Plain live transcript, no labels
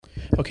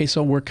Okay,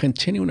 so we're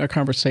continuing our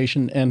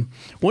conversation, and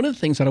one of the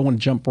things that I want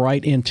to jump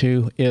right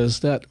into is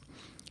that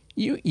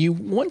you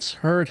once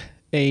heard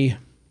a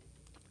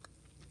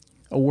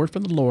word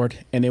from the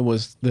Lord, and it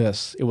was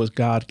this: it was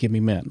God, give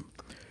me men.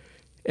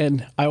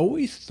 And I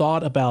always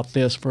thought about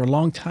this for a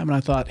long time, and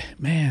I thought,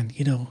 man,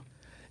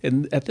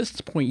 and at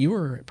this point you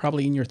were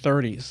probably in your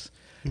 30s,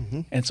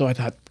 and so I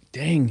thought,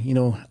 dang,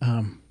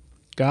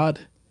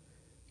 God,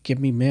 give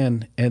me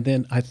men. And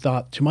then I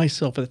thought to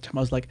myself at the time,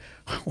 I was like,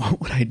 what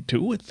would I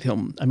do with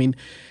him? I mean,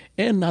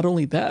 and not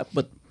only that,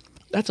 but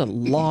that's a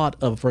lot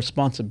of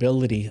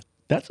responsibility.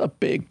 That's a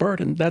big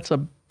burden. That's a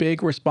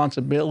big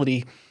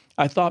responsibility.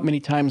 I thought many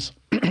times,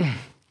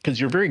 because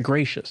you're very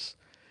gracious,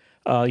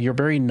 you're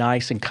very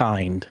nice and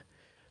kind.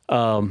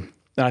 And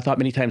I thought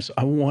many times,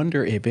 I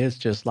wonder if it's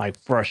just like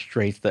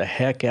frustrates the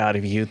heck out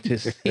of you to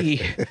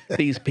see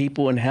these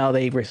people and how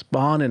they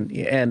respond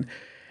and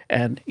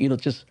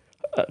just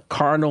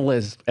carnal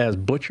as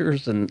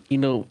butchers, and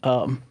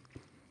what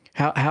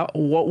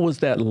was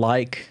that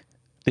like?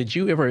 Did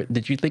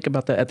you think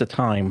about that at the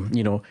time?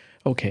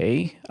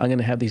 Okay, I'm going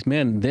to have these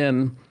men.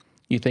 Then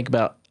you think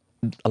about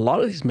a lot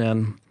of these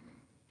men.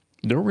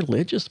 They're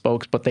religious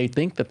folks, but they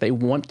think that they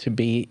want to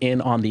be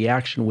in on the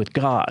action with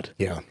God.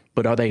 Yeah.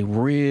 But are they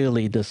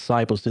really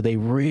disciples? Do they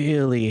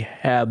really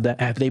have that?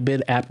 Have they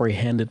been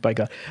apprehended by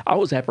God? I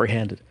was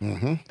apprehended.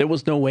 There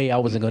was no way I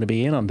wasn't going to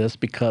be in on this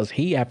because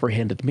he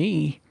apprehended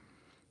me.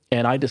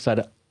 And I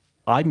decided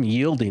I'm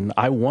yielding.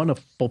 I want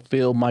to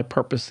fulfill my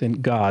purpose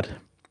in God.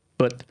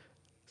 But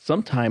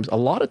a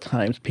lot of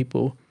times,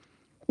 people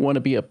want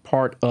to be a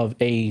part of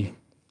a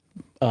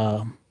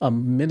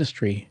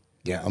ministry.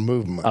 Yeah, a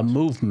movement. A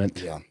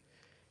movement. Yeah.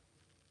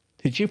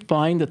 Did you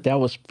find that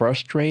was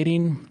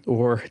frustrating,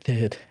 or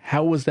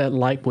how was that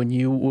like when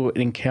you would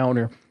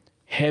encounter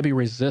heavy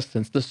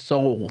resistance, the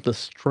soul, the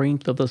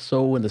strength of the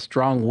soul, and the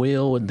strong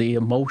will, and the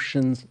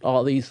emotions,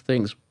 all these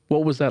things?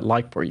 What was that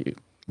like for you?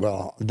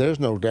 Well, there's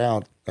no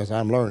doubt, as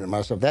I'm learning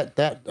myself,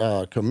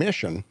 that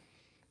commission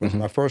was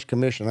my first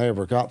commission I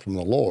ever got from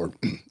the Lord.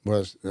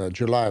 Was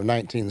July of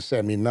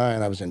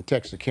 1979. I was in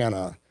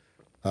Texarkana,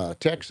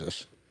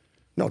 Texas.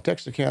 No,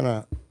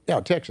 Texarkana,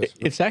 Texas.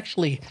 It's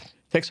actually,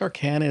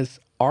 Texarkana is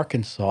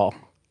Arkansas,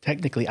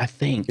 technically, I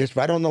think. It's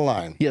right on the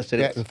line. Yes, it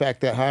is. In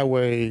fact, that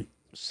Highway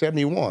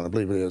 71, I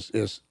believe it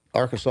is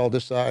Arkansas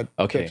this side.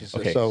 Okay, Texas.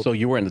 okay. So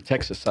you were in the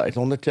Texas side. It's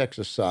on the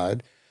Texas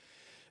side.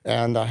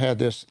 And I had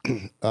this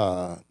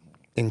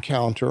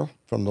encounter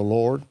from the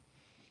Lord.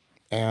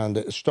 And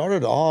it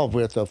started off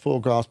with a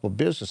Full Gospel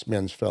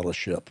Businessmen's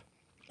Fellowship.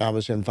 I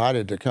was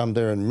invited to come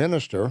there and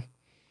minister.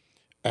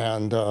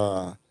 And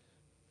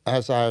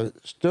as I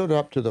stood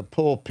up to the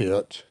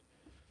pulpit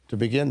to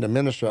begin to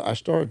minister, I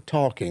started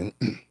talking.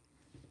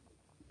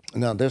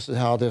 Now, this is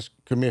how this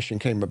commission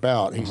came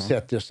about. He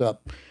set this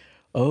up.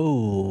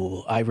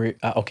 Oh,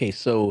 okay.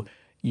 So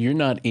you're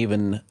not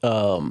even,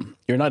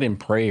 you're not in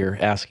prayer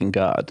asking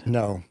God.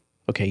 No.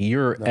 Okay,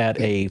 you're at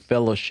a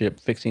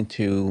fellowship fixing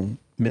to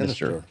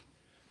minister.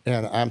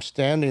 And I'm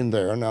standing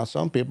there. Now,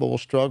 some people will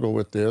struggle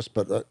with this,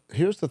 but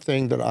here's the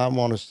thing that I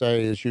want to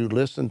say is you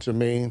listen to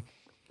me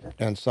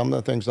and some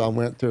of the things I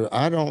went through.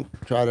 I don't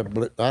try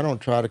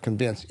to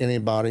convince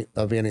anybody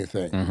of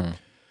anything.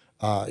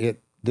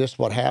 This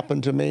what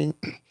happened to me.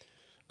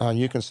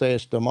 You can say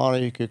it's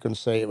demonic. You can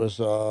say it was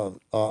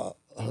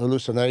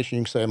hallucination.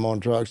 You can say I'm on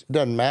drugs. It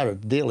doesn't matter.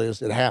 The deal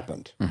is it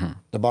happened.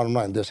 The bottom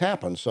line, this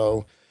happened.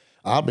 So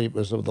I believe it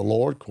was of the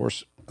Lord. Of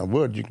course, I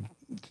would.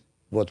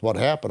 With what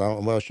happened, I don't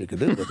know what else you could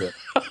do with it.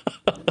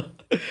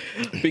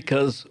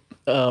 Because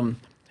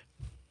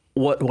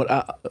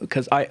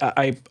because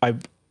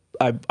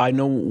I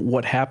know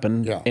what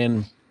happened,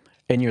 and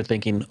you're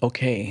thinking,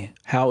 okay,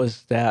 how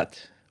is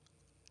that?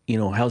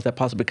 How is that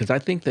possible? Because I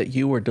think that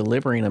you were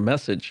delivering a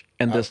message,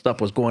 and this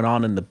stuff was going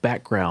on in the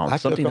background.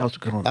 Something else was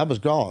going on. I was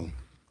gone.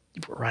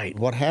 Right.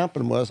 What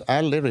happened was I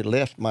literally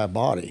left my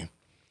body,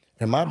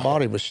 and my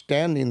body was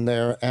standing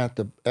there at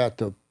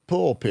the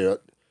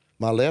pulpit.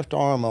 My left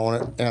arm on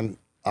it, and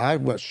I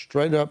went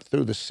straight up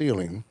through the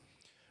ceiling,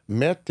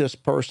 met this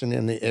person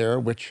in the air,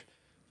 which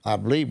I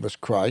believe was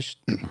Christ.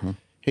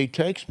 He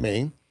takes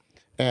me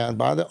and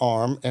by the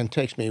arm and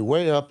takes me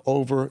way up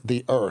over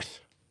the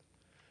earth.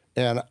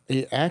 And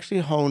he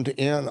actually honed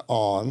in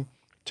on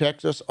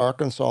Texas,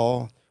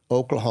 Arkansas,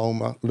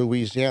 Oklahoma,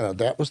 Louisiana.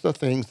 That was the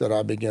things that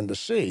I began to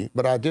see,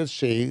 but I did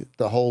see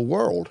the whole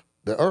world,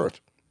 the earth.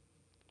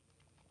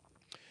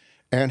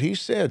 And he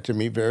said to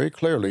me very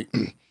clearly,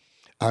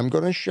 I'm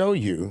going to show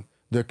you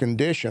the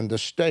condition, the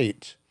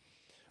state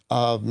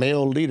of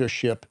male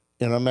leadership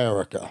in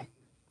America.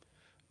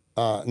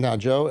 Now,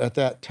 Joe, at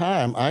that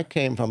time, I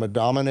came from a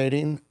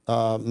dominating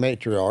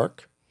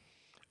matriarch.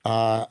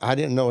 I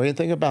didn't know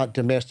anything about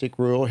domestic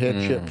rule,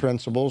 headship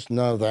principles,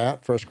 none of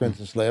that. 1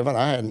 Corinthians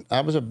 11.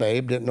 I was a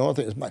babe, didn't know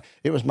anything.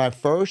 It was my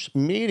first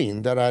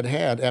meeting that I'd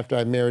had after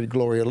I married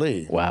Gloria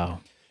Lee.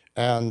 Wow.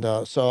 And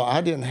so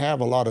I didn't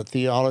have a lot of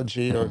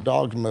theology or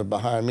dogma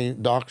behind me,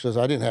 doxas.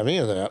 I didn't have any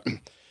of that.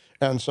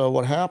 And so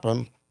what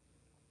happened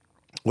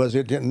was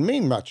it didn't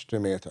mean much to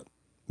me. I thought,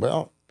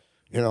 well,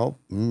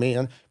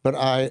 men.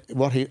 But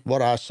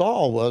what I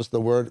saw was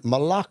the word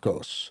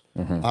malakos.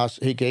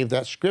 He gave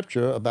that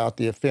scripture about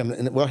the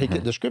effeminate. Well,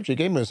 the scripture he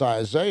gave me was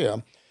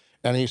Isaiah,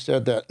 and he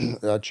said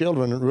that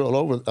children rule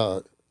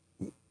over,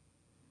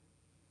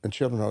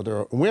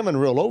 and women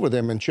rule over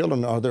them, and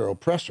children are their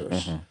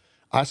oppressors.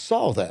 I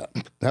saw that.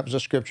 That was a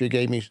scripture he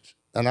gave me,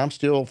 and I'm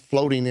still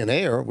floating in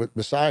air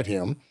beside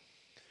him.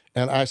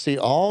 And I see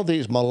all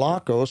these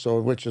malakos,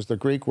 which is the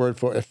Greek word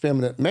for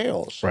effeminate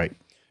males. Right.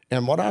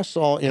 And what I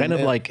saw in kind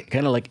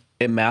of like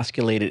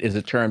emasculated is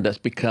a term that's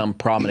become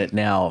prominent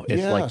now.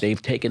 It's like they've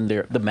taken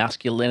the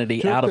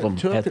masculinity out of them,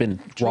 has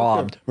been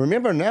robbed.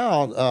 Remember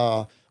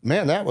now,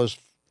 man, that was,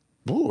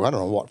 I don't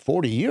know what,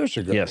 40 years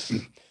ago. Yes.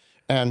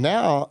 And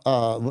now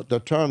the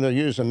term they're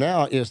using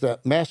now is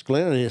that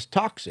masculinity is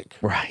toxic.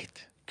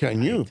 Right.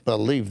 Can you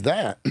believe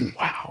that?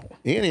 Wow.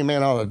 Any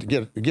man ought to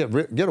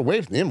get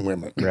away from them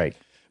women. Right.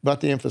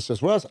 But the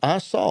emphasis was, I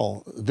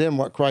saw then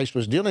what Christ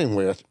was dealing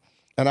with,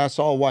 and I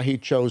saw why he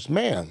chose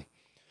man.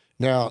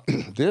 Now,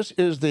 this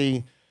is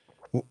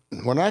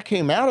when I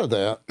came out of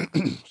that,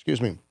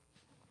 excuse me,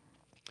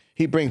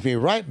 he brings me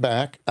right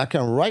back. I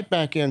come right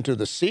back into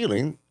the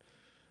ceiling.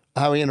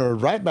 I enter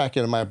right back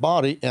into my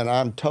body, and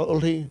I'm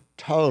totally,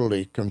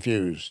 totally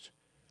confused.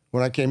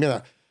 When I came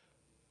in,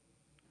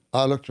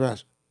 I looked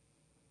around.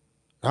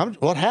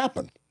 What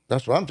happened?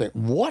 That's what I'm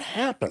thinking. What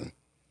happened?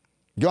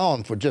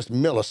 Gone for just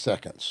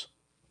milliseconds.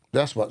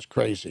 That's what's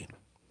crazy.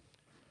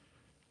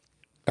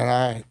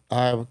 And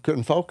I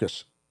couldn't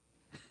focus.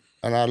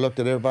 And I looked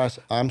at everybody and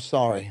said, I'm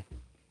sorry.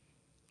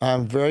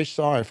 I'm very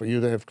sorry for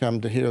you that have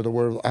come to hear the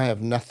word. I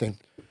have nothing.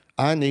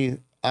 I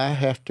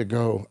have to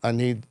go. I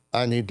need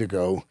to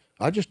go.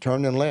 I just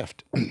turned and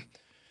left. And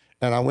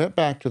I went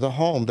back to the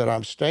home that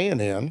I'm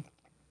staying in.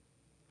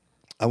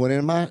 I went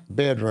in my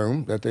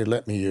bedroom that they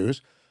let me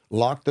use,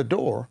 locked the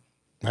door.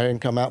 I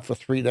didn't come out for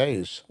 3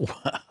 days.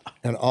 Wow.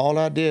 And all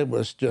I did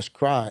was just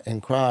cry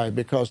and cry,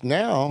 because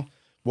now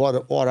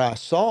what I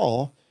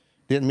saw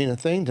didn't mean a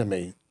thing to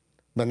me.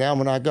 But now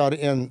when I got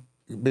in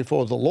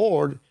before the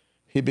Lord,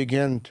 he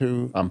began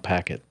to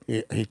unpack it.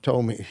 He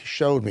told me, he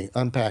showed me,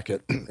 unpack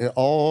it,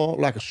 all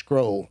like a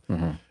scroll.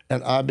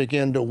 And I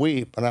began to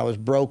weep, and I was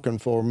broken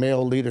for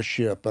male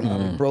leadership, and I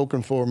was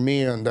broken for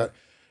men that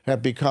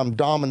have become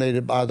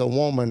dominated by the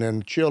woman,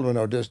 and children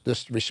are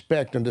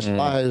disrespect and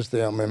despise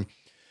them. And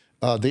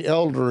the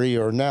elderly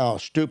are now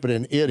stupid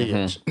and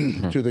idiots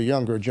to the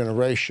younger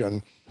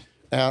generation.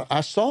 And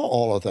I saw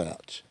all of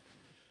that.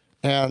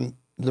 And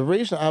the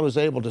reason I was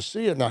able to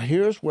see it, now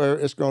here's where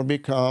it's going to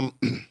become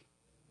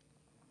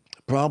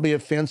probably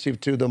offensive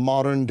to the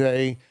modern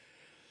day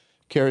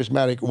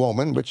charismatic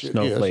woman, which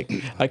snowflake.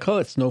 Is. I call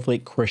it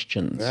snowflake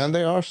Christians. And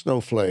they are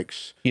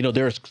snowflakes.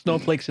 There's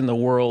snowflakes in the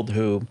world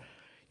who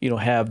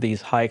have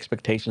these high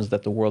expectations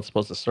that the world's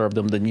supposed to serve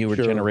them, the newer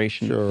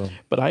generation. Sure.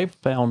 But I've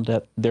found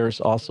that there's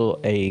also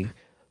a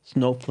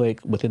snowflake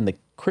within the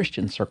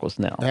Christian circles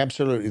now.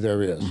 Absolutely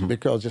there is,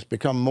 because it's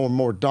become more and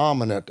more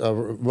dominant,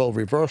 role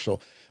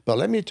reversal. But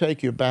let me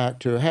take you back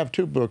to, I have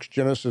two books,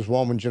 Genesis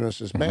Woman,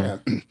 Genesis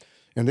Man.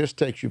 And this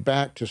takes you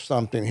back to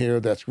something here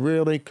that's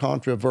really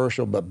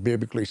controversial but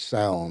biblically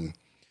sound.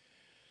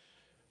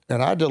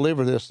 And I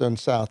delivered this in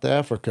South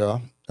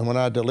Africa. And when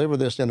I delivered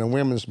this in a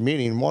women's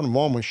meeting, one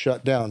woman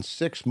shut down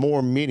 6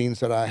 more meetings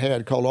that I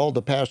had, called all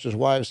the pastors'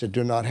 wives that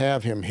do not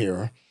have him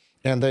here.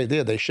 And they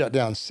did. They shut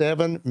down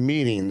 7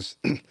 meetings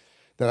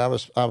that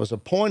I was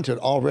appointed,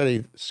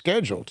 already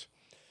scheduled.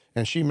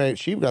 And she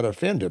got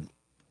offended.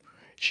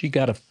 She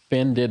got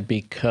offended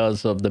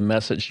because of the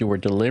message you were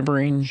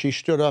delivering? She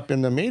stood up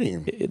in the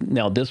meeting.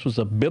 Now, this was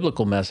a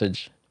biblical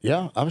message.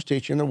 Yeah, I was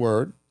teaching the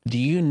word. Do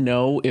you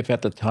know if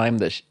at the time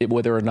that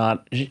whether or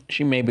not,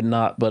 she maybe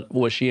not, but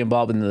was she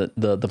involved in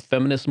the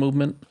feminist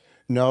movement?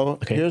 No.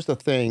 Okay. Here's the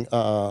thing.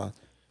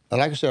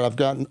 Like I said,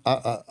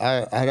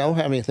 I don't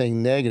have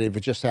anything negative.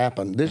 It just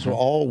happened. These were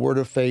all Word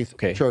of Faith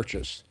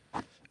churches.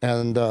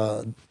 And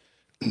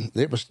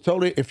it was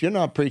totally, if you're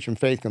not preaching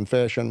faith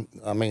confession,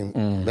 I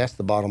mean, that's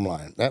the bottom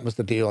line. That was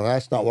the deal, and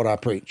that's not what I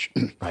preach.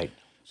 Right.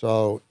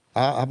 So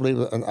I believe,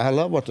 and I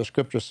love what the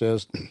scripture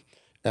says,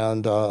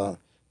 and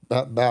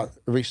about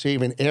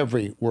receiving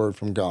every word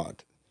from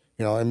God.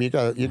 You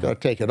got to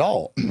take it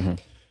all.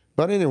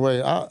 But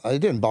anyway, it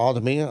didn't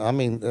bother me. I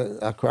mean,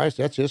 Christ,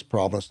 that's his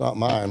problem. It's not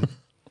mine.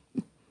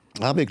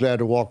 I'll be glad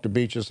to walk the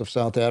beaches of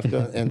South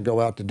Africa and go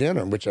out to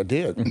dinner, which I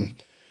did.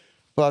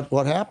 But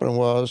what happened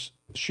was,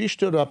 she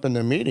stood up in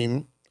the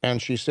meeting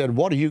and she said,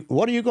 "What are you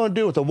going to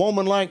do with a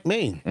woman like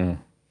me?"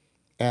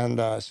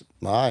 And I said,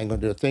 "I ain't going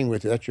to do a thing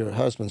with you. That's your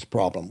husband's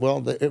problem." Well,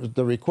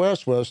 the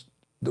request was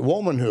the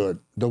womanhood,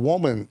 the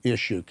woman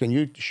issue. Can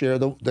you share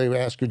they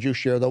asked, could you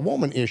share the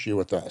woman issue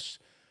with us?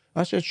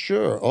 I said,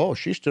 sure. Oh,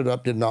 she stood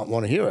up, did not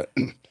want to hear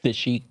it. Did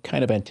she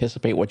kind of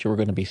anticipate what you were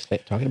going to be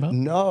talking about?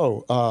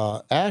 No.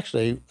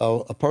 Actually,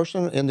 a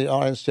person in the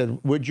audience said,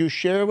 would you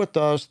share with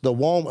us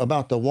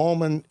about the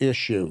woman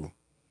issue?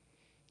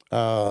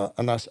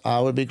 And I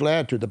would be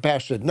glad to. The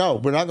pastor said, no,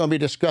 we're not going to be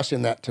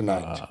discussing that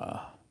tonight.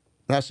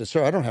 And I said,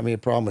 sir, I don't have any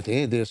problem with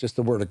any of this. It's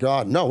the word of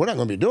God. No, we're not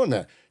going to be doing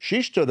that.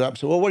 She stood up and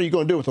said, well, what are you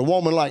going to do with a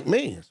woman like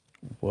me?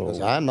 Whoa. I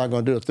said, I'm not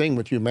going to do a thing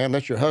with you, ma'am.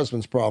 That's your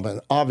husband's problem.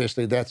 And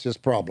obviously, that's his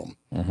problem.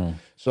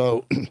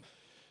 So,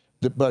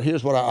 but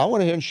here's what I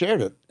went ahead and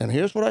shared it. And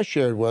here's what I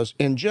shared was,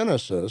 in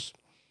Genesis,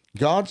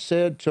 God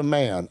said to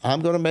man, I'm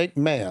going to make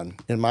man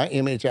in my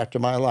image after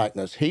my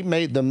likeness. He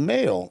made the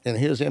male in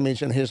his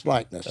image and his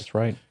likeness. That's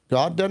right.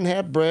 God doesn't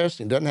have breasts.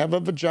 He doesn't have a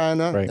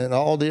vagina, Right. and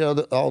all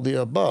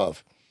the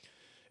above.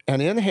 And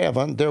in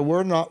heaven, there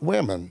were not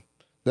women.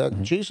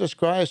 That Jesus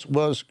Christ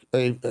was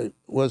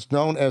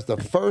known as the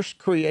first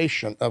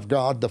creation of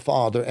God the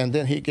Father, and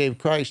then he gave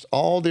Christ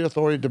all the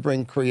authority to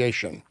bring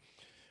creation.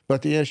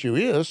 But the issue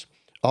is,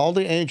 all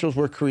the angels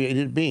were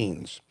created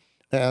beings.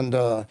 And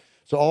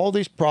so all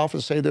these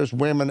prophets say there's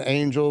women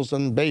angels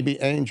and baby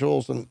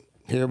angels, and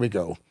here we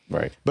go.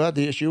 Right. But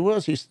the issue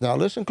was, now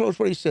listen close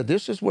what he said.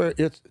 This is where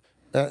it's,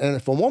 and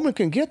if a woman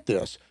can get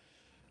this,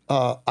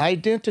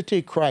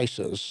 identity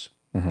crisis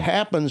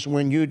happens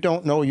when you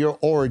don't know your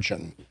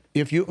origin.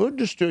 If you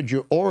understood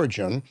your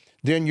origin,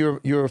 then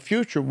your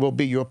future will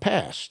be your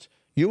past.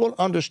 You will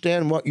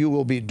understand what you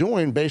will be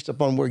doing based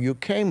upon where you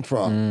came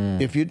from.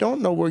 If you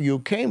don't know where you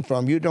came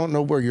from, you don't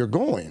know where you're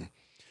going.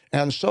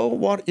 And so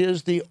what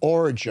is the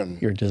origin?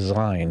 Your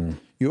design.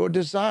 Your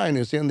design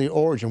is in the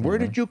origin. Where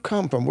did you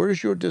come from? Where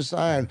is your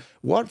design?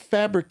 What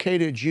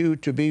fabricated you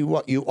to be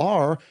what you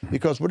are?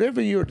 Because whatever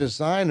your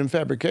design and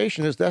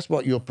fabrication is, that's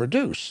what you'll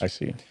produce. I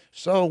see.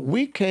 So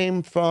we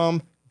came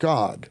from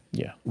God.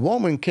 Yeah.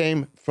 Woman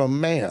came from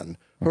man.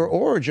 Her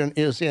origin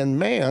is in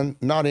man,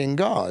 not in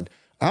God.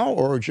 Our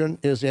origin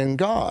is in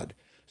God.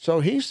 So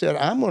he said,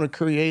 I'm going to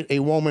create a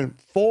woman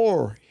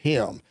for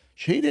him.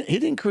 He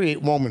didn't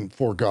create woman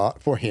for God,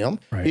 for him.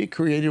 Right. He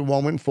created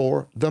woman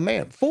for the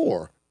man.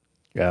 For.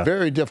 Yeah.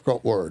 Very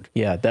difficult word.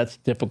 Yeah, that's a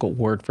difficult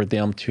word for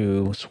them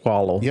to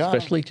swallow, Yeah.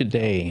 especially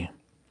today.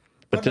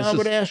 But I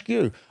would ask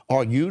you,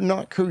 are you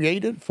not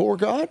created for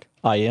God?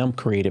 I am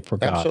created for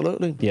God.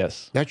 Absolutely.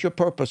 Yes. That's your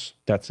purpose.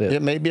 That's it.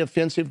 It may be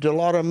offensive to a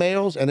lot of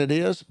males, and it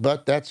is,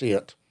 but that's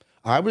it.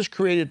 I was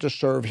created to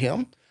serve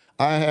him.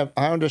 I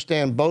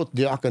understand both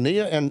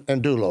diakonia and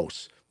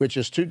doulos, which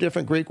is two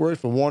different Greek words.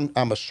 For one,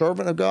 I'm a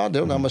servant of God.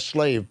 The other, I'm a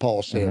slave,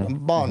 Paul said. I'm a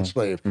bond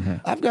slave.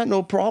 I've got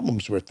no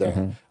problems with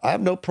that. I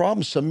have no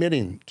problem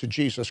submitting to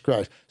Jesus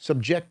Christ,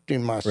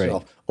 subjecting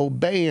myself,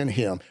 obeying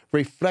him,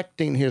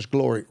 reflecting his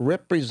glory,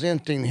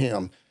 representing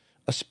him,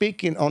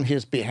 speaking on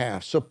his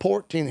behalf,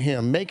 supporting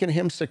him, making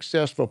him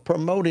successful,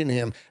 promoting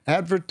him,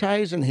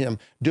 advertising him,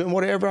 doing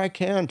whatever I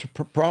can to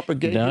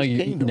propagate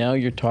his kingdom. Now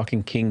you're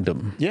talking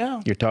kingdom.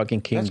 Yeah. You're talking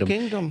kingdom. That's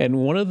kingdom. And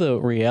one of the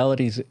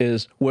realities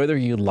is whether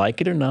you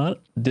like it or not,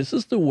 this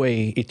is the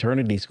way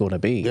eternity is going to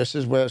be. This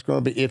is where it's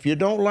going to be. If you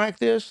don't like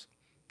this,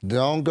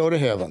 don't go to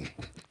heaven.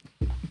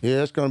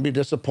 Yeah, it's going to be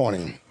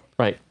disappointing.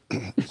 Right.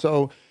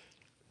 So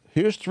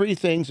here's three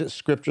things that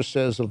Scripture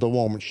says of the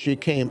woman. She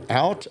came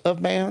out of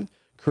man,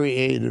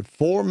 created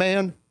for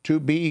man to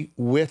be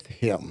with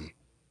him.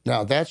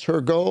 Now, that's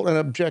her goal and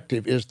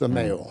objective is the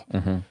male.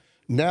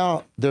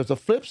 Now, there's a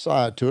flip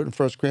side to it in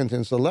 1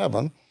 Corinthians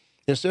 11.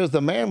 It says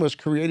the man was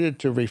created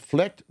to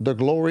reflect the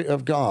glory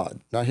of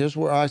God. Now, here's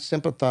where I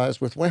sympathize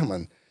with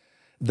women.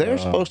 They're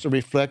supposed to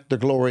reflect the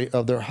glory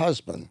of their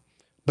husband.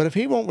 But if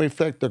he won't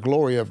reflect the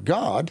glory of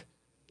God,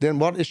 then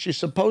what is she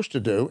supposed to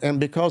do? And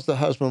because the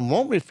husband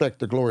won't reflect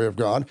the glory of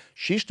God,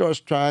 she starts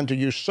trying to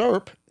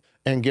usurp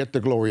and get the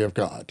glory of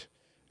God.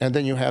 And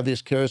then you have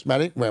these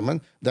charismatic women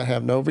that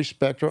have no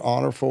respect or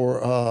honor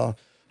for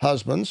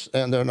husbands,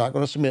 and they're not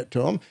going to submit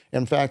to them.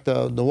 In fact,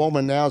 the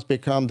woman now has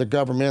become the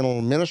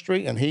governmental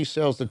ministry, and he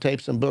sells the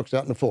tapes and books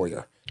out in the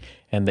foyer.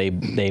 And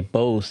they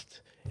boast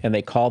and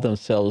they call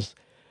themselves,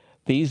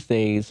 these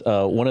days,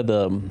 one of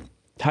the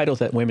titles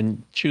that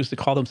women choose to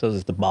call themselves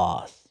is the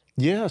boss.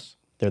 Yes.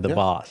 They're the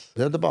boss.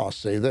 They're the boss.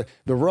 See, the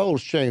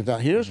roles change. Now,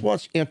 here's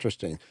what's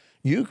interesting.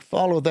 You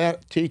follow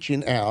that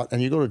teaching out,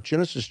 and you go to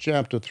Genesis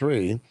chapter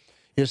 3,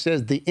 it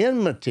says the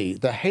enmity,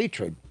 the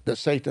hatred that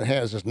Satan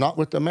has is not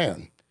with the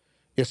man,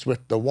 it's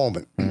with the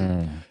woman.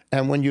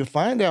 And when you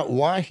find out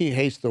why he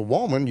hates the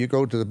woman, you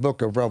go to the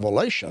book of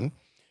Revelation,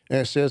 and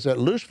it says that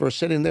Lucifer is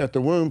sitting there at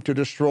the womb to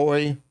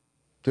destroy,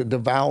 to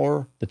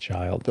devour The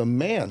child. the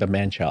man. The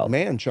man-child.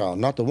 Man-child,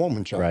 not the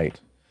woman-child. Right.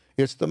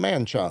 It's the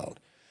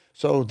man-child.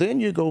 So then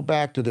you go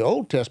back to the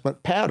Old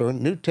Testament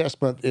pattern. New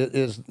Testament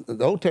the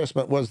Old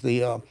Testament was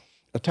the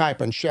a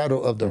type and shadow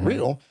of the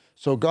real.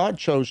 So God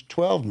chose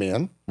 12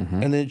 men,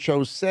 and then he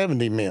chose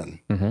 70 men,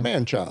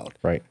 man-child.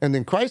 Right. And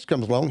then Christ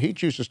comes along, he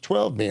chooses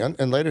 12 men,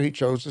 and later he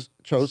chose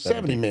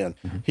 70 men.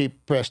 He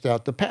pressed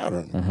out the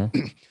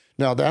pattern.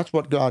 Now, that's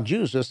what God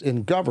uses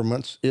in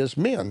governments is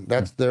men.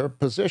 That's their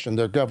position.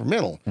 They're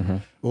governmental.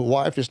 A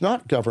wife is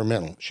not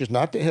governmental. She's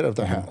not the head of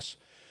the house.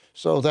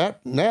 So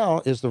that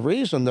now is the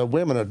reason that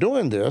women are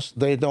doing this.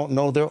 They don't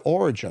know their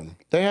origin.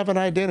 They have an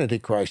identity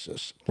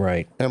crisis.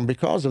 Right. And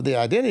because of the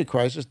identity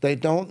crisis, they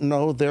don't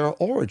know their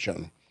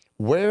origin.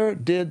 Where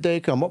did they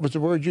come? What was the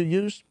word you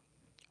used?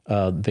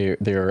 They're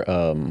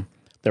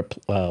their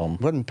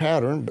wasn't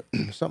pattern, but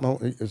something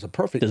is a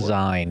perfect word.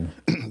 design.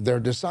 Their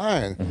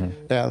design,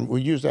 and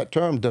we use that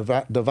term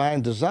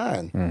divine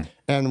design.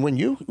 And when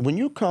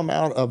you come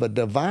out of a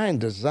divine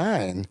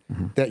design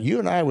that you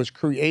and I was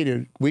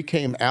created, we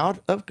came out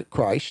of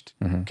Christ,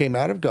 came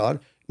out of God,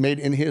 made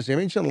in His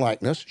image and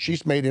likeness.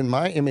 She's made in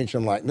my image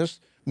and likeness.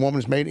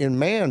 Woman's made in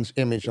man's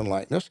image and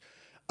likeness.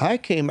 I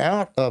came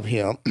out of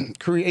Him,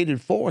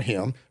 created for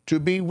Him to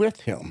be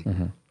with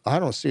Him. I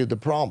don't see the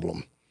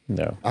problem.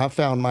 No. I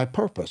found my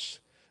purpose.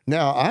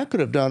 Now, I could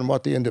have done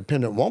what the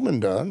independent woman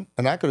done,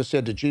 and I could have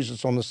said to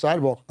Jesus on the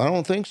sidewalk, I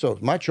don't think so.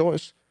 It's my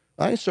choice.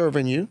 I ain't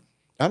serving you.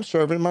 I'm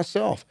serving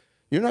myself.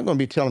 You're not going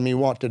to be telling me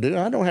what to do.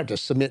 I don't have to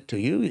submit to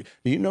you.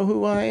 Do you know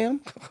who I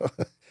am?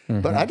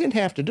 But I didn't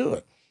have to do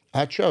it.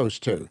 I chose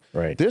to.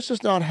 Right. This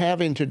is not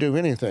having to do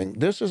anything.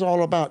 This is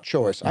all about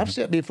choice. I've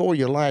set before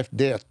you life,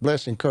 death,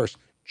 blessing, curse.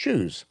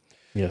 Choose.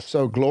 Yes.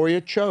 So Gloria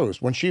chose.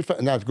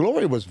 Now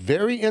Gloria was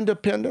very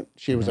independent.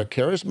 She was a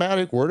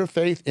charismatic, word of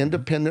faith,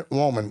 independent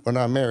woman when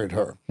I married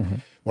her.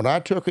 When I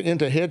took her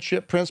into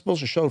headship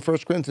principles and showed 1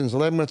 Corinthians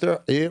 11 with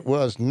her, it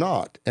was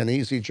not an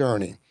easy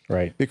journey.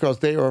 Right. Because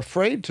they are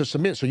afraid to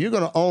submit. So you're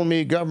going to own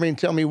me, govern me, and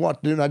tell me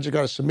what to do, and I just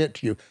got to submit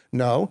to you.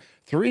 No.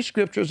 3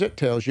 scriptures that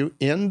tells you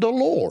in the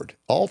Lord.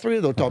 All 3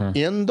 of those talk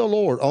in the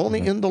Lord, only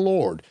in the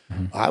Lord.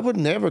 I would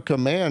never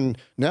command,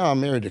 now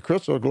I'm married to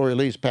Crystal, Gloria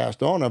Lee's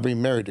passed on, I've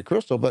been married to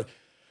Crystal, but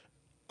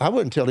I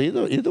wouldn't tell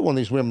either one of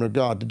these women of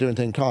God to do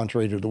anything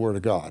contrary to the Word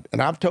of God.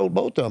 And I've told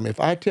both of them, if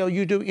I tell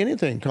you do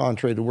anything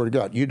contrary to the Word of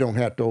God, you don't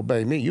have to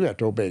obey me, you have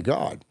to obey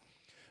God.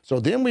 So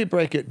then we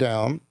break it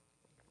down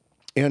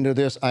into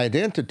this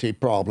identity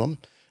problem,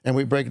 and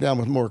we break it down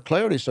with more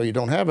clarity so you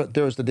don't have it.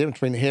 There's the difference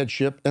between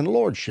headship and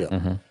lordship.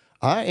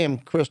 I am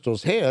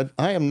Crystal's head.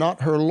 I am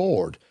not her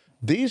Lord.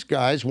 These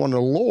guys want to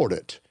lord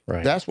it.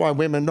 Right. That's why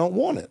women don't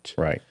want it.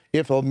 Right.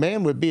 If a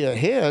man would be a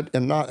head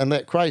and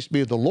let Christ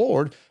be the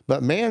Lord,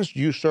 but man's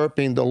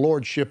usurping the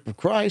lordship of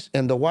Christ,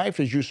 and the wife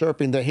is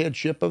usurping the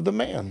headship of the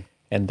man.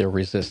 And they're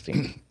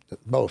resisting.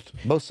 Both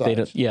They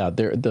sides.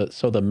 don't,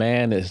 so the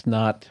man is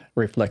not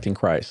reflecting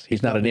Christ.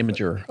 He's not an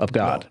imager of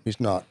God. No, he's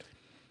not.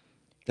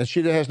 And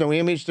she has no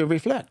image to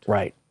reflect.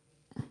 Right.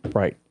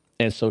 Right.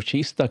 And so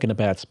she's stuck in a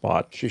bad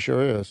spot. She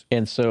sure is.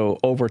 And so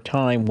over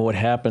time, what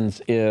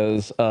happens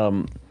is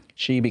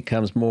she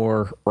becomes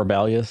more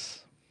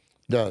rebellious.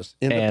 Does.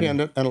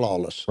 Independent and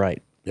lawless.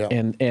 Right. Yeah.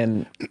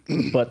 And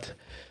but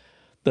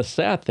the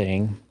sad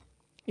thing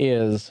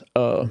is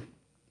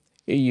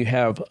you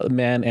have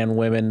men and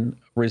women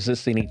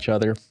resisting each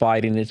other,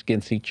 fighting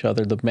against each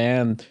other. The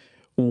man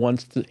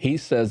he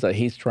says that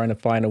he's trying to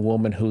find a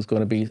woman who's going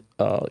to be,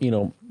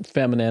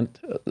 feminine,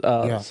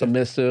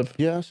 submissive,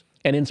 Yes.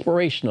 and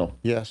inspirational.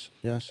 Yes.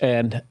 Yes.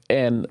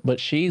 But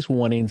she's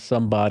wanting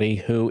somebody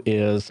who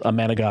is a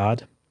man of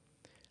God.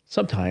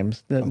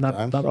 Sometimes.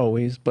 Not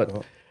always,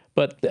 but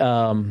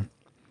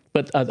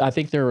I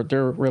think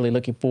they're really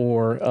looking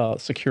for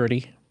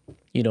security,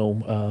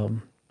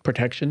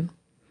 protection,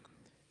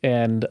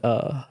 and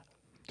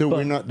do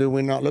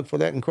we not look for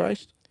that in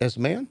Christ as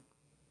men?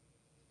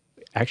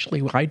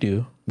 Actually, I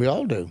do. We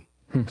all do.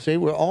 See,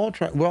 we're all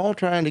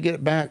trying to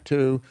get back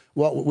to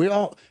what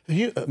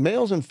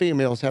males and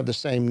females have the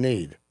same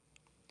need,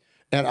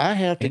 and I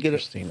have to get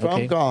it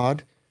from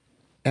God,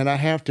 and I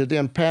have to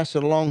then pass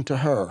it along to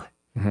her.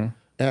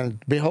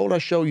 And behold, I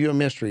show you a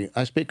mystery.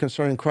 I speak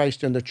concerning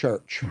Christ in the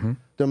church.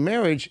 The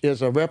marriage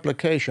is a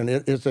replication.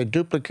 It is a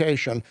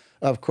duplication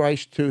of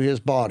Christ to His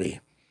body.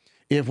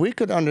 If we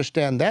could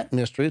understand that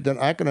mystery, then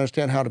I can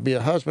understand how to be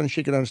a husband.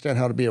 She can understand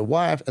how to be a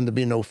wife, and there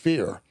be no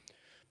fear.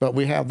 But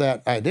we have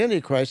that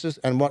identity crisis,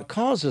 and what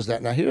causes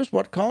that? Now, here's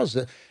what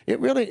causes it. It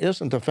really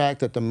isn't the fact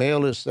that the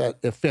male is that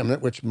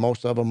effeminate, which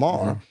most of them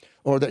are,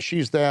 or that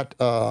she's that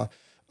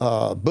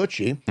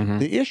butchy.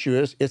 The issue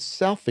is it's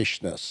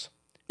selfishness.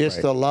 It's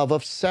the love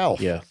of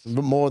self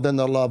more than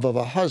the love of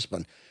a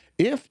husband.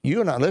 If you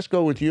and I, let's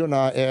go with you and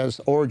I as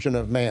origin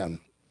of man.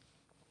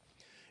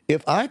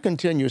 If I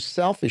continue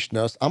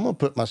selfishness, I'm going to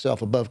put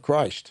myself above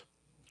Christ.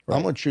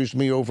 I'm going to choose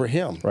me over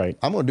Him. Right.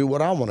 I'm going to do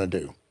what I want to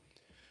do.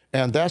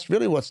 And that's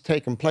really what's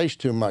taken place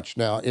too much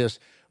now is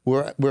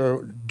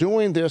we're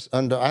doing this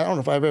under, I don't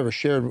know if I've ever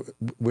shared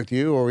with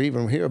you or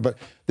even here, but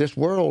this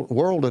world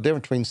of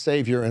difference between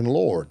Savior and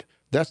Lord.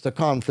 That's the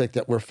conflict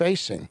that we're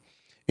facing.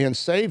 In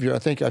Savior, I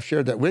think I've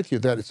shared that with you,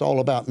 that it's all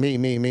about me,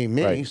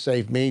 Right.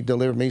 save me,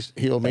 deliver me,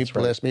 heal me,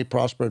 bless me,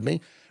 prosper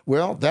me.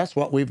 Well, that's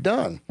what we've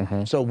done.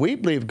 So we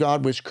believe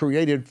God was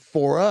created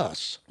for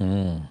us.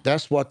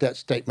 That's what that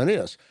statement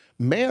is.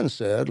 Man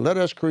said, let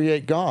us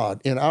create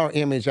God in our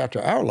image after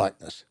our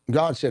likeness.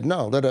 God said,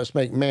 no, let us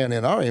make man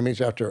in our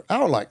image after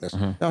our likeness.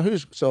 Now,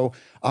 so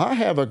I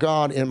have a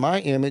God in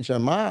my image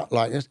and my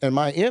likeness, and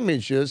my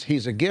image is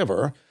He's a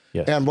giver.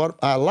 Yes. And what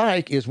I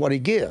like is what He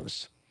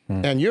gives.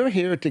 And you're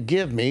here to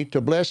give me,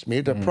 to bless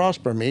me, to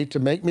prosper me, to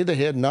make me the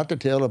head, not the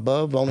tail,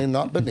 above, only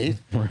not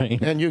beneath.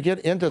 Right. And you get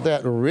into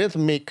that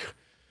rhythmic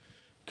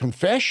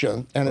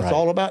confession, and it's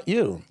all about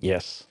you.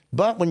 Yes.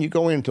 But when you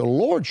go into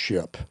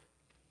lordship,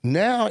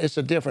 Now it's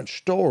a different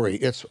story.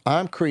 It's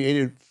I'm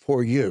created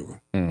for you.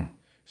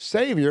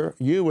 Savior,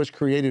 you was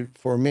created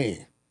for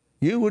me.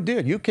 You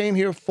did. You came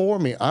here for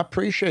me. I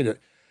appreciate it.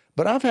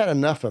 But I've had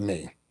enough of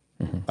me.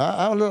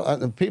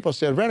 People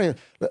said, Randy,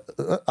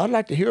 I'd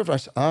like to hear from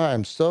us.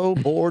 I'm so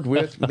bored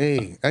with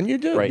me. And you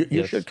do. Right,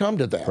 You yes. should come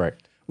to that. Right.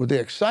 Well, the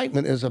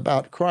excitement is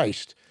about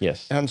Christ.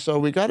 Yes. And so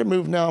we got to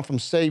move now from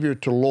Savior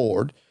to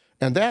Lord.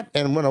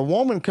 And when a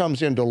woman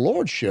comes into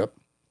lordship,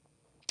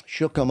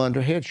 she'll come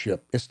under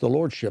headship. It's the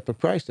lordship of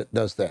Christ that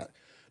does that.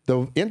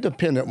 The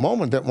independent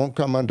woman that won't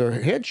come under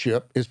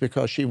headship is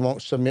because she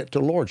won't submit to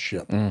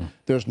lordship.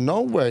 There's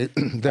no way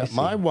that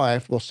my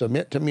wife will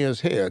submit to me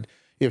as head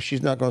if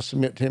she's not going to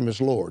submit to him as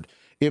Lord.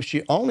 If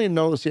she only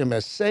knows him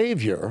as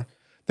Savior,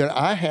 then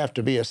I have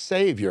to be a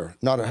savior,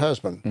 not a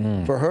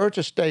husband. For her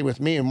to stay with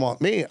me and want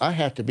me, I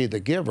have to be the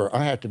giver.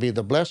 I have to be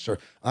the blesser.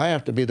 I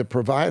have to be the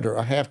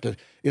provider.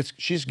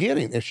 She's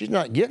getting. If she's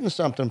not getting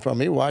something from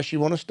me, why she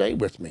want to stay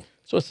with me?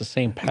 So it's the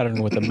same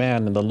pattern with the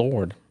man and the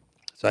Lord.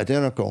 It's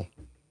identical.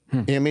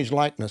 Image,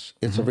 likeness.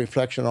 It's a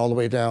reflection all the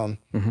way down.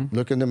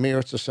 Look in the mirror,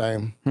 it's the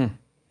same.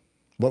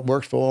 What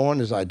works for one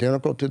is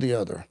identical to the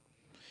other.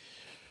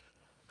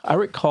 I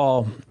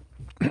recall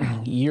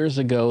years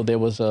ago there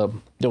was a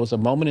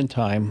moment in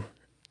time,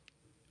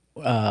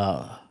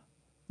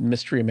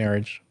 mystery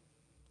marriage,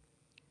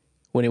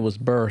 when it was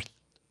birthed.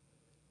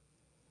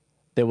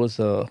 There was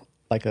a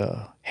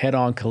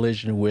head-on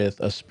collision with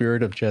a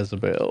spirit of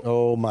Jezebel.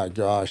 Oh my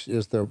gosh,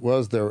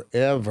 was there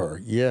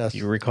ever? Yes.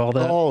 You recall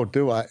that? Oh,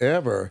 do I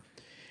ever?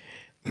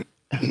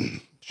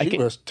 She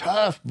was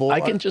tough, boy.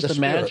 I can just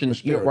imagine, the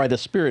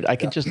spirit. I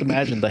can just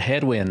imagine the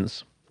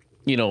headwinds,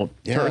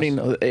 turning.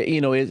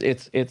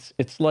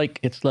 It's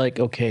like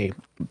okay,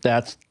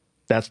 that's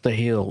the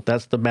hill,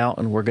 that's the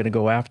mountain we're going to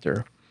go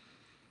after,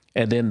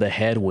 and then the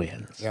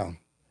headwinds. Yeah.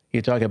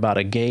 You talk about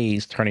a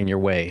gaze turning your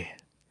way.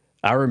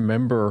 I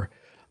remember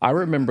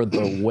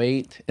the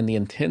weight and the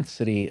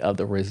intensity of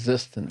the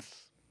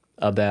resistance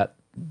of that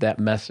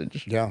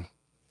message. Yeah.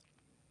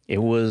 It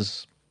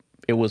was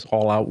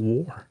all out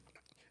war.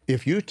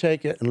 If you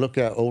take it and look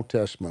at Old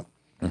Testament,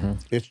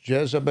 it's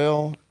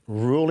Jezebel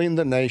ruling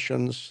the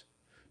nations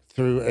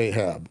through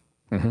Ahab.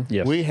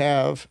 Yes. We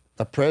have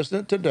a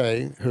president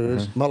today who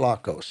is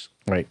Malakos.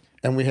 Right.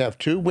 And we have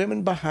two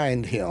women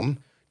behind him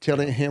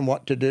telling him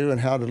what to do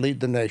and how to lead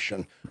the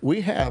nation.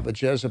 We have a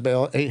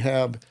Jezebel,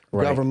 Ahab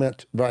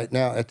government right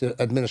now at the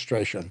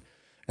administration.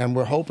 And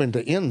we're hoping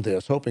to end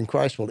this, hoping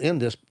Christ will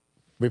end this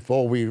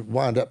before we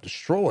wind up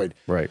destroyed.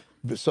 Right.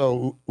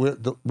 So we're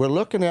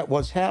looking at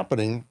what's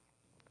happening.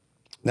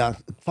 Now,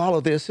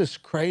 follow this. This is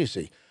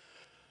crazy.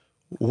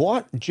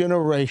 What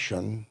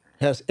generation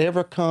has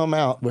ever come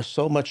out with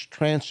so much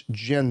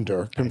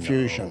transgender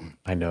confusion?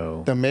 I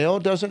know. The male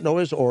doesn't know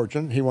his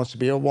origin. He wants to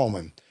be a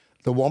woman.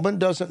 The woman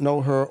doesn't know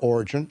her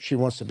origin. She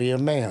wants to be a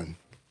man.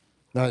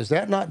 Now, is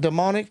that not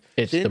demonic?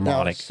 It's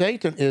demonic. Now,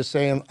 Satan is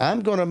saying,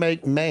 I'm going to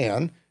make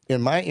man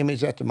in my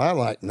image after my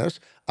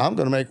likeness. I'm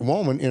going to make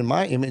woman in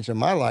my image and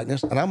my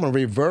likeness, and I'm going to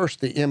reverse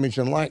the image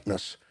and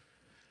likeness.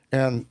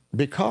 And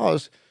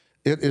because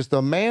it is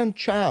the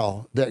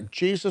man-child that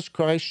Jesus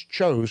Christ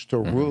chose to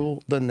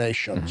rule the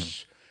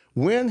nations.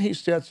 When he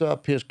sets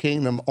up his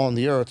kingdom on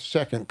the earth,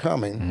 second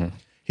coming,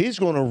 he's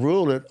going to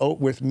rule it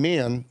with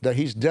men that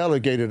he's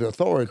delegated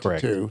authority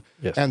to,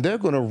 Yes. and they're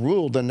going to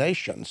rule the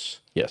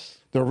nations. Yes.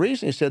 The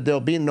reason he said there'll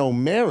be no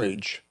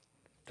marriage,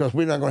 because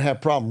we're not going to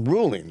have problem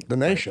ruling the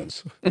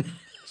nations.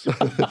 So,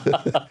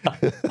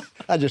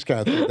 I just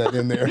kind of threw that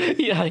in there.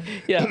 Yeah,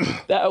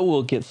 that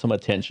will get some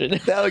attention.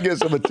 That'll get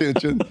some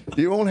attention.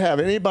 You won't have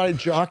anybody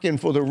jockeying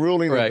for the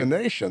ruling of the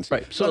nations.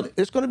 Right. So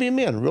it's going to be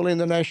men ruling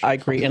the nations. I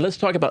agree. And let's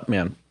talk about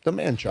men. The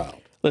man-child.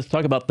 Let's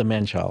talk about the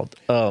man-child.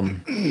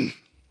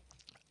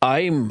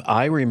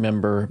 I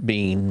remember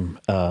being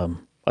a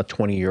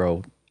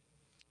 20-year-old.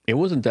 It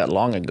wasn't that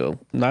long ago.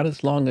 Not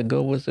as long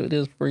ago as it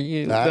is for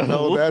you. I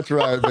know that's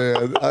right,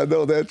 man. I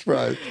know that's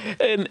right.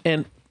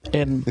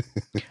 And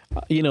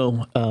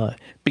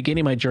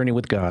beginning my journey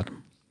with God,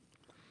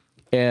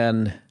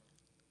 and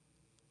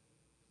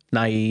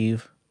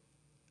naive,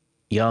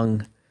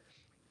 young,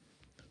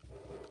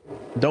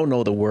 don't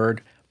know the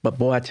word, but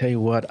boy, I tell you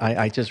what,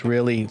 I just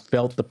really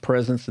felt the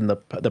presence and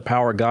the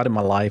power of God in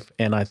my life,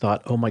 and I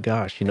thought, oh my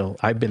gosh,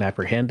 I've been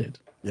apprehended.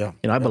 Yeah.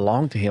 I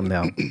belong to Him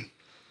now,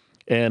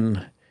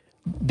 and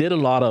did a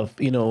lot of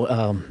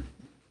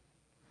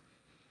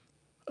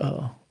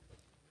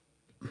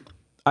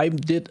I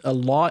did a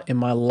lot in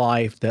my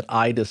life that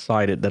I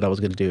decided that I was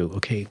going to do.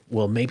 Okay,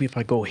 well, maybe if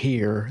I go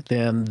here,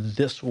 then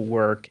this will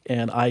work,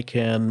 and I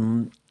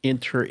can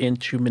enter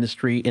into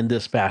ministry in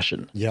this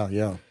fashion.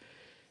 Yeah.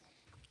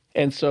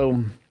 And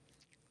so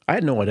I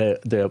had no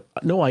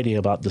idea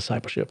about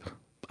discipleship.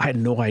 I had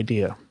no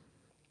idea.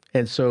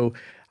 And so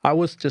I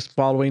was just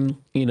following,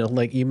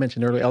 like you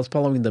mentioned earlier, I was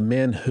following the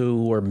men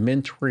who were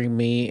mentoring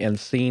me and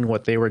seeing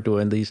what they were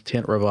doing, these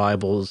tent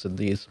revivals and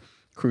these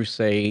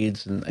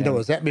crusades. And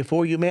was that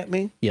before you met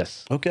me?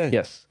 Yes. Okay.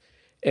 Yes.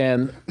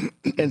 And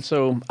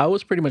so I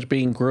was pretty much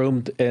being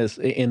groomed as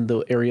in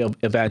the area of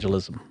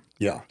evangelism.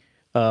 Yeah.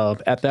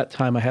 At that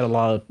time, I had a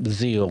lot of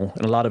zeal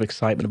and a lot of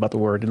excitement about the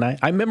word. And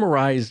I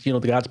memorized, the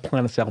God's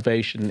plan of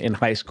salvation in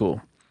high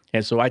school.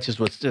 And so I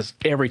was just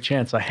every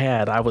chance I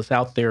had, I was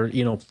out there,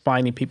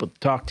 finding people to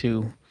talk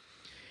to.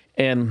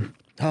 And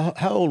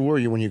How old were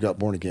you when you got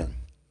born again?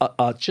 I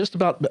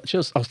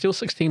was still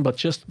 16, but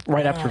just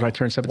right after I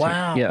turned 17.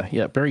 Wow.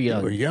 Yeah, very young.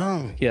 You were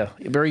young. Yeah,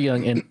 very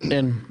young.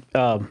 And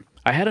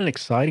I had an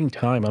exciting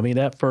time. I mean,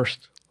 that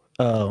first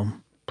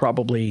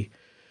probably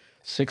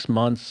 6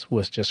 months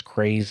was just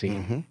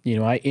crazy.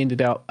 I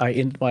ended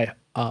my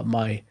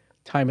my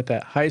time at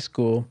that high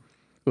school.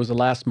 It was the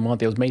last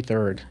month. It was May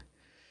 3rd,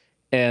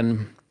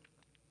 and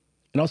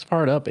I was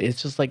fired up.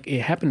 It's just like it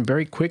happened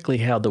very quickly.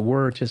 How the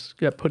word just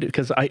got put it,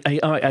 because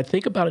I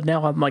think about it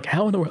now. I'm like,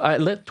 how in the world I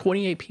led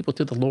 28 people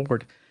to the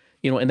Lord,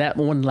 in that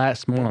one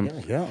last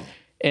month. Yeah.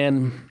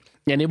 And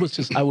it was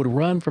just, I would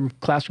run from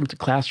classroom to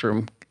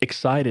classroom,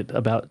 excited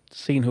about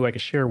seeing who I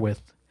could share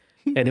with,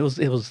 and it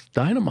was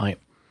dynamite.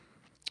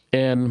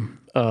 And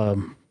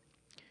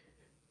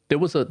there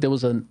was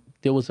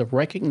a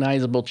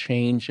recognizable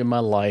change in my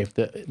life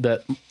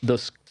that the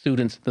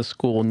students in the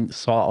school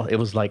saw. It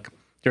was like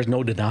there's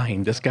no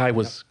denying this guy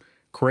was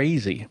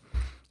crazy,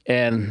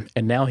 and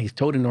now he's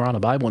toting around the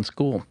Bible in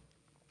school.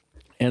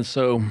 And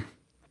so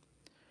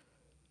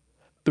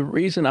the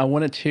reason I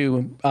wanted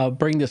to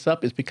bring this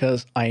up is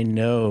because I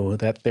know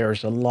that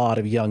there's a lot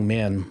of young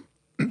men.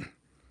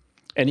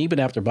 And even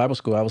after Bible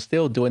school, I was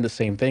still doing the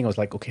same thing. I was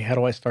like, okay, how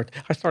do I start?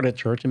 I started a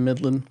church in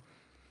Midland,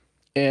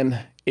 and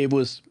it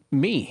was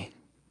me,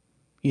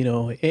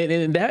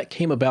 and that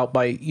came about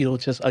by,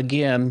 just,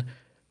 again,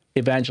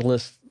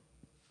 evangelists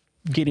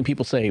getting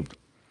people saved,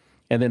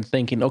 and then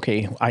thinking,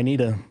 okay, I need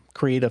to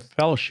create a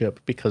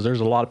fellowship because there's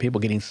a lot of people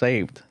getting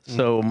saved.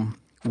 So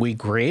we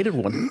created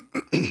one.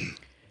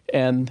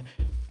 And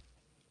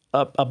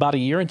about a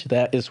year into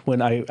that is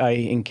when I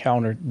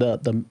encountered the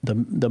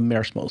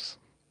Merismos.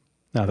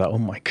 And I thought, oh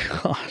my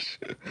gosh,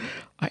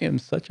 I am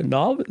such a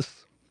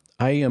novice.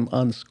 I am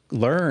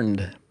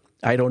unlearned.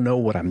 I don't know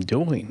what I'm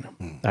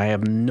doing. I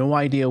have no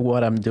idea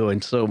what I'm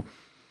doing. So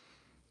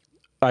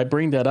I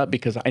bring that up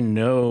because I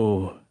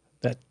know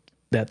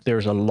that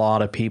there's a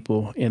lot of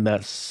people in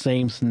that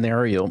same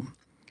scenario.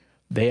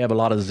 They have a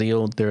lot of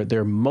zeal.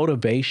 Their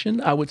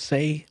motivation, I would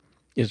say,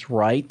 is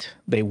right.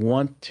 They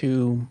want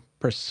to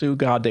pursue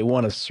God. They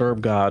want to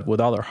serve God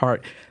with all their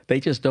heart. They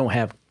just don't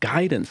have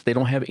guidance. They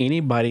don't have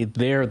anybody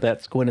there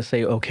that's going to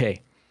say,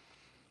 okay,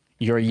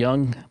 you're a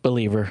young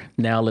believer.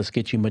 Now let's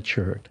get you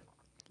matured.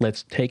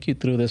 Let's take you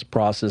through this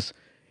process.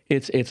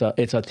 It's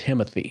a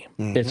Timothy.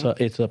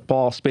 It's a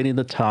Paul spending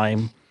the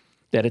time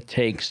that it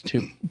takes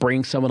to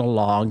bring someone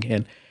along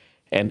and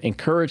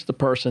encourage the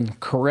person,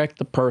 correct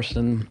the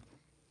person,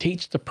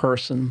 teach the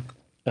person,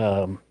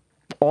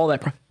 all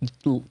that,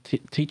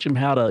 teach them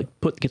how to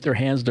get their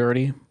hands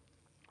dirty,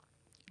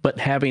 but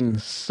having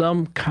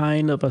some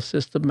kind of a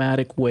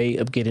systematic way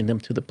of getting them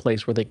to the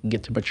place where they can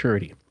get to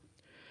maturity.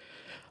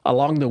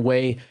 Along the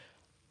way,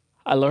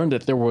 I learned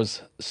that there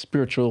was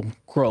spiritual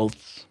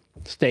growth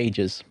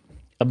stages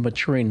of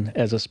maturing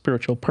as a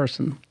spiritual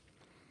person.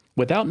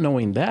 Without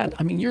knowing that,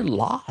 I mean, you're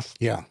lost.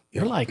 Yeah.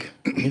 You're like,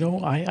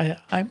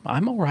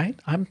 I'm all right.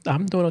 I'm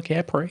doing okay.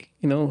 I pray,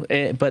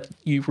 but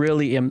you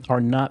really are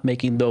not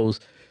making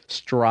those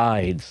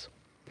strides.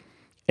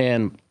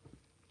 And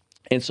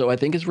so I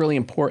think it's really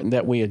important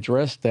that we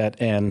address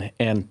that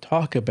and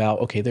talk about,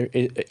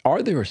 okay,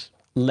 are there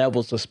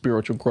levels of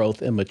spiritual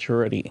growth and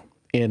maturity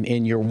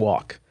in your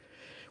walk?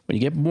 When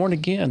you get born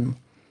again,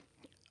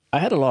 I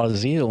had a lot of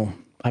zeal.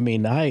 I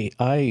mean, I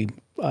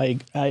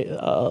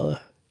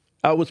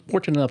was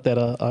fortunate enough that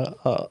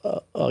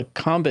a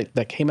convict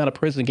that came out of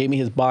prison gave me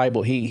his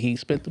Bible. He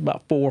spent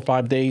about 4 or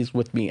 5 days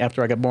with me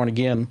after I got born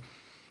again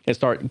and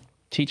started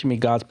teaching me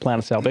God's plan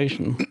of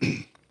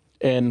salvation.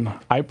 And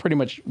I pretty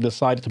much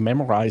decided to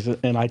memorize it.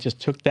 And I just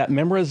took that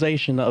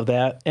memorization of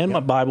that and my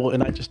Bible,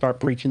 and I just started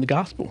preaching the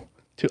gospel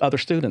to other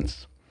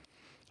students.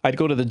 I'd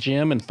go to the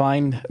gym and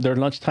find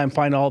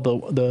all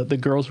the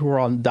girls who were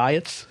on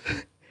diets.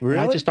 Really?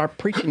 And I just start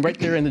preaching right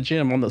there in the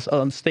gym on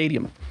the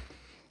stadium.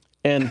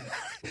 And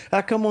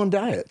how come on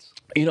diets?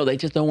 They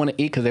just don't want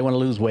to eat because they want to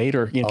lose weight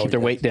or keep their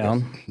weight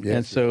down. Yes,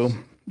 and so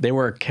they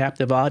were a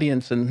captive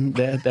audience, and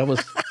that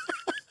was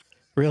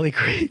really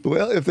great.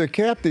 Well, if they're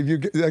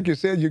captive, like you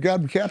said, you got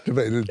them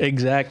captivated.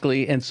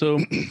 Exactly. And so,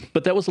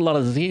 but that was a lot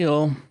of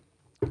zeal,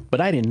 but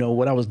I didn't know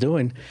what I was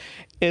doing.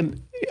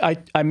 And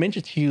I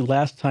mentioned to you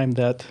last time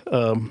that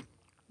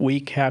we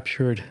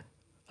captured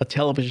a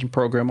television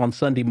program on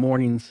Sunday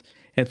mornings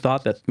and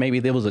thought that maybe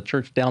there was a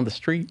church down the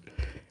street.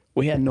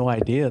 We had no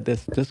idea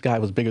this guy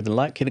was bigger than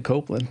life, Kenneth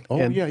Copeland. Oh,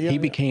 and yeah. He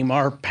became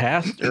our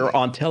pastor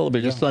on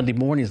television Sunday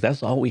mornings.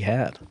 That's all we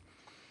had.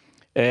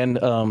 And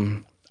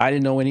I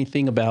didn't know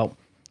anything about,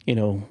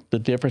 the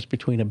difference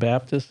between a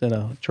Baptist and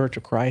a Church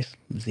of Christ.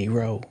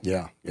 Zero.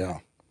 Yeah.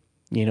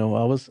 I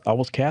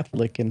was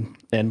Catholic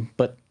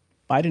but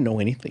I didn't know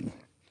anything.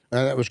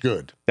 And that was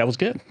good. That was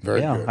good. Very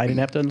good. I didn't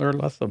have to learn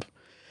lots of.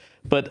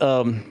 But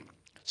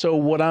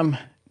so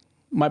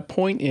my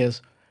point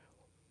is,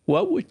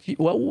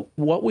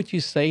 what would you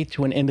say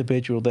to an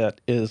individual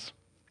that is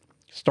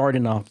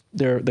starting off?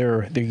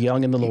 They're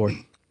young in the Lord.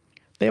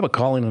 They have a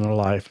calling in their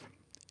life,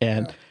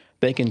 and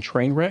they can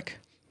train wreck,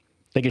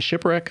 they can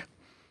shipwreck,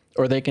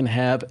 or they can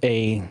have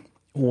a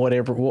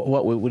whatever.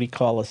 What would he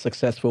call a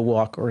successful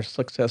walk or a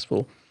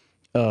successful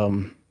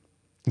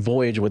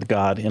voyage with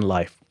God in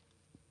life?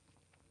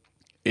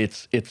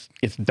 It's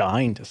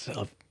dying to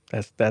self.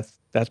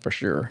 That's for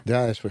sure.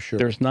 That is for sure.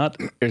 There's not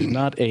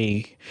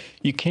a,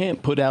 you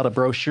can't put out a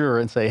brochure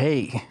and say,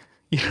 hey,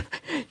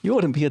 you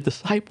want to be a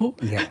disciple?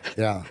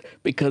 Yeah.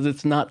 Because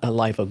it's not a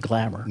life of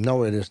glamour.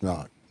 No, it is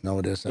not. No,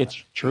 it isn't. It's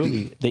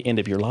truly the end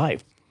of your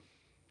life.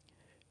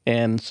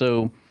 And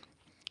so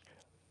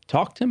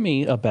talk to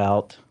me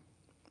about,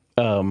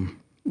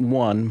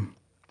 one,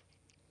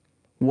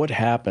 what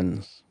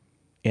happens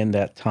in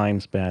that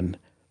time span?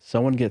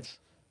 Someone gets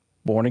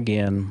born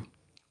again.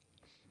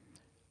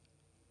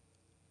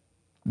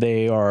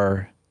 They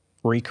are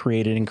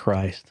recreated in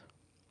Christ.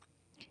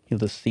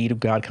 The seed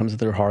of God comes to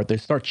their heart. They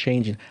start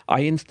changing.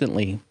 I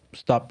instantly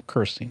stop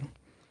cursing.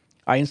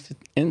 I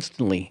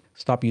instantly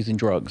stop using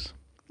drugs.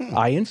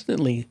 I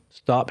instantly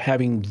stop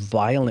having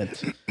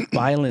violence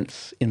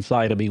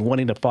inside of me,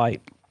 wanting to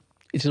fight.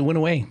 It just went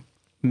away,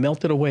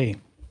 melted away.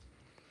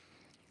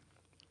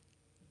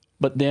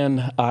 But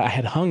then I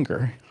had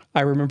hunger.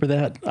 I remember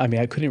that. I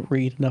mean, I couldn't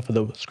read enough of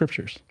the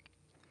scriptures.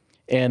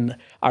 And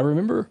I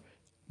remember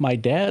my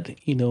dad,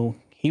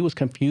 he was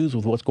confused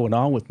with what's going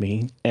on with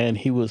me, and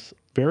he was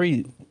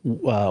very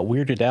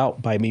weirded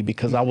out by me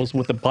because I was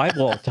with the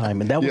Bible all the time,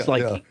 and that was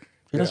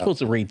you're not supposed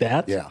to read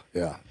that. Yeah.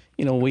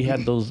 We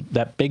had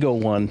that big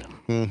old one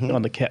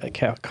on the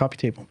coffee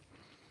table,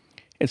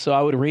 and so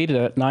I would read it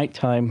at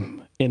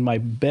nighttime in my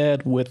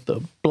bed with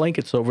the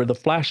blankets over the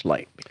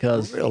flashlight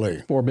because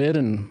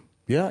forbidden.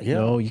 Yeah.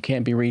 You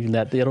can't be reading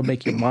that. It'll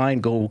make your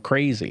mind go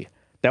crazy.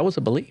 That was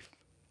a belief.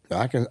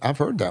 I've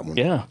heard that one.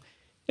 Yeah.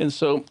 And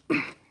so,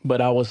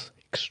 but I was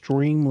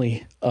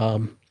extremely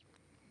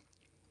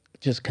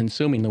just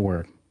consuming the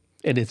word.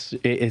 And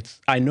it's.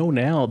 I know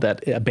now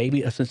that a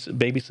baby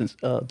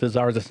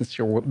desires a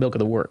sincere milk of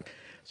the word.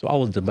 So I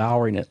was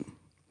devouring it.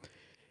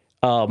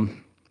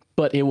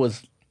 But it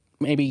was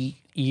maybe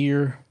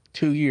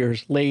 2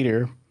 years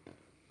later,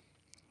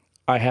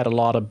 I had a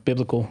lot of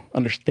biblical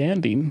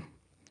understanding,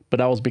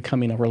 but I was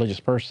becoming a religious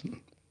person.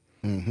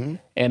 Mm-hmm.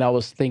 And I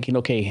was thinking,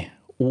 okay,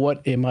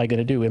 what am I going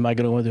to do? Am I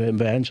going to go into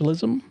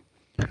evangelism,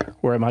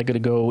 or am I going to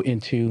go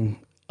into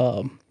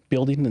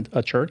building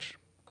a church?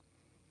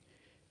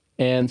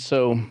 And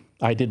so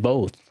I did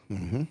both,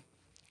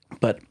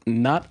 but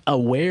not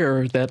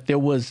aware that there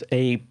was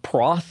a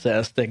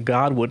process that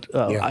God would,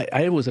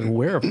 I wasn't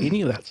aware of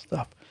any of that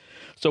stuff.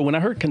 So when I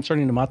heard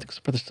concerning pneumatics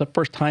for the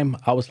first time,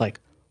 I was like,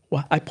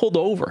 well, I pulled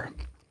over.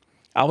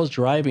 I was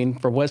driving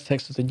from West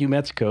Texas to New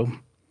Mexico,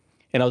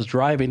 and I was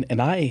driving,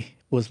 and I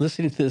was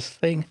listening to this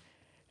thing,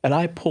 and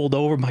I pulled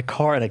over my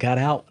car, and I got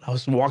out. I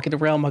was walking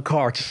around my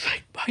car, just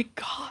like, my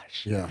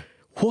gosh,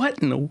 what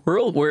in the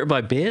world? Where have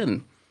I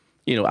been?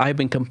 I've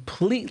been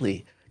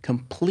completely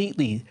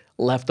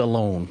left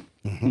alone.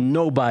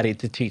 Nobody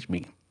to teach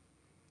me.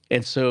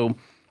 And so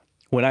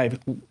when I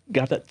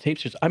got that tape,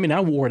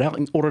 I wore it out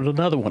and ordered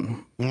another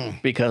one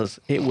because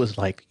it was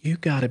like, you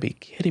got to be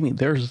kidding me.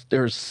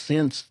 There's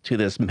sense to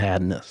this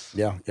madness.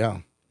 Yeah.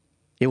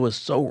 It was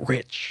so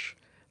rich.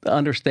 The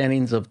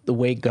understandings of the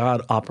way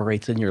God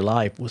operates in your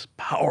life was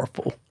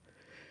powerful.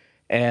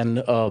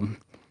 And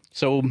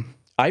so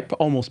I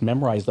almost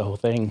memorized the whole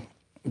thing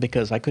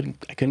because I couldn't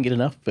get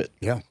enough of it.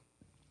 Yeah.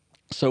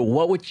 So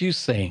what would you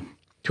say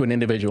to an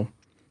individual?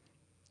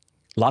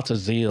 Lots of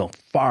zeal,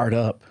 fired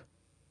up,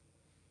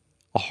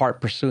 a heart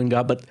pursuing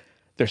God, but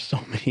there's so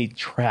many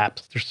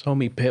traps, there's so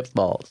many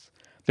pitfalls,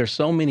 there's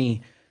so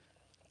many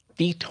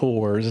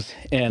detours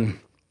and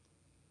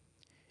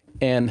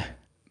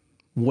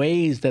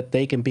ways that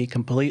they can be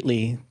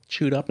completely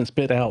chewed up and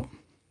spit out.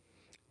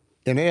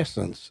 In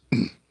essence,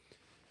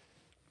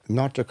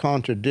 not to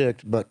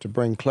contradict, but to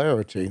bring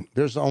clarity,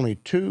 there's only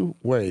two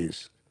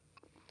ways.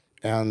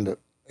 And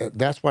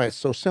that's why it's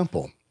so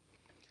simple.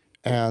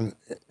 And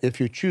if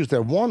you choose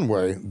that one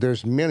way,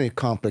 there's many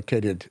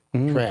complicated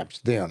traps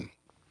then.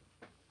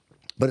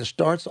 But it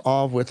starts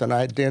off with an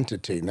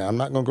identity. Now, I'm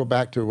not going to go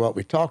back to what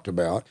we talked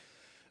about.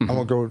 I'm going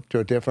to go to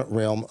a different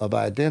realm of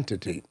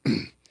identity.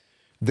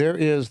 There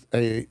is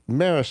a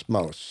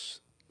merismos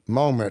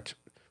moment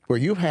where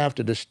you have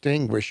to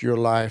distinguish your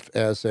life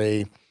as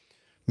a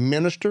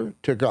minister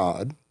to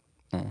God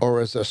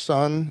or as a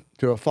son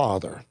to a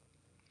father.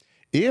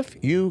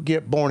 If you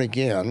get born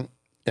again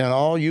and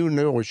all you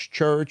know is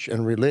church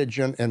and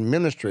religion and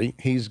ministry,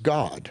 he's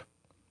God.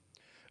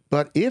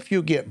 But if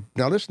you get,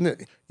 now listen,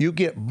 you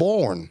get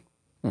born.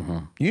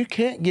 You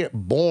can't get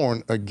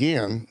born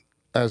again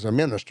as a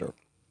minister.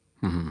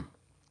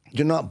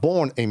 You're not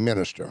born a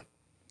minister.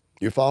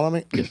 You follow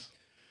me? Yes.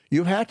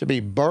 You have to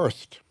be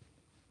birthed.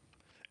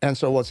 And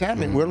so what's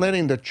happening, we're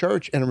letting the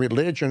church and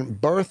religion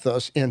birth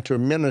us into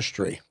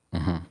ministry.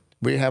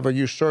 We have a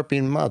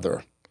usurping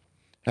mother.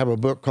 I have a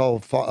book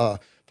called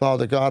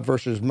Father God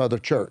versus Mother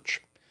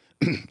Church.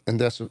 And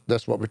that's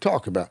what we're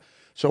talking about.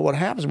 So what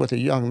happens with a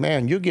young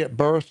man, you get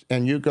birthed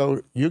and you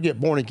get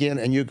born again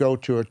and you go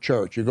to a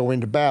church. You go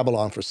into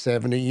Babylon for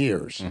 70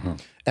 years.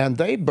 And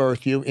they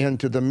birth you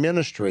into the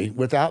ministry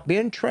without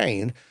being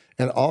trained.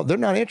 And they're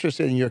not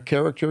interested in your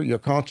character, your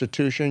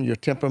constitution, your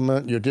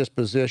temperament, your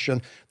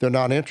disposition. They're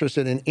not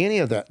interested in any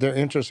of that. They're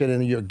interested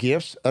in your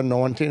gifts,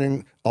 anointing,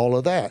 and all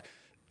of that.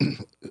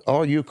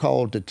 Are you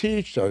called to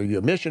teach? Are you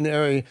a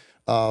missionary?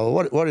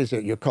 What is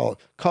it you're called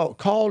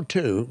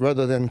to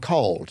rather than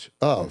called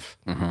of?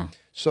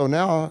 So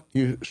now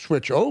you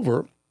switch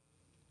over,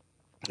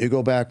 you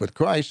go back with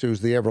Christ,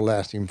 who's the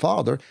everlasting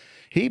Father.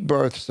 He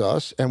births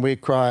us, and we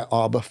cry,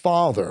 Abba,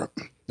 Father.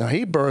 Now,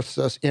 he births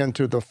us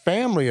into the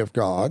family of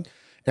God,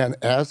 and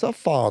as a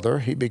father,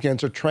 he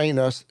begins to train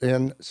us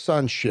in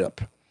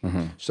sonship.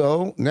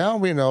 So now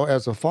we know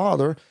as a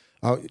father,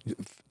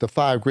 the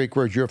 5 Greek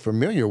words you're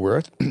familiar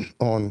with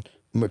on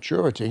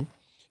maturity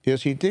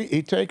is he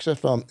takes us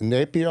from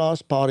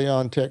nepios,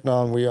 padion,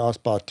 teknon, weos,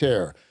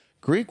 pater.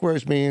 Greek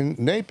words mean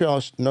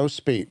nepios, no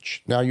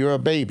speech. Now you're a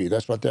baby.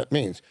 That's what that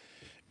means.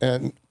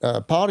 And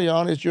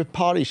padion is your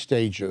potty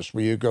stages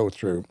where you go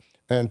through.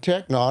 And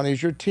teknon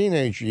is your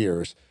teenage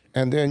years.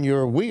 And then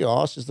your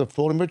weos is the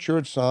fully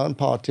matured son.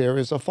 Pater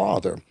is a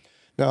father.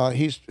 Now,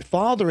 he's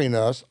fathering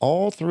us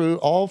all through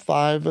all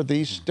 5 of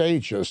these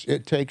stages.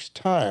 It takes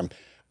time.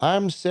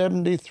 I'm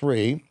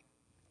 73,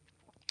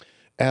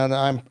 and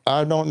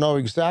I don't know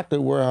exactly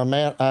where I'm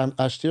at.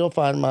 I still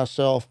find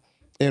myself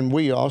in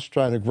weos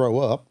trying to grow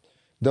up.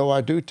 Though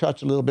I do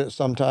touch a little bit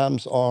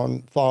sometimes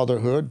on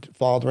fatherhood,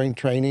 fathering,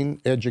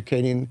 training,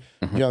 educating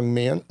young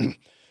men.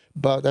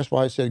 But that's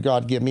why I said,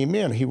 God, give me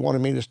men. He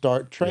wanted me to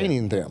start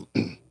training them.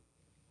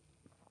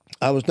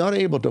 I was not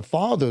able to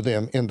father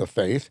them in the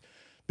faith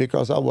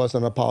because I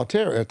wasn't a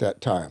pater at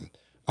that time.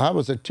 I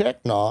was a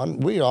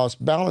teknon, weos,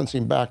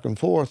 balancing back and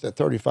forth at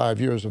 35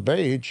 years of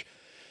age.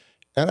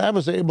 And I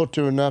was able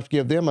to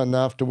give them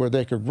enough to where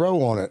they could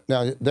grow on it.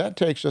 Now, that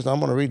takes us, I'm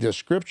going to read this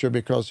scripture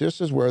because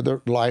this is where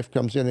the life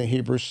comes in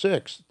Hebrews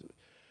 6.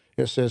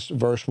 It says,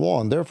 verse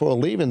 1, therefore,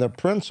 leaving the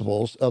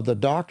principles of the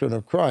doctrine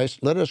of Christ,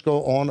 let us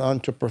go on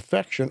unto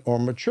perfection or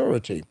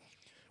maturity.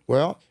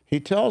 Well, he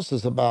tells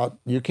us about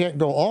you can't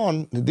go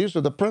on. These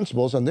are the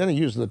principles. And then he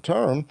uses the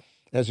term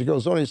as he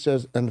goes on. He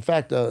says, in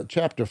fact,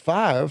 chapter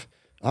 5,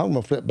 I'm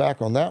going to flip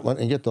back on that one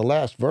and get the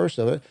last verse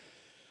of it.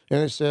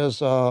 And it says,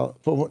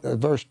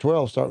 verse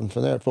 12, starting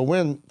from there,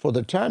 for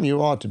the time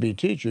you ought to be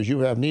teachers, you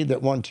have need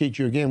that one teach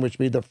you again, which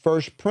be the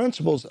first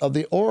principles of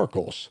the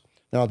oracles.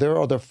 Now, there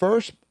are the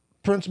first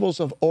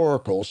principles of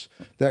oracles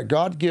that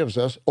God gives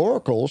us.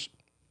 Oracles,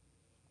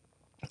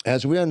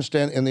 as we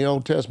understand in the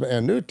Old Testament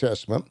and New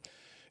Testament,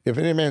 if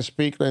any man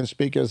speak, let him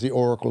speak as the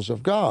oracles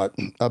of God.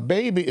 A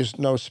baby is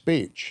no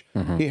speech.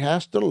 He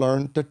has to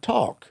learn to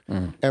talk.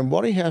 And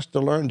what he has to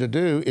learn to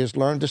do is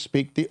learn to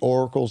speak the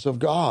oracles of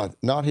God,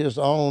 not his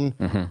own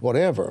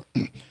whatever.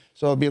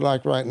 So it'd be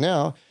like right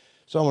now,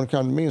 someone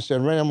come to me and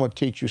said, Ray, I'm going to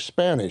teach you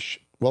Spanish.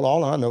 Well,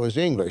 all I know is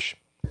English.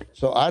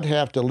 So I'd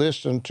have to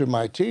listen to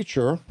my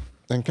teacher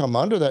and come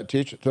under that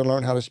teacher to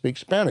learn how to speak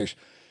Spanish.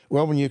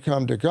 Well, when you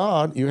come to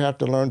God, you have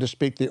to learn to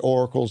speak the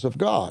oracles of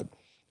God.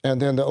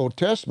 And then the Old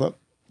Testament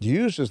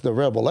uses the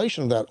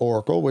revelation of that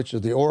oracle, which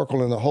is the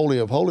oracle in the Holy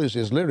of Holies,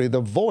 is literally the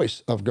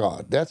voice of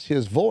God. That's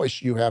his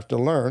voice you have to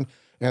learn,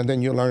 and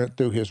then you learn it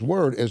through his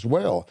word as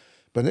well.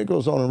 But it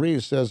goes on and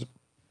reads, says,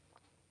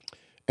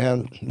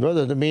 and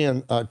rather than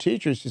being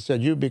teachers, he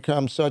said, you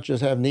become such as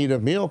have need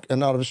of milk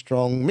and not of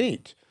strong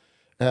meat.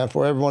 And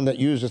for everyone that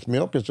useth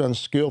milk is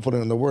unskillful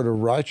in the word of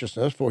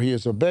righteousness, for he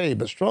is a babe.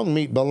 But strong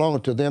meat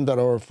belongeth to them that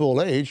are of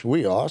full age,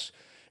 weos,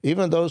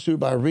 even those who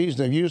by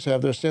reason of use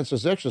have their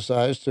senses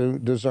exercised to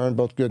discern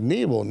both good and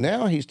evil.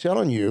 Now he's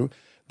telling you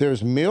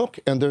there's milk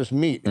and there's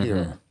meat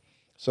here.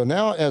 So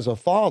now as a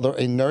father,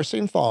 a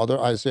nursing father,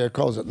 Isaiah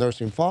calls it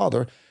nursing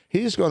father,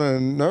 he's going to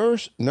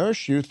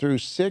nurse you through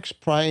 6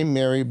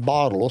 primary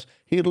bottles.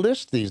 He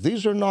lists these.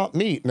 These are not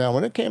meat. Now,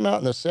 when it came out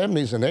in the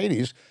 70s and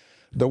 80s,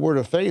 the Word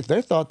of Faith,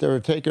 they thought they were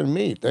taking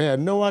meat. They had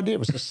no idea it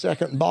was the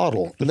second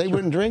bottle. And they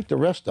wouldn't drink the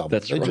rest of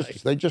it.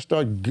 They just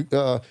started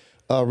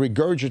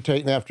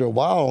regurgitating after a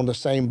while on the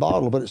same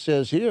bottle. But it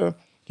says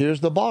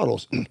here's the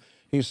bottles.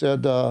 He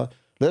said,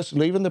 let's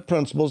leave in the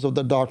principles of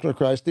the doctrine of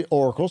Christ, the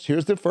oracles.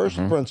 Here's the first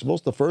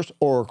principles, the first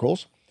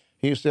oracles.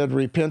 He said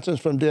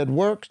repentance from dead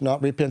works,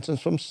 not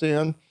repentance from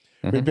sin.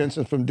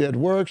 Repentance from dead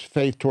works,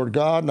 faith toward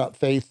God, not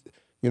faith,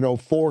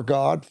 for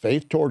God,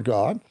 faith toward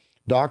God.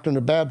 Doctrine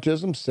of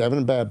baptism,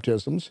 7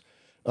 baptisms.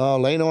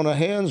 Laying on of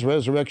hands,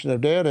 resurrection of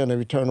dead, and of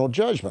eternal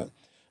judgment.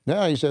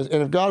 Now he says,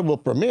 and if God will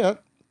permit,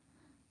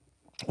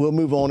 we'll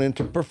move on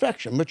into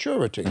perfection,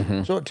 maturity.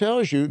 So it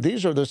tells you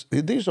these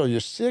are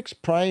your 6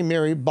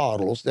 primary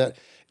bottles that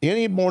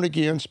any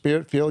born-again,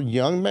 spirit-filled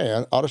young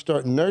man ought to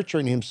start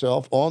nurturing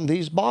himself on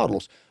these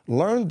bottles.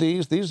 Learn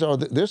these.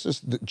 This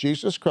is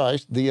Jesus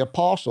Christ, the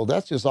apostle.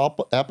 That's his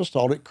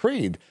apostolic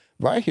creed.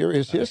 Right here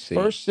is his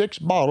first 6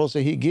 bottles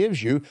that he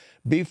gives you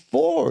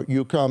before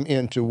you come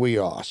into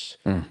Weos.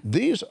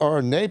 These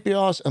are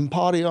Nepios and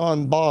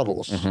Padion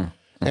bottles.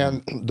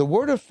 And the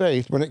Word of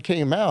Faith, when it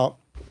came out,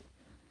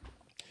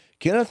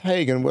 Kenneth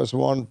Hagin was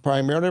one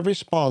primarily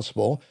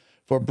responsible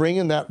for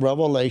bringing that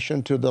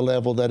revelation to the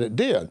level that it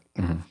did.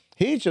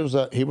 He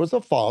was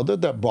a father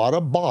that brought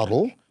a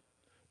bottle,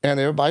 and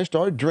everybody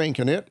started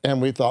drinking it,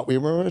 and we thought we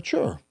were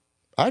mature.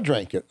 I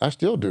drank it. I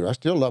still do. I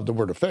still love the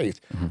Word of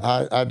Faith.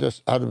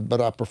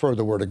 But I prefer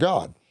the Word of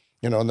God.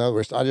 In other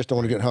words, I just don't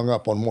want to get hung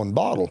up on one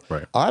bottle.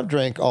 Right. I've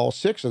drank all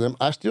 6 of them.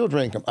 I still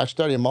drink them. I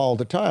study them all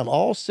the time.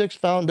 All 6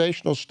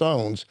 foundational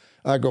stones,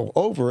 I go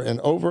over and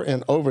over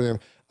and over them.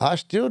 I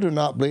still do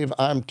not believe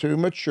I'm too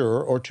mature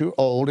or too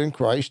old in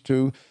Christ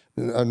to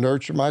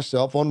nurture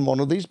myself on one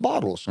of these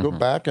bottles. Go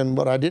back and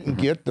what I didn't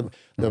get, the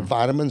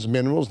vitamins,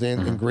 minerals, the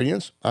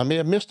ingredients, I may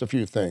have missed a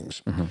few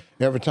things.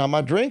 Every time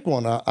I drink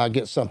one, I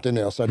get something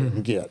else I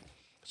didn't get.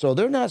 So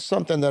they're not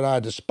something that I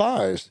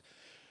despise.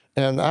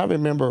 And I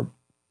remember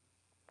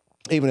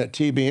even at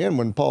TBN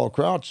when Paul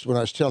Crouch, when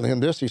I was telling him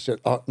this, he said,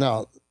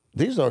 now,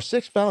 these are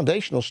 6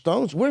 foundational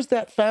stones. Where's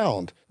that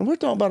found? And we're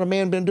talking about a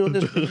man been doing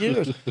this for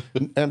years.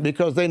 And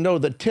because they know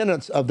the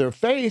tenets of their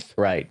faith,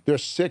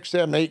 there's 6,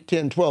 7, 8,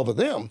 10, 12 of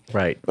them.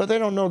 But they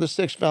don't know the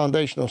 6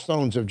 foundational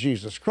stones of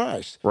Jesus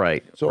Christ.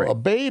 So a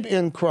babe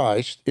in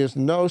Christ is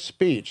no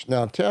speech.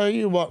 Now, tell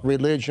you what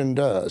religion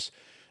does.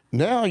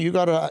 Now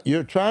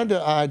you're trying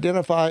to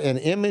identify an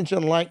image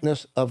and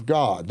likeness of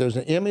God. There's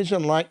an image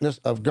and likeness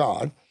of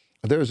God.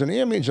 There's an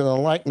image and a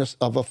likeness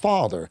of a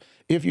father.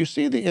 If you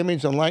see the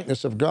image and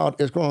likeness of God,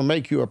 it's going to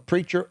make you a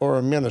preacher or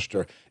a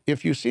minister.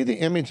 If you see the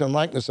image and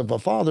likeness of a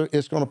father,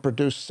 it's going to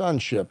produce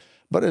sonship.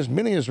 But as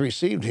many as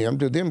received him,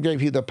 to them gave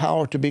he the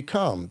power to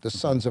become the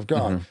sons of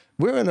God.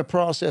 We're in the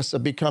process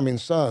of becoming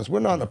sons. We're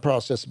not in the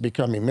process of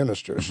becoming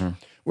ministers.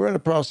 We're in the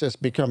process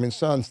of becoming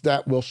sons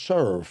that will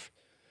serve.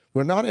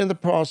 We're not in the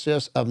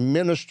process of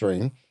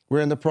ministering.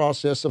 We're in the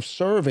process of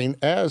serving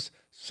as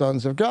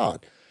sons of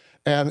God.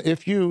 And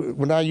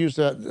when I use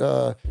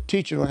that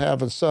teaching on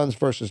having sons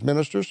versus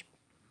ministers,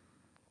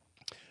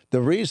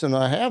 the reason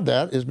I have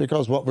that is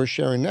because what we're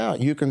sharing now,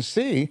 you can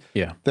see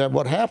that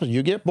what happens,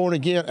 you get born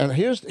again, and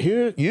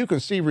here you can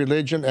see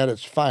religion at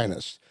its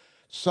finest.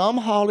 Some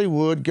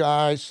Hollywood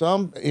guy,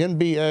 some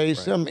NBA,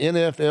 some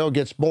NFL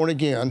gets born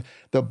again.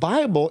 The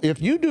Bible,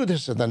 if you do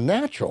this in the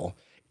natural,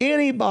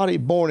 anybody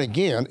born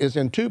again is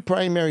in 2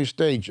 primary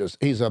stages.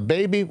 He's a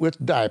baby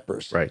with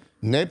diapers.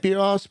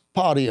 Nepios,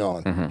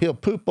 Padion. He'll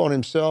poop on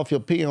himself, he'll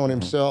pee on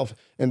himself,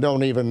 and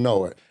don't even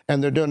know it.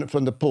 And they're doing it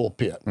from the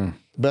pulpit.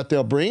 But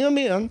they'll bring him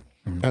in,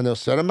 and they'll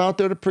set him out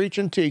there to preach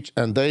and teach,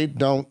 and they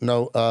don't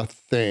know a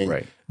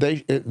thing.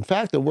 In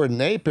fact, the word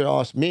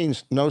Nepios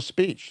means no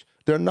speech.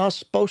 They're not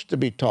supposed to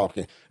be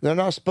talking. They're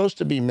not supposed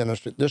to be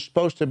ministering. They're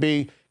supposed to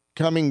be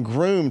coming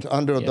groomed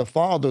under the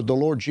Father, the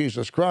Lord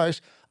Jesus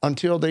Christ,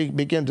 until they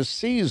begin to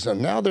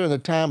season. Now they're in a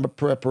time of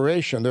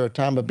preparation. They're a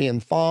time of being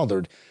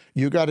fathered.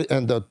 You got it,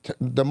 and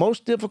the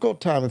most difficult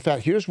time. In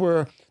fact, here's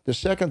where the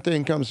second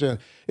thing comes in.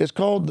 It's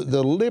called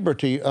the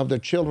liberty of the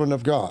children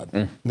of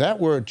God. That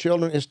word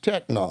 "children" is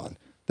teknon.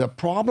 The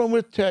problem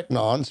with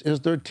teknons is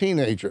they're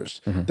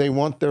teenagers. They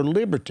want their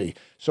liberty.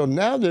 So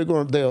now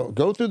they'll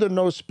go through the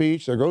no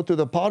speech. They'll go through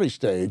the potty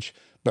stage.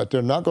 But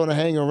they're not going to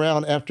hang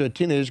around after a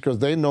teenager because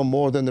they know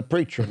more than the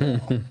preacher.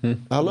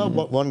 I love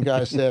what one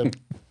guy said.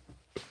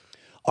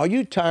 Are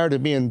you tired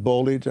of being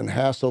bullied and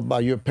hassled by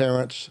your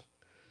parents?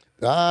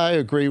 I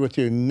agree with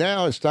you.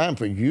 Now it's time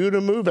for you to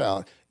move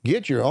out.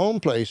 Get your own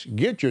place,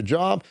 get your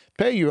job,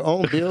 pay your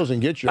own bills,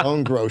 and get your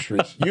own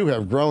groceries. You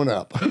have grown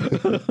up.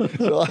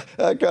 So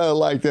I kind of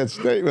like that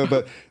statement.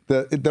 But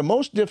the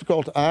most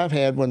difficult I've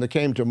had when they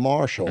came to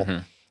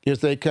Marshall is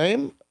they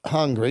came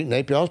hungry,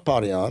 Nepios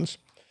Padions,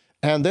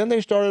 and then they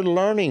started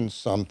learning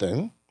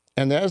something.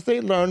 And as they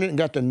learned it and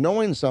got to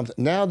knowing something,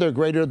 now they're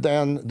greater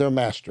than their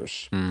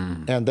masters.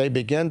 And they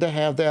begin to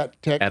have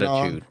that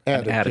teknon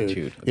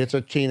attitude. It's a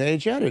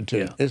teenage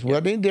attitude. It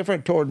wasn't any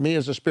different toward me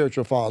as a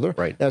spiritual father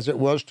as it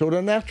was toward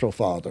a natural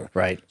father.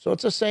 So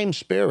it's the same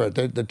spirit.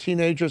 The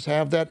teenagers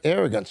have that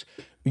arrogance.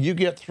 You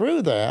get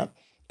through that,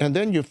 and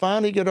then you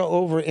finally get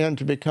over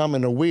into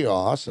becoming a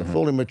weos, a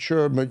fully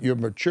mature, but you're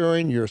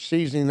maturing, you're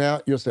seasoning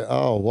out. You'll say,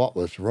 oh, what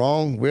was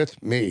wrong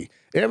with me?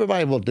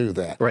 Everybody will do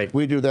that.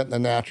 We do that in the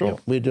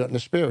natural. We do it in the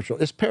spiritual.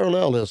 It's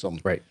parallelism.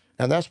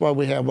 And that's why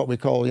we have what we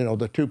call,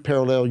 the 2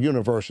 parallel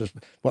universes.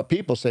 What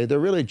people say, they're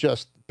really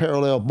just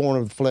parallel,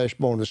 born of the flesh,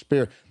 born of the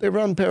spirit. They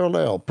run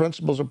parallel.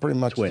 Principles are pretty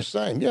much the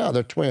same. Yeah,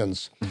 they're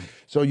twins.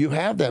 So you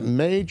have that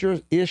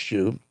major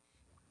issue.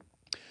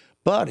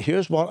 But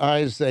here's what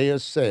Isaiah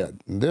said.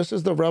 This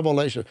is the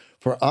revelation.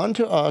 For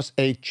unto us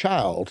a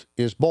child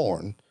is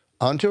born,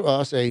 unto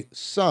us a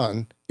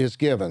son is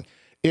given.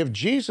 If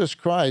Jesus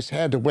Christ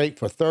had to wait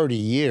for 30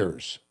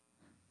 years,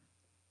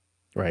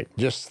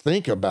 just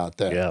think about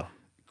that.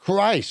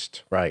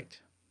 Christ,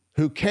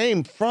 who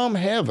came from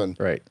heaven,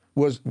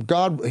 was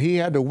God. He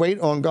had to wait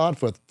on God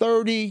for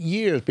 30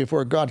 years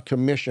before God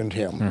commissioned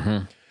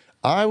him.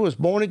 I was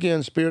born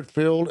again,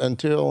 spirit-filled,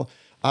 until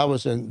I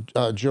was in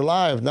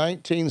July of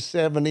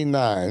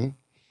 1979.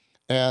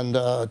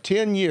 And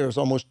 10 years,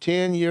 almost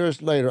 10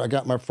 years later, I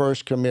got my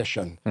first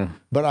commission.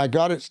 But I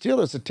got it still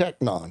as a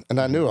technon, and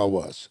I knew I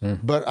was.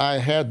 But I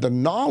had the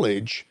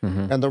knowledge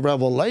and the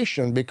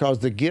revelation because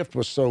the gift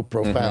was so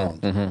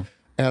profound.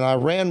 And I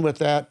ran with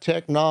that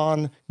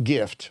technon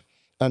gift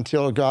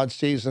until God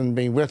seasoned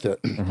me with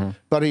it.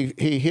 But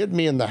he hid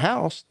me in the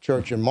house,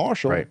 church in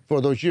Marshall,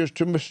 for those years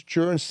to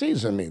mature and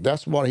season me.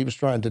 That's what he was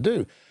trying to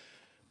do.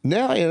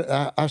 Now,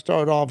 I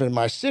started off in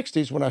my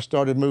 60s when I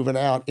started moving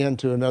out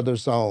into another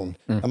zone.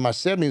 And my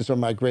 70s are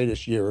my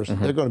greatest years.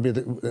 They're going to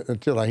be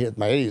until I hit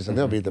my 80s, and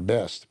they'll be the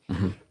best.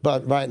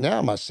 But right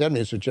now, my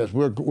 70s are just,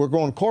 we're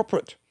going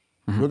corporate.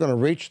 We're going to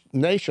reach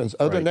nations,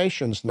 other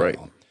nations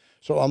now.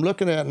 So I'm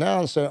looking at it now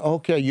and saying,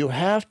 okay, you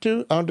have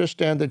to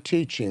understand the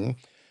teaching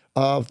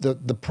of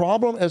the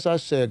problem, as I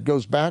said,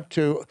 goes back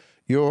to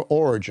your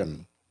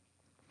origin.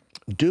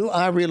 Do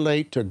I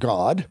relate to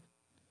God?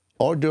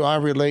 Or do I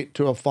relate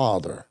to a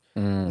father?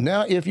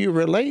 Now, if you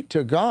relate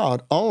to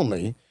God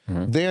only,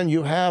 then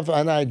you have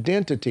an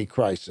identity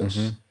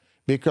crisis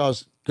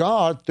because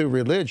God, through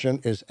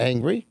religion, is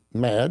angry,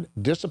 mad,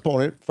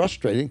 disappointed,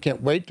 frustrated,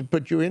 can't wait to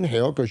put you in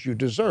hell because you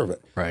deserve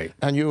it.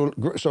 And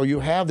so you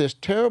have this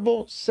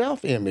terrible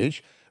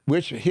self-image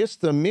which hits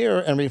the mirror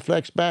and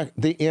reflects back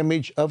the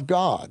image of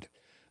God.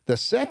 The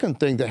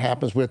second thing that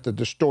happens with the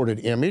distorted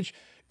image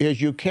is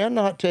you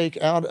cannot take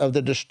out of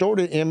the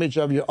distorted image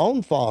of your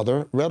own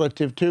father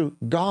relative to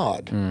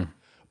God.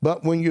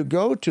 But when you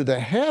go to the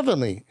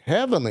heavenly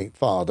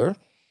Father,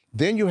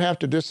 then you have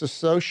to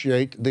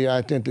disassociate the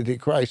identity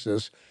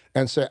crisis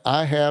and say,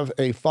 I have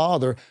a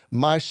father.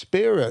 My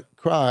spirit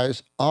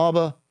cries,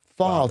 Abba,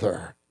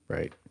 Father.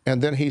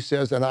 And then he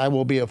says, and I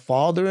will be a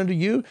father unto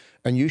you,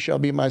 and you shall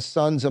be my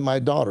sons and my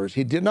daughters.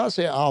 He did not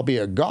say, I'll be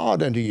a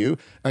God unto you,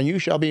 and you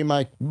shall be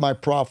my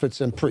prophets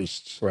and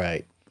priests.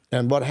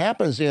 And what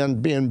happens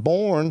in being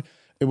born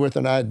with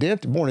an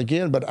identity, born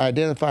again, but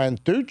identifying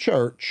through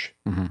church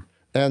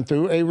and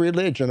through a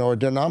religion or a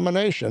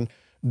denomination,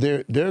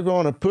 they're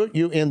going to put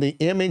you in the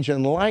image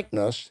and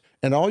likeness,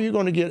 and all you're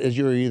going to get is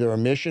you're either a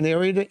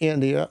missionary to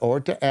India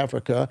or to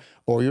Africa,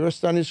 or you're a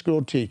Sunday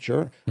school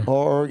teacher,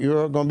 or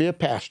you're going to be a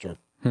pastor.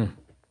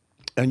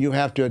 And you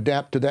have to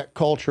adapt to that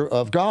culture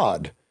of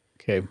God.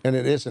 And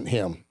it isn't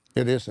him.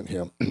 It isn't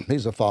him.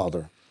 He's a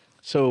father.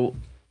 So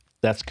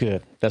that's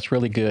good. That's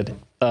really good.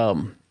 I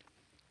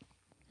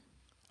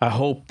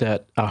hope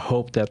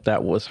that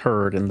was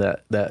heard and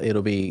that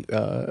it'll be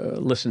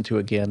listened to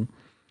again,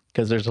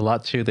 because there's a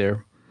lot to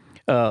there.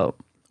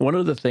 One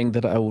of the things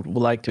that I would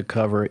like to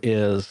cover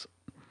is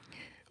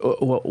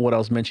what I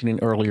was mentioning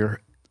earlier,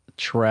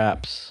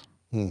 traps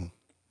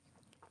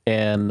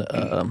and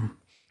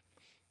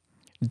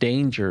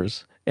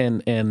dangers,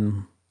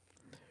 and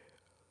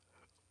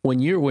when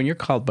you're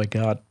called by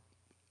God,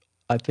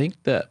 I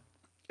think that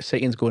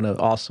Satan's going to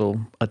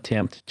also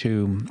attempt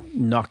to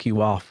knock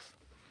you off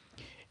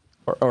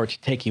or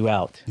to take you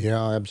out.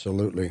 Yeah,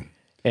 absolutely.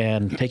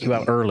 And take you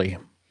out early.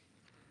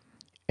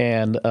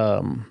 And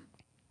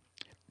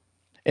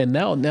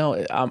now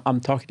I'm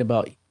talking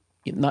about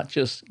not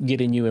just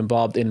getting you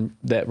involved in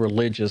that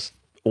religious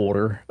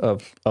order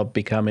of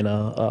becoming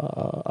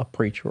a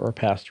preacher or a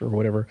pastor or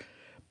whatever,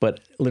 but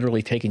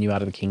literally taking you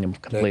out of the kingdom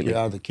completely. Take you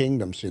out of the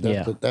kingdom. See,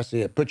 that's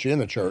it. Put you in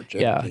the church.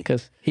 Yeah,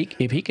 because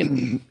if he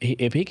can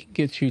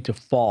get you to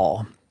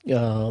fall,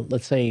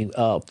 let's say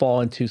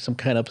fall into some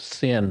kind of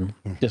sin,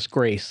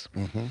 disgrace,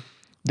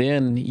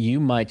 then you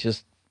might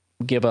just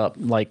give up.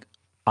 Like,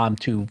 I'm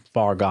too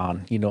far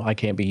gone. I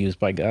can't be used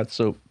by God.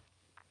 So,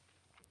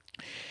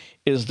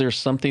 is there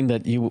something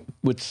that you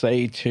would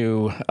say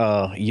to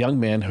young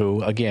men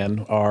who,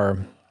 again,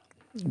 are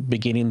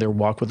beginning their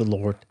walk with the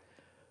Lord?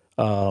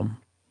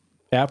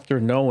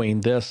 After knowing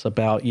this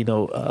about,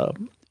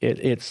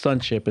 its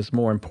sonship is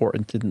more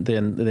important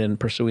than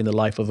pursuing the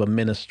life of a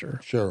minister.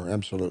 Sure,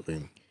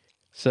 absolutely.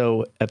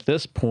 So at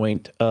this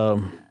point,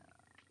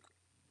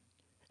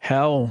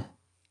 how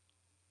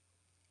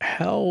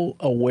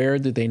aware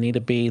do they need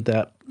to be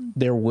that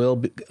there will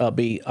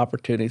be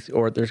opportunities,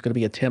 or there's going to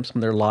be attempts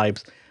in their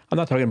lives? I'm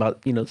not talking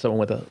about someone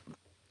with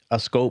a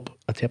scope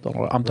attempt.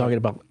 I'm talking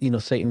about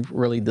Satan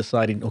really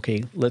deciding,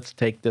 okay, let's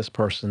take this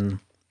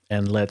person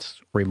and let's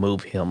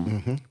remove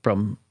him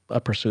from a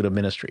pursuit of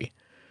ministry.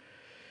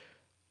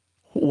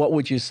 What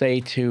would you say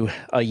to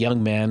a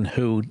young man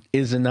who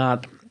is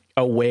not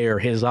aware,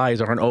 his eyes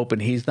aren't open,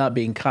 he's not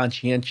being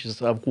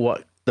conscientious of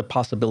what the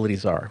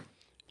possibilities are?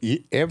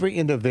 Every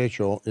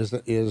individual is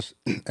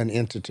an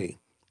entity.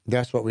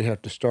 That's what we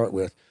have to start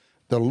with.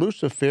 The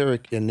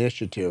Luciferic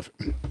initiative,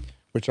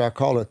 which I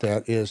call it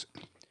that, is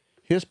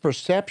his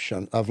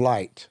perception of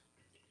light.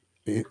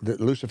 The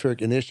Luciferic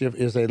initiative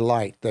is a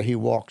light that he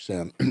walks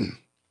in.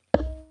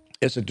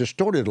 It's a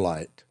distorted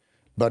light,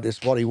 but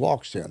it's what he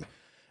walks in.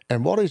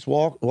 And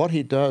what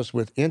he does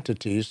with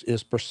entities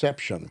is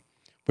perception,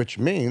 which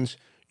means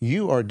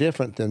you are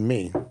different than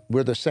me.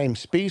 We're the same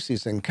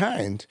species and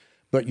kind,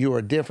 but you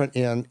are different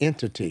in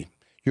entity.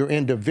 Your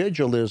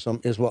individualism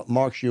is what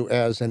marks you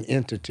as an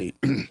entity.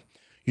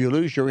 You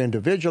lose your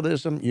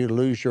individualism, you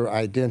lose your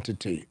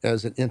identity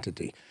as an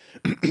entity.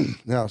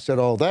 Now, I said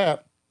all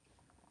that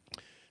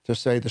to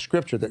say the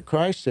scripture that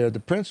Christ said, the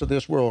prince of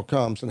this world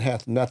comes and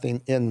hath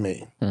nothing in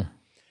me.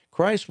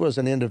 Christ was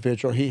an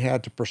individual. He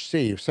had to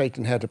perceive.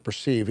 Satan had to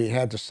perceive. He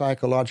had to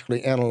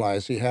psychologically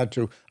analyze. He had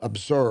to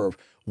observe.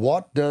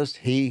 What does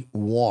he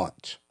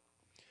want?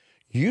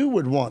 You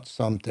would want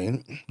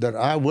something that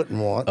I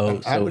wouldn't want. Oh,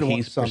 and I so would want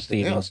he's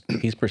something perceiving. else.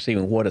 He's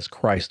perceiving what does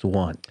Christ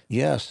want?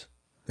 Yes.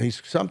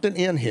 He's something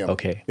in him.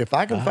 Okay. If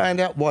I can find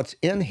out what's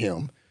in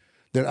him,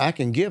 then I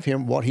can give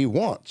him what he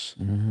wants,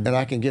 and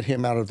I can get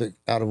him out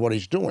of what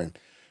he's doing.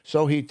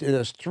 So he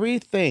does three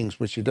things,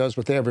 which he does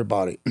with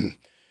everybody.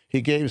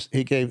 He gave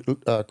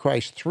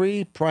Christ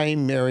three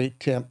primary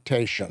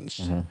temptations,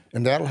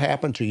 and that'll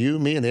happen to you,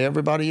 me, and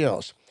everybody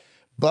else.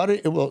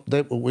 But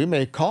we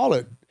may call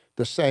it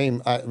the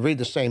same. I read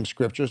the same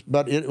scriptures,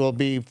 but it will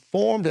be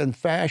formed and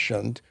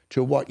fashioned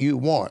to what you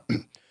want.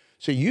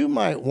 So you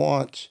might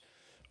want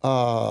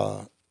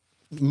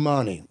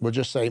money. We'll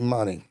just say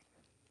money.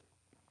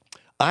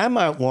 I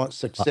might want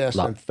success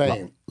and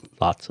fame.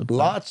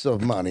 Lots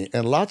of money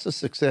and lots of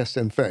success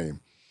and fame.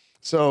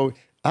 So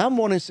I'm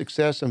wanting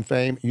success and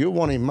fame. You're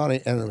wanting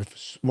money. And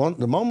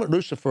the moment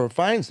Lucifer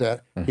finds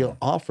that, he'll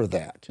offer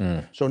that.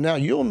 So now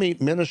you'll meet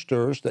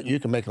ministers that you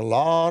can make a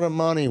lot of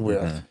money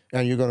with,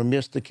 and you're going to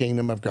miss the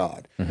kingdom of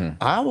God.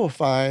 I will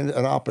find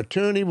an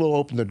opportunity will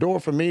open the door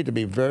for me to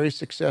be very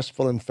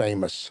successful and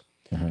famous.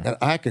 And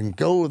I can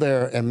go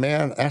there, and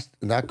man,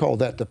 and I call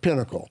that the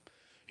pinnacle.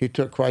 He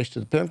took Christ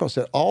to the pinnacle and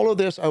said, all of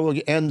this I will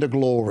get, and the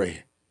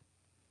glory.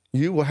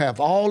 You will have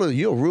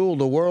you'll rule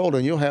the world,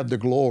 and you'll have the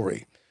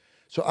glory.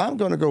 So I'm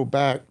going to go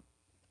back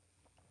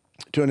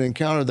to an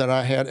encounter that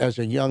I had as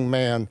a young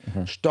man,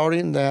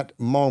 starting that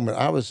moment.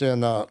 I was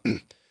in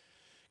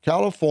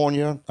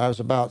California. I was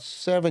about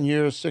 7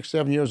 years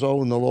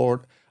old in the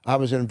Lord. I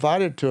was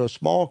invited to a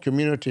small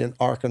community in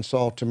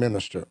Arkansas to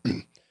minister.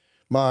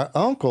 My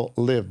uncle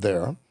lived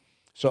there.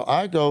 So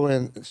I go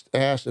and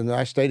ask, and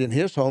I stayed in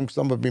his home because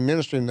I'm going to be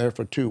ministering there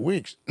for 2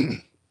 weeks.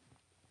 And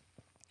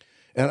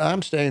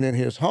I'm staying in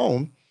his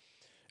home.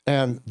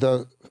 And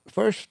the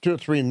first 2 or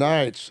 3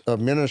 nights of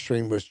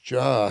ministering was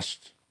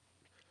just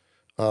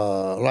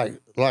like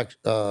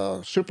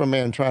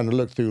Superman trying to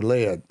look through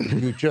lead.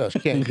 You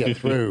just can't get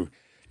through.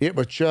 It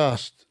was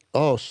just,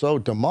 so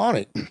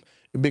demonic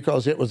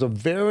because it was a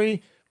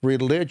very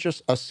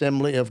religious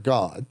assembly of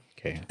God.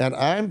 Okay. And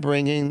I'm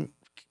bringing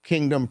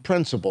kingdom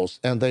principles,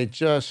 and they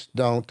just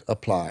don't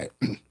apply.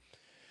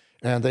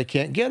 And they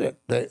can't get it.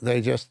 They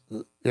just,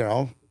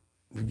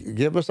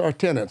 give us our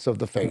tenets of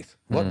the faith.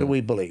 What do we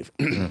believe?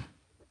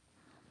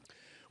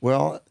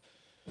 Well,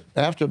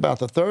 after about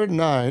the 3rd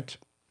night,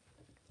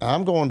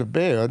 I'm going to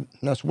bed.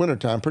 And that's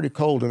wintertime, pretty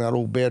cold in that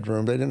old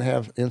bedroom. They didn't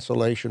have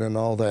insulation and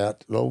all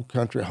that, the old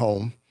country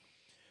home.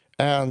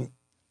 And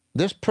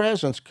this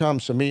presence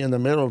comes to me in the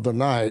middle of the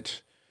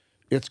night.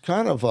 It's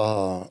kind of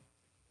a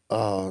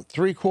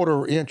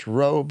 3/4 inch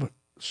robe,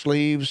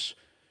 sleeves,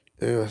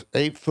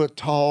 8 foot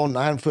tall,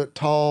 9 foot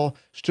tall,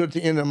 stood at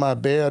the end of my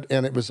bed,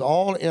 and it was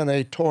all in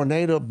a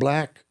tornado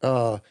black,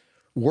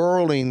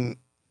 whirling,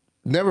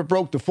 never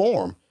broke the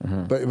form,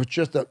 but it was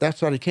just,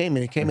 that's what he came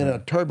in. He came in a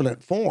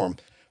turbulent form.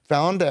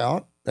 Found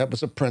out that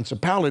was a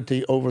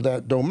principality over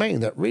that domain,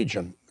 that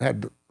region.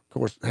 Of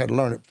course, had to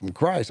learn it from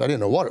Christ. I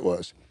didn't know what it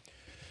was.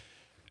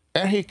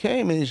 And he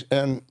came,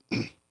 and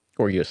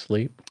Were you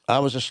asleep? I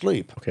was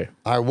asleep. Okay.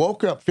 I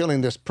woke up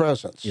feeling this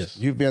presence. Yes.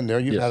 You've been there.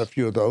 You've had a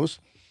few of those.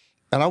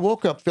 And I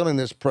woke up feeling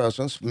this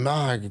presence.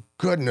 My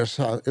goodness,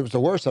 it was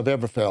the worst I've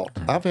ever felt.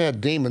 I've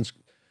had demons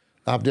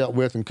I've dealt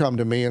with and come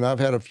to me, and I've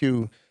had a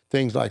few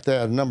things like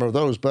that, a number of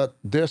those, but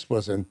this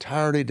was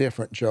entirely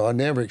different, Joe. I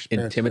never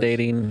experienced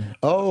Intimidating? this.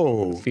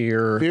 Oh.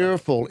 Fear?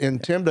 Fearful,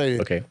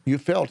 intimidated. Okay. You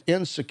felt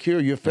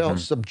insecure. You felt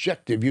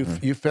subjective.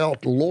 You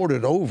felt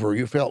lorded over.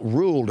 You felt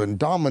ruled and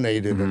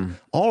dominated. And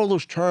all of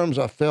those terms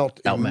I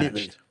felt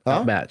Outmatched.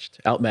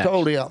 Outmatched.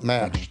 Totally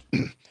outmatched.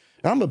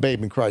 I'm a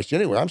babe in Christ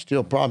anyway. I'm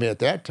still probably at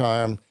that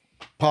time,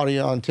 potty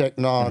on,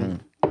 technon,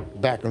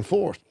 back and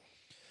forth.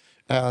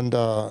 And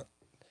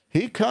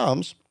he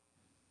comes,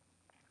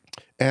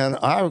 and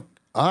I've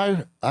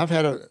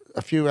had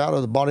a few out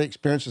of the body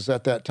experiences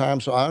at that time,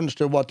 so I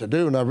understood what to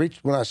do. And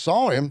when I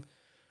saw him,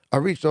 I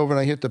reached over and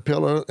I hit the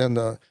pillow and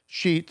the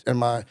sheet, and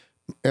my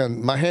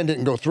hand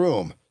didn't go through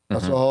him. I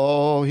said,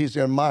 "Oh, he's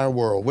in my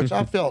world," which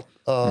I felt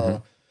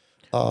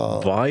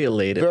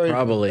violated,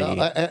 probably,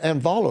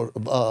 and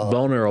vulnerable.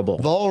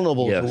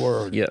 Vulnerable yes. is the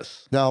word.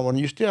 Yes. Now, when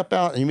you step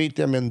out and you meet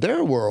them in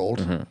their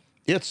world,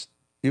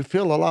 you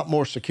feel a lot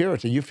more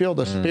security. You feel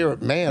the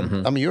spirit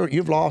man. I mean,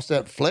 you've lost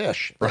that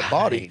flesh, that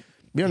body.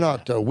 You're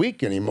not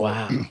weak anymore.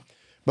 Wow.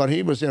 But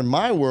he was in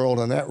my world,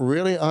 and that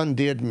really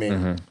undid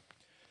me.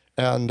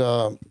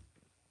 And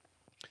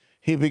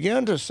he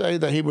began to say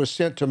that he was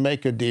sent to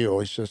make a deal.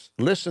 He says,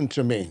 "Listen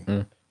to me.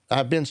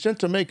 I've been sent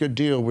to make a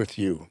deal with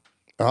you."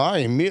 I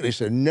immediately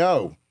said,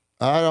 "No,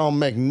 I don't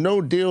make no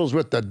deals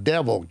with the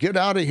devil. Get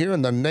out of here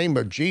in the name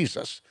of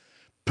Jesus.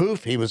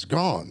 Poof, he was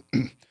gone.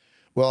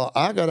 Well,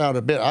 I got out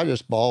of bed. I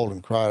just bawled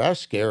and cried. I was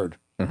scared.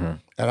 And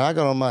I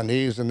got on my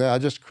knees, and I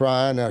just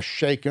crying, I was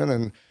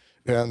shaking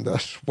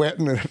and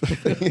sweating and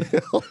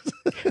everything else.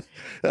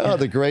 Oh,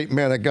 the great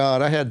man of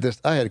God. I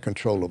had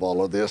control of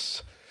all of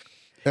this.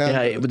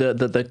 And,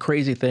 the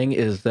crazy thing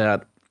is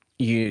that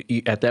you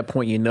at that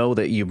point, you know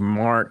that you've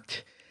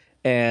marked,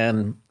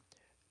 and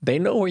they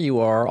know where you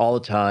are all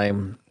the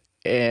time,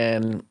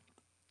 and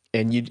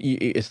you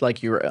it's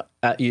like you're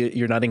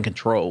not in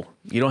control.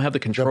 You don't have the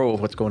control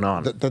of what's going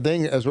on. The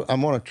thing is,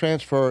 I'm going to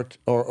transfer it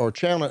or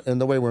channel it in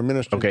the way we're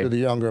ministering to the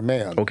younger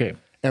man. Okay.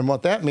 And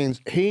what that means,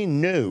 he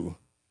knew.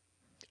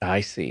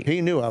 I see.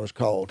 He knew I was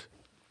called.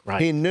 Right.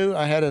 He knew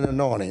I had an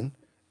anointing.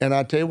 And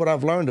I tell you what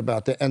I've learned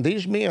about that. And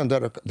these men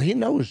he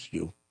knows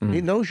you. He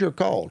knows you're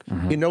called.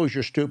 He knows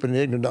you're stupid and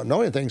ignorant, don't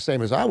know anything,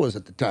 same as I was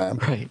at the time.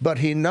 Right. But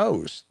he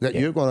knows that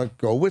you're going to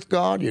go with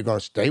God. You're going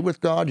to stay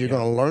with God. You're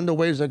going to learn the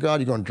ways of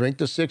God. You're going to drink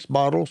the 6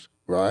 bottles,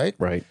 right?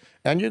 Right.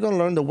 And you're going to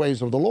learn the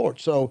ways of the Lord.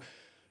 So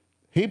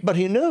but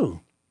he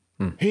knew.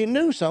 He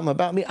knew something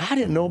about me I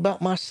didn't know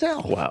about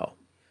myself. Wow.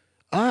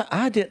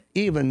 I didn't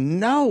even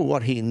know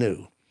what he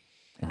knew.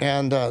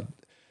 And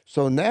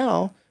so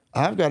now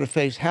I've got to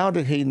face, how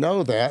did he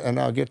know that? And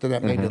I'll get to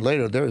that maybe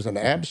later. There is an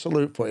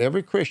absolute for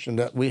every Christian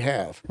that we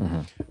have.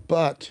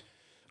 But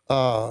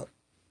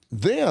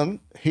then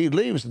he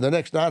leaves. The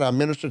next night I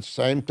ministered the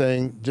same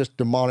thing, just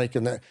demonic.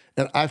 And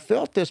I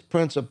felt this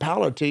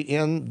principality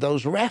in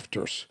those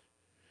rafters.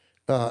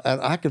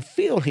 And I could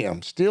feel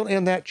him still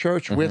in that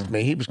church with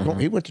me.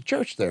 He went to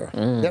church there.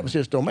 That was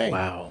his domain.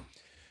 Wow.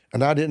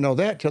 And I didn't know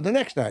that till the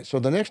next night. So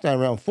the next night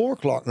around 4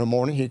 o'clock in the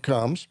morning, he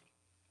comes,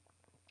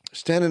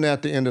 standing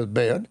at the end of the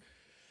bed,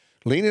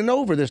 leaning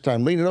over this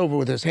time, leaning over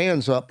with his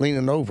hands up,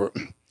 leaning over.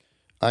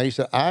 He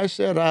said,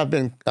 I've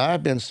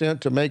been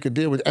sent to make a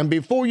deal with you. And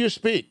before you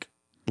speak,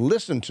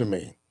 listen to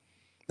me.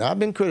 Now, I've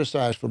been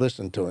criticized for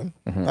listening to him.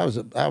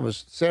 I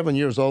was 7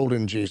 years old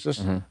in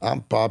Jesus.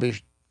 I'm probably,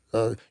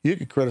 you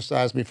could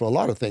criticize me for a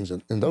lot of things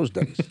in those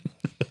days.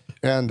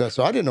 And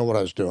so I didn't know what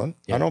I was doing.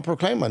 I don't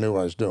proclaim I knew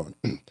what I was doing.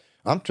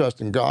 I'm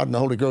trusting God and the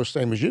Holy Ghost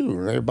same as you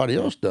and everybody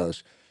else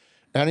does.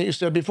 And he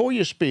said, before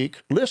you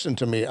speak, listen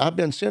to me. I've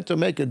been sent to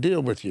make a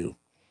deal with you.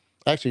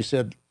 Actually, he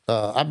said,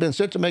 I've been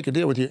sent to make a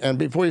deal with you. And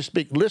before you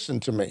speak,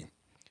 listen to me.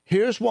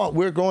 Here's what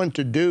we're going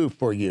to do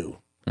for you.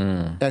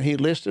 And he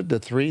listed the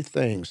 3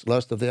 things: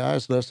 lust of the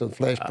eyes, lust of the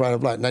flesh, pride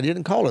of life. Now, he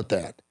didn't call it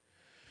that.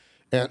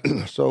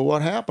 And so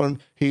what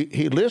happened,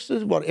 he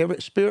listed what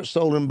every spirit,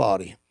 soul, and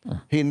body.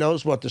 He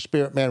knows what the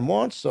spirit man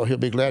wants, so he'll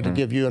be glad to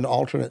give you an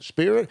alternate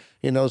spirit.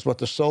 He knows what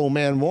the soul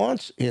man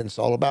wants. It's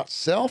all about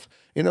self.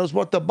 He knows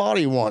what the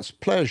body wants: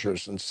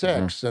 pleasures and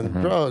sex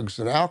and drugs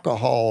and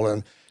alcohol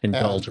and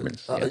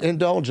Indulgence.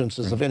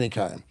 Indulgences of any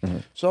kind.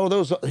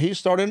 So he's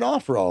starting to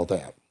offer all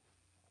that.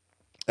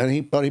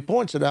 But he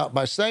points it out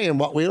by saying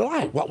what we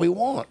like, what we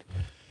want.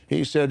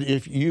 He said,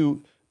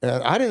 and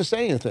I didn't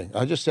say anything.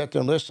 I just sat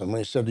there and listened. When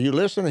he said, you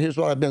listen, here's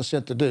what I've been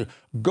sent to do.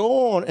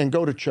 Go on and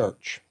go to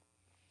church.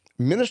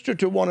 Minister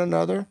to one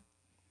another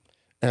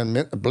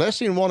and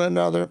blessing one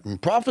another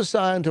and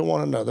prophesying to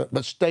one another,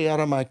 but stay out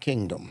of my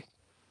kingdom.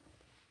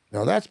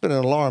 Now, that's been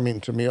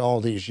alarming to me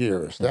all these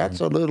years. That's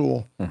a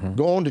little,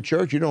 going to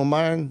church, you don't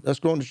mind?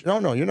 Let's go to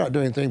no, you're not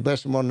doing anything,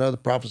 blessing one another,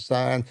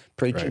 prophesying,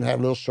 preaching, have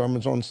little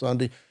sermons on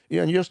Sunday.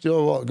 Yeah, and you'll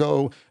still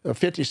go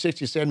 50,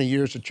 60, 70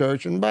 years to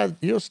church, and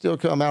you'll still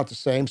come out the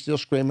same, still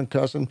screaming,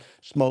 cussing,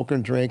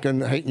 smoking,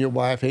 drinking, hating your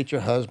wife, hate your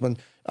husband.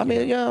 I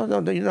mean, no,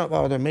 you're not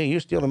bothering me.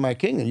 You're still in my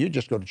kingdom. You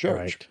just go to church.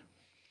 Right.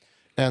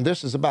 And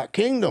this is about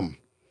kingdom.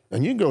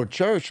 And you can go to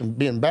church and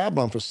be in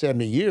Babylon for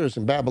 70 years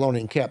in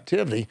Babylonian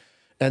captivity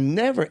and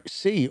never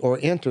see or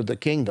enter the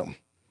kingdom.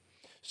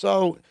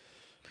 So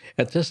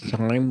at this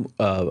time,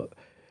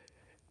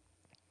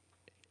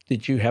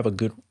 did you have a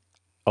good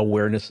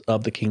awareness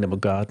of the kingdom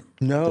of God?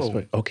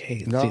 No.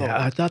 Okay. No. See,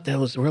 I thought that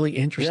was really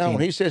interesting. Yeah,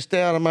 when he says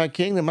stay out of my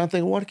kingdom, I'm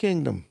thinking, what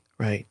kingdom?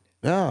 Right.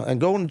 Yeah, and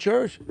going to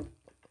church.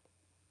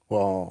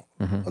 Well,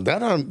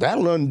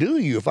 that'll undo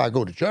you if I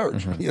go to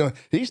church. You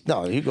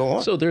know, you go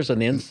on. So there's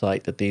an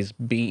insight that these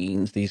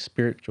beings, these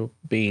spiritual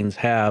beings,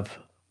 have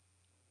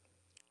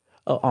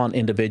on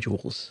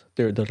individuals.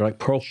 They're like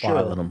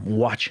profiling them,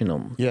 watching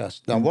them.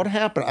 Yes. Now, what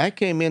happened? I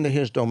came into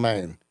his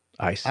domain.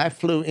 I see. I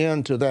flew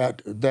into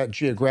that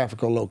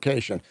geographical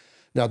location.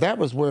 Now, that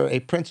was where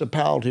a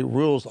principality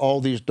rules all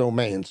these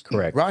domains.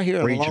 Correct. Right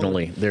here.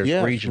 Regionally.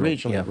 There's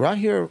regional. Yeah. Right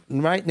here,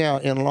 right now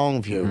in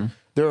Longview,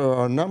 there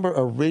are a number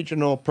of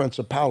regional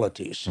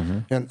principalities.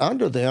 And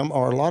under them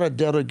are a lot of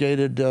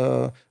delegated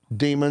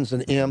demons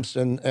and imps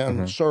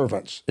and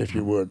servants, if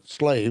you would,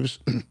 slaves.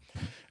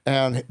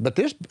 But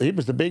he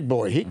was the big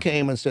boy. He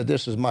came and said,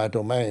 this is my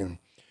domain.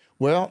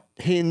 Well,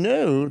 he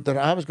knew that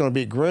I was going to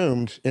be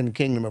groomed in the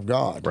kingdom of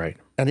God. Right.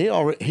 And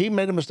he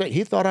made a mistake.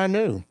 He thought I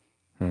knew.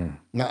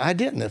 Now, I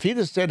didn't. If he'd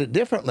have said it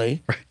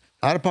differently,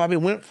 I'd have probably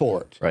went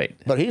for it. Right.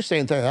 But he's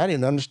saying things I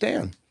didn't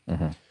understand.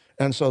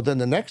 And so then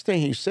the next thing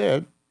he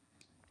said,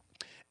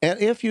 And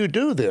if you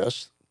do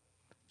this,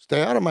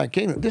 stay out of my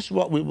kingdom, this is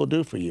what we will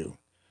do for you.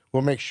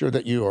 We'll make sure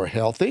that you are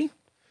healthy.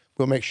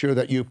 We'll make sure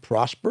that you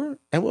prosper.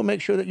 And we'll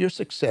make sure that you're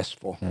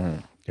successful.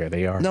 There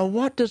they are. Now,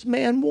 what does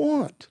man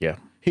want? Yeah.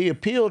 He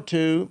appealed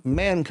to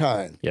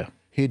mankind. Yeah.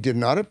 He did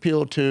not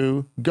appeal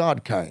to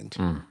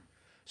Godkind.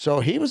 So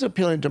he was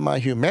appealing to my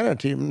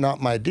humanity,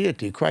 not my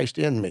deity, Christ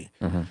in me.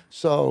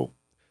 So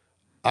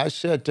I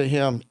said to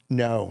him,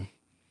 no,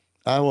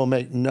 I will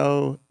make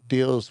no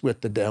deals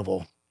with the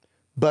devil.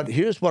 But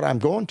here's what I'm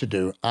going to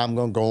do. I'm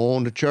going to go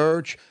on to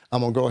church.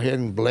 I'm going to go ahead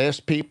and bless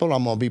people.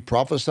 I'm going to be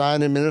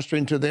prophesying and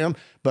ministering to them.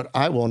 But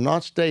I will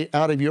not stay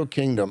out of your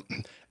kingdom.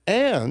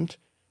 And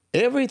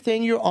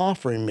everything you're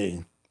offering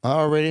me, I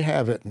already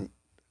have it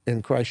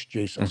in Christ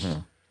Jesus.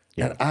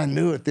 Yeah. And I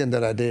knew it then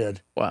that I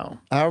did. Wow.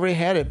 I already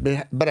had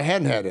it, but I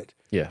hadn't had it.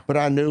 Yeah. But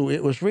I knew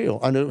it was real.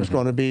 I knew it was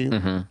going to be.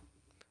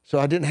 So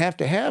I didn't have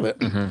to have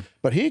it.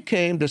 But he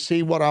came to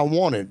see what I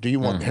wanted. Do you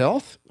want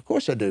health? Of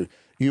course I do.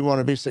 You want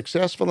to be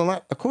successful in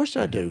life? Of course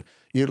I do.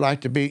 You'd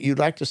like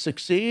to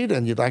succeed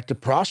and you'd like to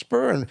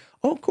prosper. And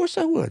of course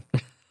I would.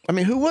 I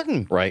mean, who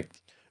wouldn't? Right.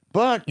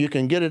 But you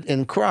can get it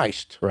in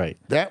Christ. Right.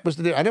 That was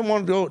I didn't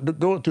want to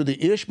go to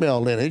the Ishmael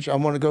lineage. I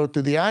want to go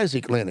to the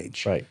Isaac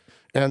lineage. Right.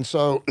 And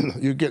so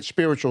you get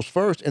spirituals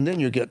first, and then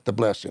you get the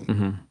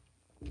blessing.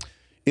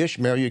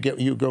 Ishmael,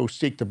 you go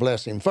seek the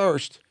blessing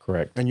first.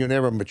 Correct. And you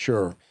never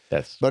mature.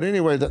 Yes. But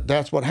anyway,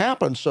 that's what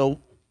happens. So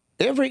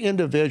every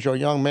individual,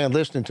 young man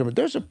listening to me,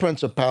 there's a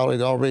principality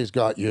that already's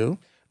got you.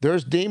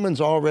 There's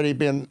demons already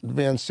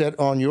been set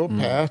on your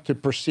path to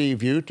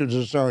perceive you, to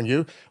discern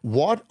you.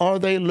 What are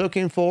they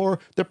looking for?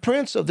 The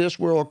prince of this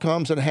world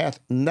comes and hath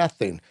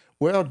nothing.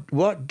 Well,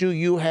 what do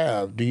you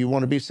have? Do you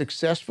want to be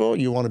successful?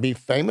 You want to be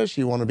famous?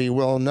 You want to be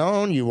well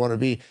known? You want to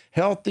be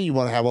healthy? You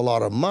want to have a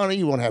lot of money?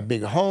 You want to have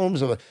big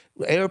homes,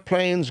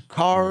 airplanes,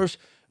 cars?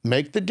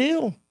 Make the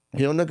deal.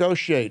 He'll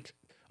negotiate.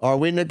 Are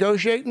we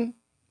negotiating?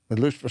 And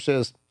Lucifer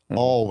says,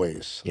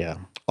 always. Yeah.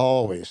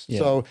 Always. Yeah.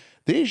 So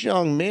these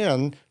young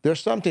men, there's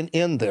something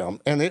in them,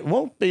 and it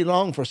won't be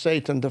long for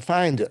Satan to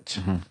find it.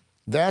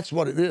 That's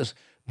what it is.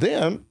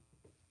 Then,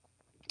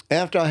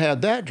 after I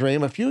had that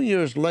dream, a few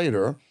years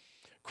later,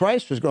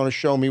 Christ was going to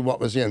show me what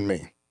was in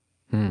me.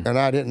 And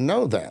I didn't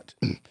know that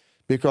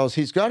because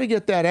he's got to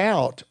get that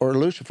out, or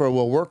Lucifer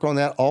will work on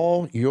that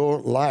all your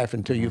life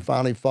until you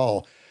finally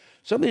fall.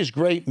 Some of these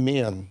great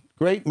men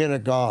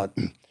of God,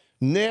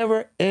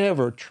 never,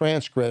 ever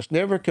transgressed,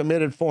 never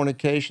committed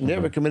fornication,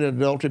 never committed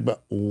adultery,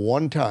 but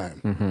one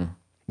time.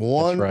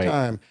 One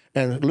time.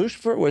 And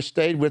Lucifer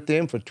stayed with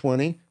them for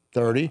 20,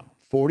 30,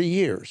 40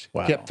 years.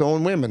 Wow. Kept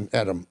throwing women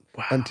at them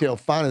until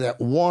finally that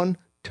one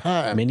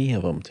time. Many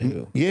of them,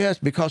 too. Yes,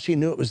 because he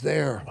knew it was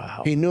there.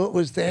 Wow. He knew it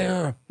was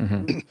there.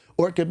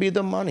 Or it could be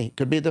the money, it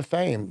could be the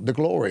fame, the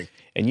glory.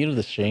 And you know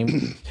the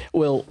shame?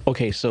 Well,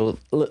 okay, so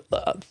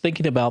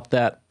thinking about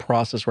that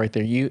process right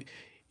there,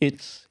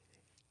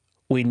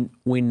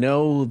 we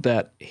know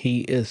that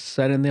he is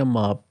setting them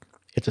up.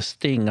 It's a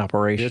sting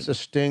operation. It's a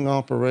sting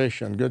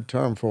operation. Good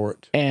term for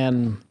it.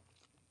 And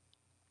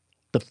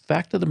the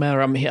fact of the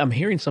matter, I'm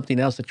hearing something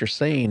else that you're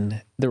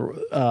saying.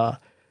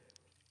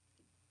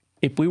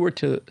 If we were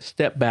to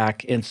step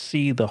back and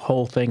see the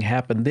whole thing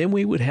happen, then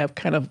we would have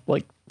kind of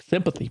like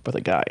sympathy for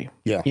the guy.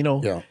 Yeah. You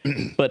know? Yeah.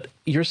 But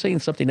you're saying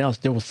something else.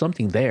 There was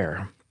something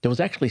there. There was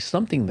actually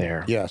something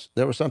there. Yes,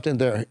 there was something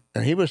there.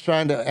 And he was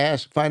trying to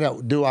find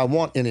out, do I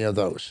want any of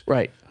those?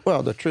 Right.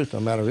 Well, the truth of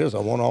the matter is I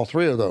want all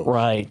three of those.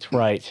 Right.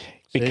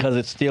 Because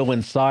it's still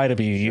inside of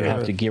you. You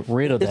have to get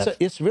rid of that.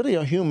 It's really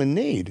a human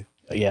need.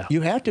 Yeah.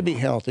 You have to be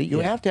healthy. You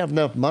have to have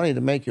enough money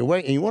to make your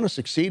way. And you want to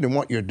succeed in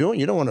what you're doing.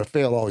 You don't want to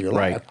fail all your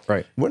life.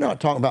 Right. We're not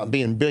talking about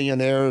being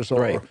billionaires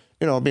or,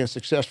 being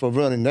successful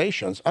running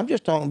nations. I'm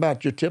just talking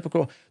about your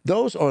typical,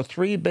 those are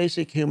three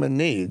basic human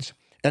needs.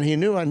 And he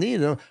knew I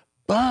needed them.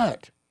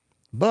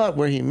 But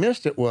where he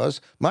missed it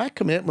was my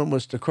commitment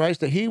was to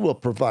Christ that he will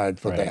provide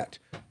for that.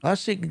 I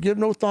see, give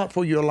no thought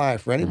for your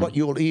life, Randy, what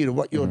you'll eat or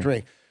what you'll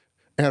drink.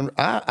 And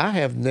I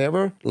have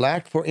never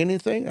lacked for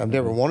anything. I've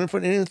never wanted for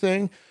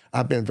anything.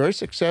 I've been very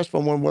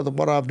successful with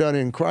what I've done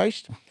in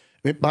Christ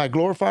by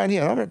glorifying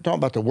him. I'm not talking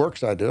about the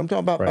works I do. I'm talking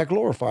about by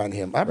glorifying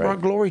him. I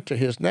brought glory to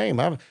his name.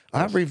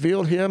 I've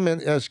revealed him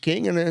as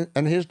king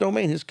and his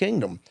domain, his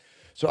kingdom.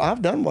 So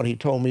I've done what he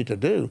told me to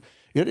do.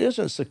 It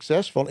isn't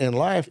successful in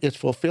life. It's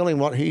fulfilling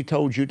what he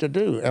told you to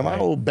do. Am I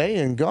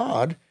obeying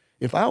God?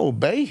 If I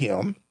obey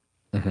him,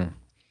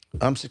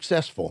 I'm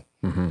successful.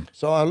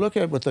 So I look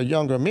at it with the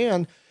younger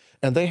men,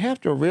 and they have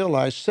to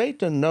realize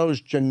Satan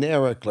knows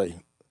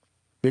generically,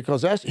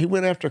 because he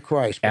went after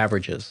Christ.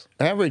 Averages.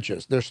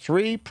 There's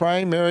three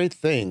primary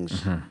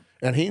things,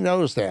 and he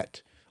knows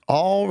that.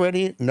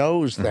 Already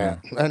knows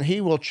that. And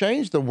he will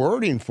change the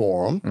wording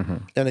for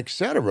them, and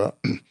etc.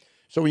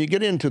 So when you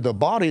get into the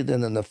body,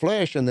 then in the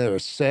flesh, and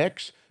there's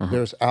sex,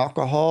 there's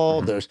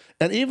alcohol,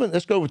 and even,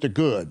 let's go with the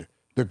good.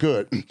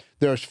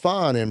 There's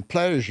fun and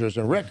pleasures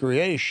and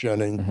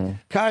recreation and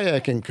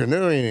kayaking,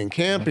 canoeing and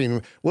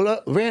camping.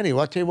 Well, Randy,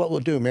 I'll tell you what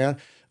we'll do, man.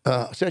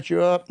 Set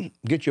you up,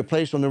 get you a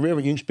place on the river.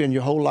 You can spend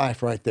your whole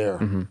life right there.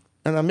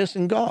 and I'm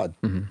missing God.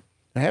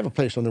 I have a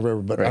place on the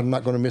river, but I'm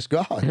not going to miss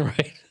God.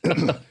 Right.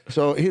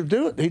 So he'll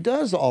do it. He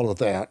does all of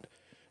that.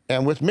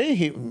 And with me,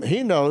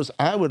 he knows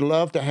I would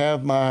love to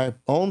have my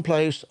own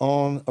place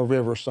on a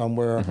river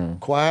somewhere,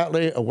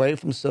 quietly, away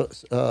from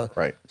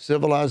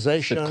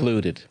civilization.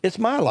 Secluded. It's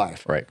my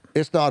life. Right.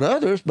 It's not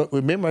others, but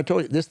remember I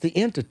told you, this is the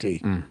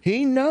entity.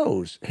 He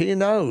knows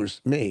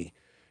me.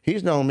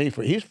 He's known me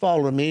he's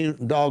followed me,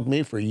 dogged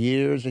me for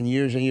years and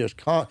years and years,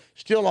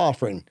 still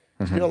offering,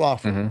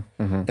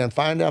 and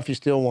find out if he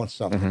still wants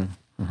something.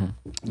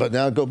 But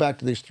now go back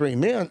to these three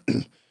men.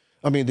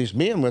 I mean, these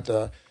men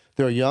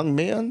they're young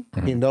men.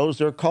 He knows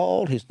they're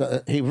called.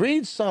 He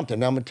reads something.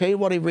 Now I'm going to tell you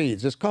what he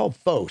reads. It's called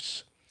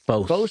phos.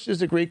 Phos is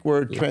the Greek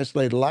word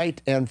translated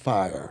light and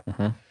fire.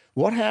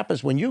 What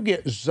happens when you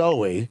get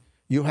Zoe?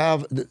 You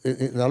have,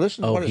 now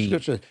listen to what the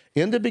scripture says.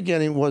 In the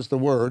beginning was the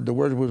Word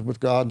was with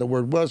God, and the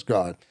Word was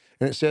God.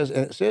 And it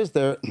says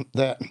there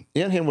that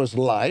in him was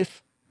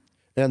life,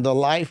 and the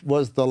life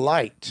was the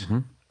light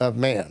of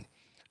man.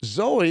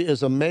 Zoe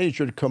is a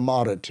measured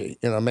commodity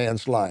in a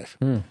man's life.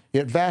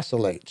 It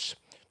vacillates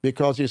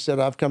because he said,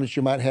 I've come that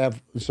you might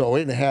have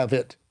Zoe and have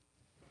it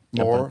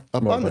more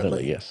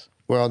abundantly. Yes.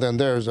 Well, then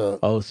there's a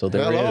so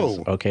there is.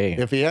 Okay.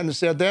 If he hadn't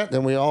said that,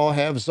 then we all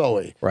have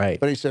Zoe. Right.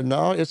 But he said,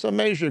 no, it's a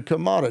measured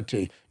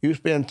commodity. You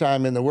spend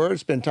time in the Word,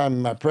 spend time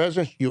in my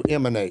presence, you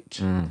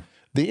emanate.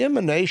 The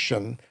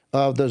emanation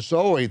of the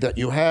Zoe that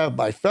you have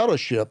by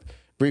fellowship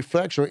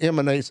reflects or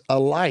emanates a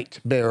light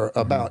bearer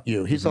about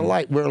you. He's a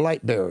light. We're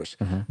light bearers.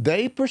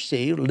 They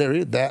perceive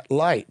literally that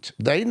light.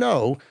 They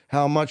know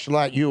how much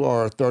light you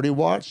are, 30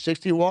 watt,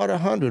 60 watt,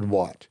 100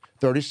 watt,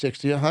 30,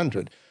 60,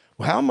 100.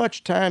 How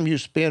much time you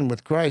spend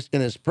with Christ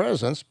in his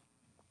presence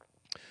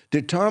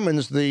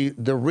determines the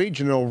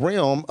regional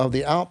realm of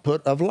the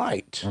output of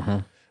light.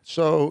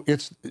 So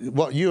it's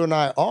what you and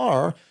I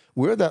are.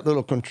 We're that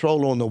little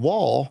control on the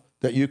wall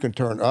that you can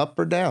turn up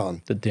or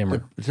down. The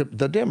dimmer.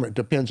 The dimmer. It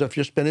depends if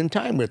you're spending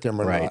time with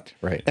them or not.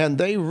 Right. And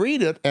they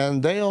read it,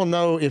 and they'll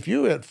know if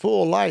you're at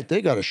full light,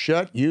 they got to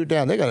shut you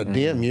down. They got to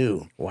dim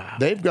you. Wow.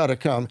 They've got to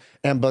come.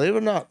 And believe it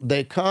or not,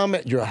 they come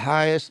at your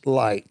highest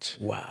light.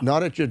 Wow.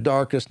 Not at your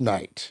darkest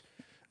night.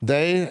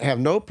 They have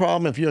no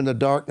problem if you're in the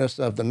darkness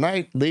of the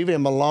night. Leave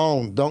him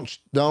alone.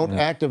 Don't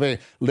activate.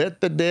 Let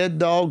the dead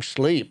dog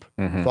sleep.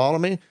 Follow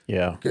me?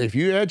 Yeah. If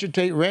you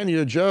agitate Randy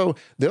or Joe,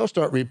 they'll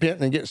start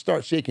repenting and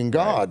start seeking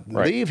God.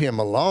 Right. Leave him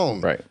alone.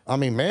 Right. I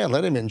mean, man,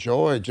 let him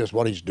enjoy just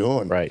what he's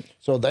doing. Right.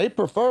 So they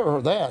prefer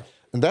that,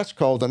 and that's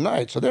called the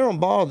night. So they don't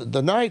bother.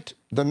 The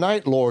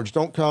night lords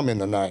don't come in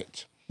the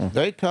night.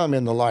 They come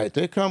in the light.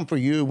 They come for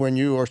you when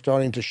you are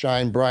starting to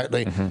shine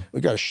brightly. We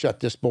got to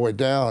shut this boy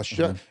down.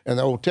 And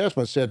the Old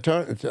Testament said,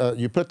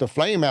 you put the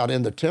flame out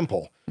in the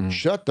temple.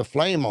 Shut the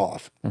flame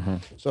off.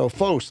 So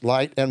phos,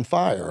 light and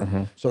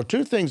fire. So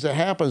two things that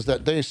happens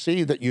that they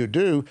see that you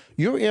do,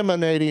 you're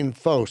emanating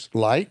phos,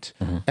 light,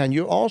 and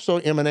you're also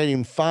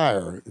emanating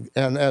fire.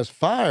 And as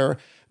fire,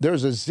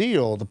 there's a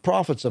zeal. The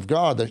prophets of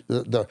God,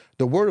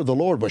 the word of the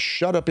Lord was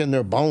shut up in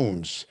their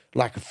bones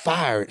like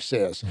fire, it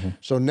says.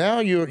 So now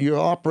you're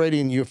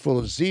operating, you're full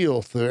of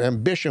zeal, for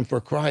ambition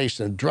for Christ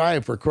and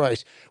drive for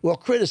Christ. Well,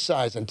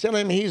 criticize him. Tell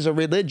him he's a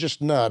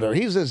religious nut or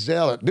he's a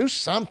zealot. Do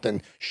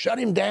something. Shut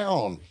him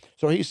down.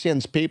 So he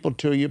sends people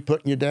to you,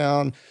 putting you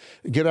down.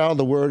 Get out of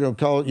the word and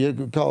call you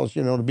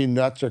to be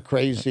nuts or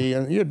crazy.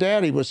 And your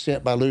daddy was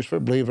sent by Lucifer,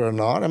 believe it or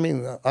not. I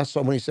mean, I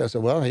saw when he says,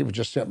 well, he was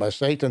just sent by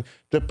Satan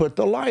to put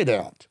the light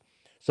out.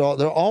 So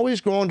they're always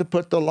going to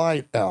put the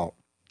light out.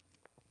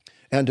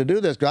 And to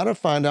do this, got to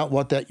find out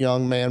what that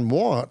young man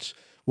wants,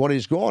 what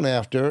he's going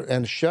after,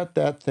 and shut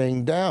that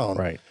thing down.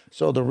 Right.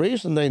 So the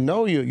reason they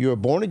know you're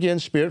born again,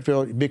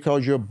 spirit-filled,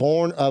 because you're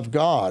born of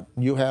God.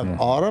 You have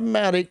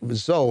automatic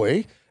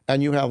Zoe,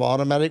 and you have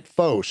automatic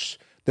phos.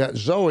 That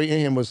Zoe in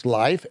him was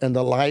life, and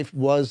the life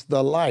was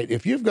the light.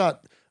 If you've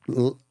got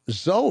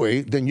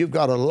Zoe, then you've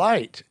got a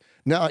light.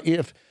 Now,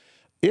 if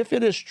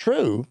it is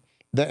true,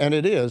 and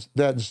it is,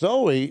 that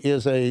Zoe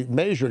is a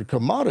measured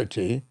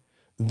commodity,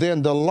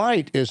 then the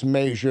light is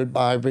measured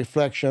by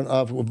reflection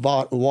of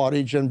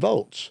wattage and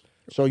volts.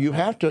 So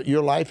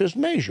your life is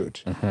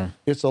measured.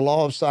 It's a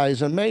law of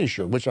size and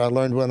measure, which I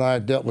learned when I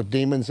dealt with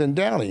demons in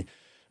Downey.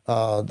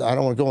 I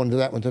don't want to go into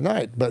that one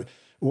tonight, but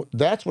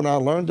that's when I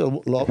learned the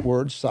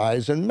word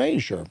size and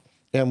measure.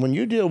 And when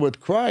you deal with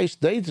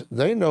Christ,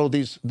 they know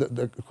these.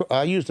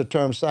 I use the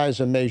term size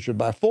and measure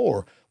by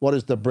 4. What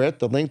is the breadth,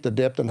 the length, the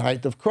depth, and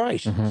height of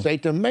Christ?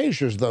 Satan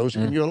measures those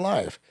in your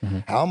life.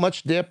 How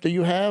much depth do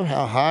you have?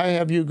 How high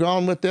have you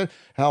gone with it?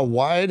 How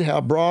wide,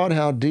 how broad,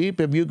 how deep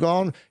have you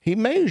gone? He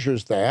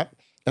measures that.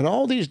 And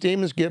all these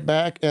demons get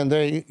back and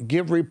they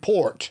give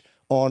report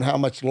on how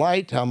much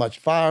light, how much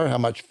fire, how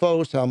much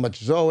phos, how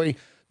much Zoe.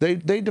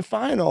 They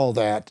define all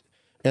that.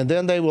 And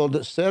then they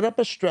will set up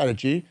a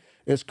strategy.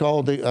 It's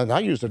called and I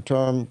use the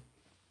term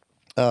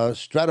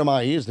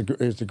stratomai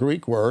is the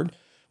Greek word,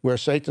 where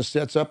Satan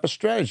sets up a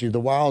strategy, the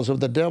wiles of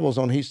the devils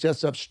he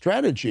sets up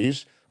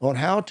strategies on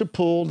how to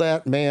pull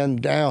that man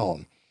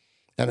down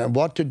and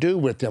what to do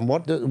with him.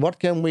 What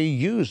can we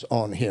use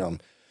on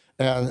him?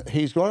 And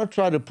he's going to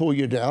try to pull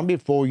you down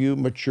before you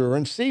mature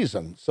and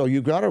season. So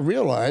you got to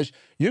realize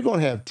you're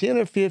going to have 10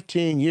 or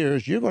 15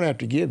 years you're going to have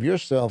to give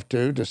yourself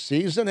to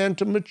season and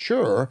to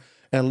mature.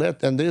 And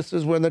this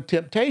is when the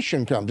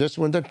temptation comes. This is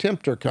when the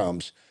tempter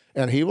comes.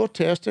 And he will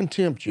test and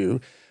tempt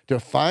you to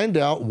find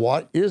out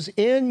what is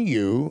in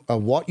you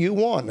of what you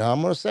want. Now,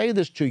 I'm going to say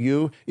this to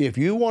you. If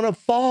you want to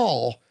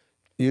fall,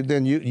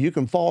 then you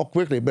can fall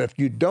quickly. But if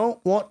you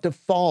don't want to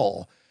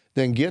fall,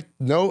 then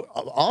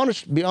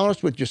be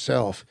honest with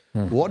yourself.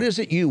 What is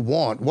it you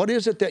want? What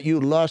is it that you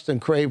lust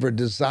and crave or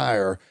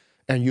desire?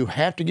 And you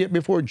have to get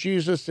before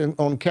Jesus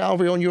on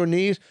Calvary on your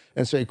knees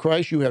and say,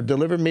 Christ, you have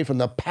delivered me from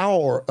the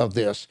power of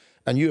this,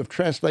 and you have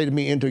translated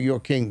me into your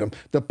kingdom.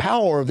 The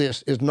power of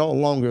this is no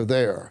longer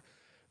there.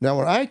 Now,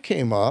 when I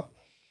came up,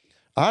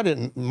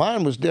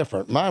 mine was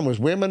different. Mine was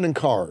women and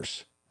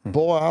cars.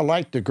 Boy, I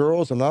liked the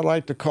girls and I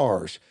liked the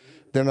cars.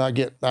 Then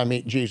I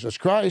meet Jesus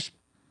Christ.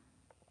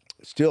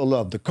 Still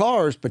love the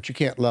cars, but you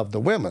can't love the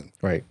women.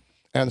 Right.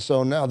 And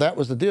so now that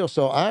was the deal.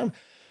 So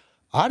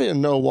I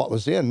didn't know what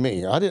was in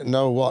me. I didn't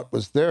know what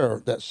was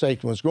there that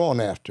Satan was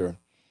going after.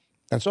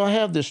 And so I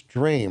have this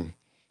dream,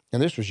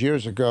 and this was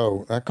years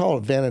ago. I call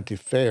it Vanity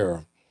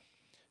Fair.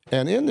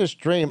 And in this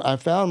dream, I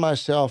found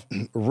myself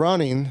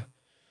running,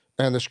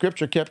 and the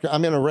scripture kept,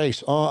 I'm in a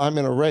race. Oh, I'm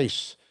in a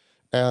race.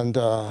 And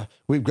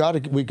we got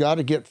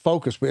to get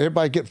focused.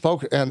 Everybody get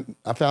focused. And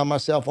I found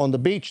myself on the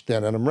beach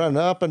then, and I'm running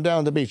up and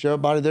down the beach.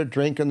 Everybody, they're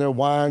drinking their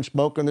wine,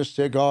 smoking their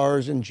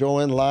cigars,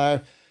 enjoying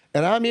life.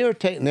 And I'm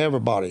irritating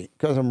everybody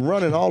because I'm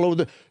running all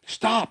over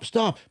stop,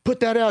 put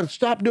that out,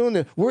 stop doing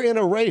this. We're in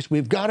a race.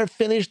 We've got to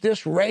finish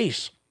this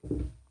race,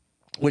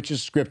 which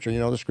is scripture,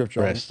 the scripture,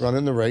 Right.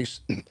 running the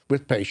race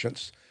with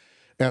patience.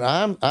 And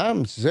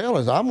I'm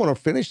zealous. I'm going to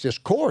finish this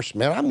course,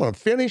 man. I'm going to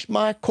finish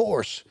my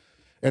course.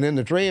 And in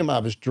the dream, I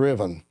was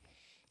driven.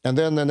 And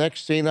then the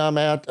next scene I'm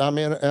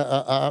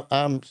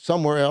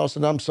somewhere else,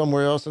 and I'm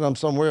somewhere else, and I'm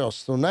somewhere else.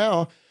 So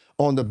now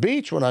on the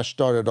beach when I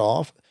started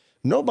off,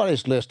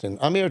 nobody's listening.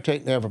 I'm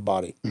irritating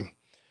everybody.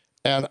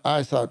 And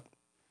I thought,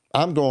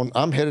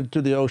 I'm headed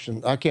to the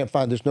ocean. I can't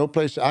there's no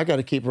place. I got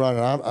to keep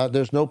running.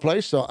 There's no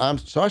place. So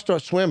I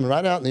start swimming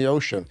right out in the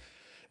ocean.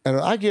 And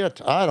I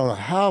get, I don't know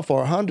how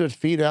far, 100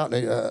 feet out,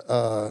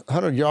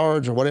 100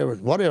 yards or whatever,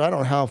 I don't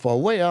know how far,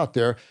 way out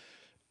there.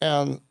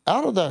 And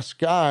out of the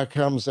sky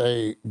comes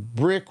a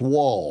brick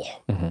wall,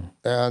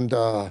 and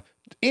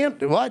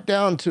empty right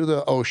down to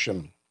the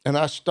ocean. And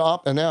I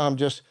stopped, and now I'm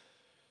just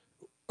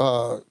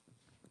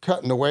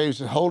cutting the waves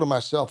and holding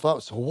myself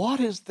up. So what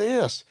is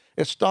this?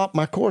 It stopped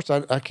my course.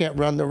 I can't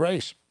run the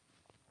race.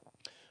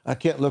 I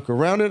can't look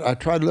around it. I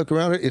tried to look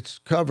around it. It's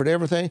covered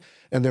everything.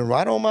 And then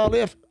right on my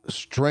left,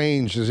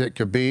 strange as it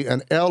could be,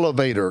 an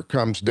elevator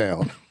comes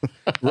down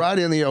right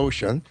in the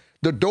ocean.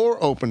 The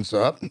door opens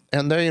up,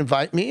 and they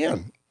invite me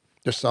in.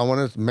 There's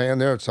a man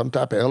there, some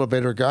type of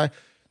elevator guy.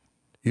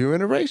 You're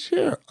in a race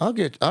here.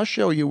 I'll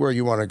show you where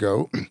you want to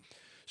go.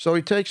 So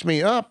he takes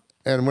me up,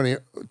 and when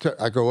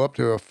I go up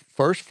to a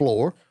first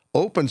floor,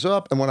 opens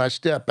up, and when I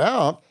step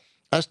out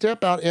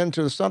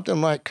into something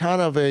like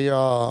kind of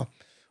a,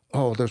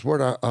 there's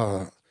what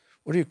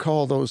do you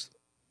call those?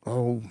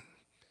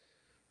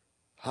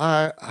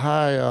 High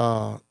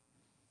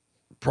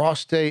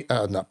prostitute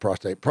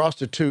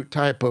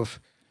type of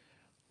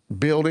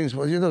buildings.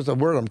 Well, there's the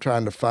word I'm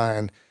trying to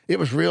find. It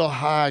was real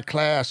high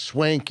class,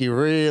 swanky,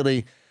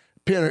 really.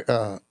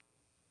 What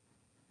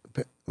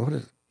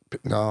is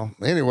it? No.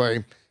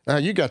 Anyway,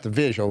 you got the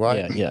visual,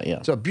 right? Yeah.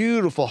 It's a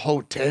beautiful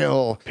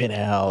hotel.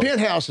 Penthouse.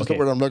 Penthouse is the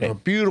word I'm looking for.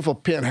 Beautiful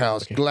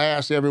penthouse,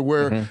 glass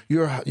everywhere.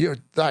 You're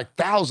like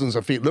thousands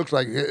of feet. Looks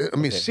like,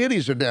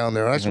 cities are down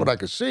there. That's what I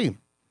could see.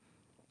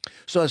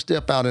 So I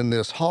step out in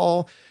this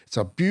hall. It's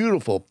a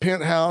beautiful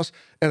penthouse,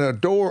 and a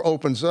door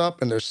opens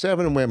up, and there's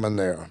 7 women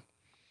there.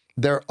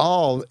 They're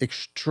all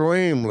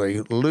extremely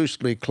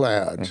loosely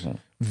clad,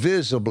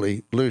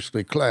 visibly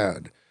loosely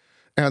clad.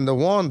 And the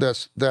one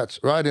that's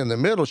right in the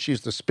middle,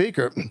 she's the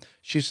speaker.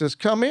 She says,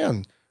 "Come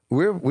in.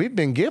 We've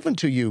been given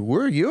to you.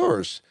 We're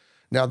yours."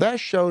 Now that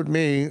showed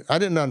me.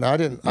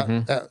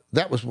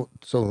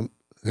 So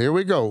here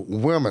we go.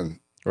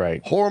 Women.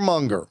 Right.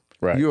 Whoremonger.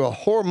 Right. You're a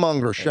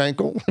whoremonger,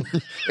 Shankle,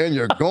 and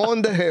you're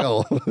going to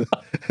hell.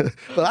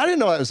 But I didn't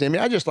know that was in me.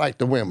 I just liked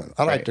the women.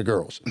 I liked the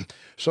girls.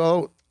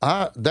 So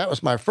that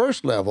was my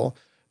first level,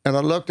 and I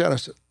looked at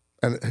it,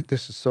 and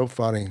this is so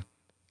funny.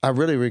 I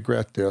really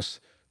regret this.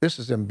 This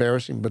is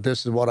embarrassing, but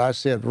this is what I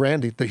said.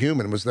 Randy, the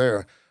human, was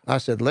there. I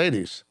said,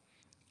 "Ladies,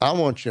 I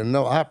want you to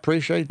know I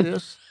appreciate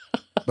this,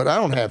 but I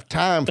don't have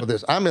time for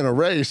this. I'm in a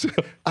race."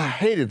 I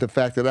hated the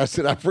fact that I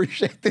said, "I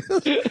appreciate this."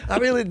 I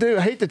really do.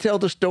 I hate to tell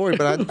the story,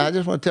 but I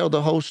just want to tell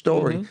the whole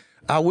story.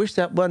 I wish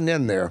that wasn't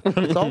in there.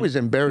 It always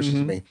embarrasses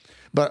me.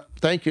 But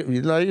thank you,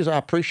 ladies. I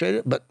appreciate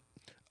it, but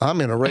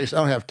I'm in a race. I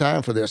don't have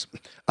time for this.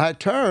 I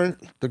turn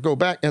to go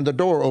back, and the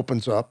door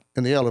opens up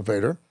in the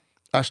elevator.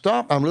 I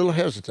stop. I'm a little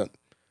hesitant.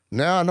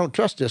 Now I don't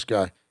trust this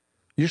guy.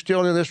 You're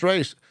still in this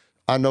race.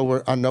 I know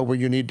where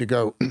you need to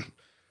go.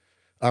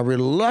 I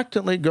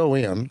reluctantly go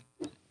in.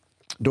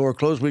 Door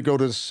closed. We go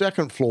to the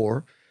second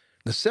floor,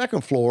 The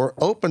second floor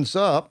opens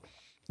up,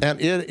 and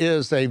it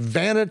is a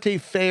vanity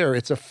fair.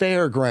 It's a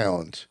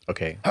fairground.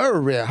 Okay.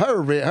 Hurry,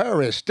 hurry,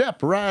 hurry.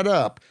 Step right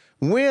up.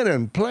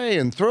 Winning,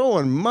 playing,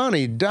 throwing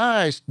money,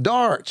 dice,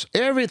 darts,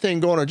 everything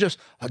going on. Just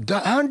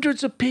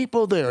hundreds of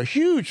people there.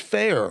 Huge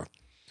fair.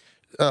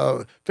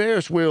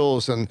 Ferris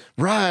wheels and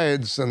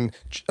rides and,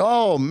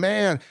 oh,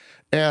 man.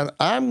 And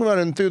I'm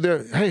running through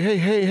there.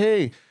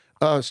 Hey.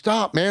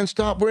 Stop, man,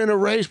 stop. We're in a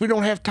race. We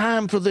don't have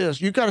time for this.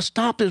 You got to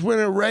stop this. We're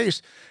in a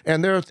race.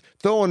 And they're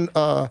throwing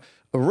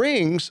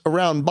rings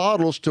around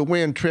bottles to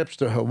win trips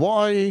to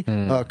Hawaii,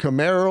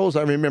 Camaros.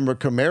 I remember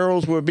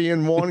Camaros were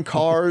being won,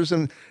 cars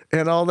and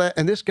all that.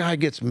 And this guy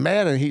gets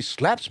mad and he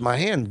slaps my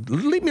hand.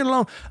 Leave me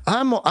alone.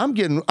 I'm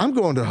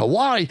going to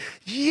Hawaii.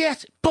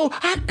 Yes, Bo,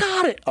 I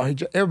got it. Oh,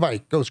 everybody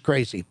goes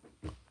crazy.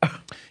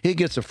 He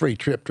gets a free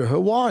trip to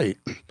Hawaii.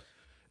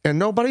 And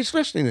nobody's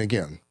listening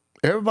again.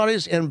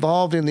 Everybody's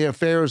involved in the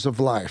affairs of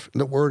life.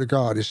 The word of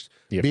God is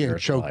being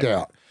choked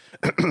out.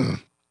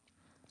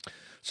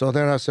 So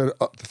then I said,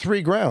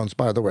 3 grounds,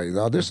 by the way.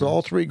 Now, this is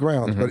all 3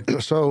 grounds.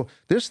 But so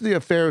this is the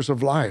affairs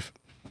of life.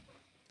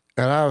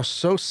 And I was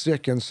so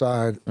sick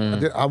inside.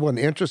 I wasn't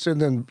interested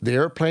in the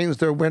airplanes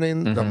they're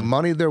winning, the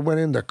money they're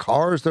winning, the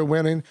cars they're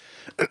winning,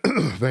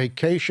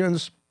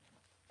 vacations.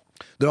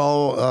 They're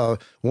all,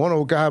 one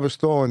old guy was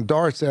throwing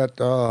darts at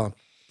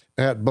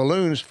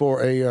balloons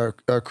for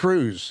a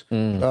cruise,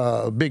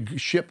 a big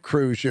ship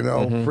cruise,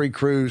 free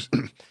cruise.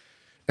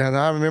 And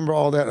I remember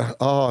all that.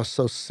 Oh, I was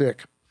so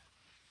sick.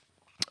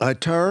 I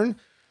turn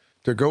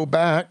to go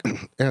back,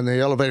 and the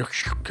elevator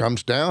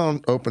comes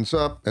down, opens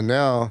up, and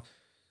now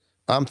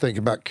I'm thinking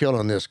about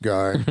killing this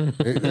guy.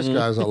 This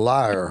guy's a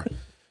liar.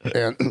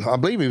 And I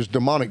believe he was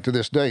demonic to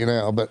this day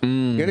now. But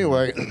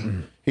anyway,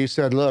 he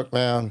said, look,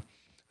 man,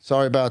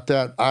 sorry about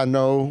that. I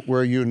know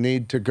where you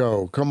need to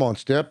go. Come on,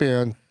 step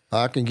in.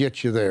 I can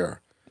get you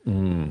there.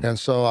 And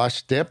so I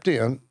stepped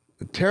in,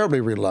 terribly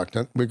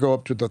reluctant. We go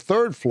up to the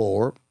 3rd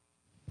floor.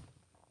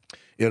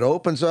 It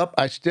opens up.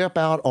 I step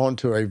out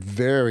onto a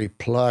very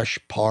plush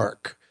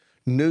park,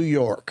 New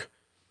York.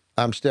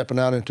 I'm stepping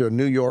out into a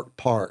New York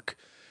park.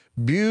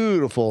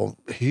 Beautiful,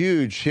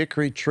 huge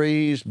hickory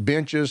trees,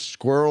 benches,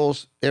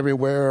 squirrels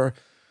everywhere,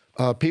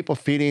 people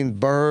feeding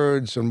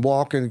birds and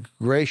walking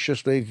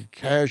graciously,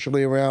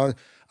 casually around.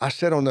 I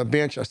sat on the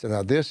bench. I said,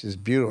 now, this is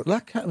beautiful.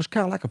 It was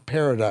kind of like a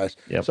paradise.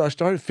 Yep. So I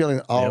started feeling,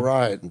 all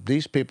right,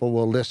 these people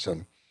will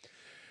listen.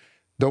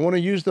 Don't want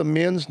to use the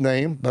men's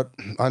name, but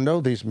I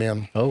know these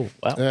men. Oh,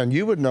 wow. And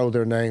you would know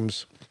their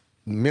names,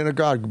 men of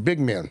God, big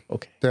men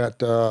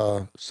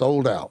that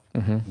sold out.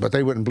 But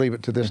they wouldn't believe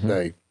it to this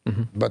day.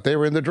 But they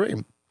were in the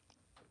dream.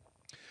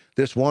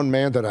 This one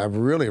man that I've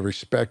really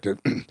respected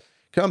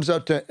comes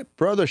up to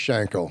Brother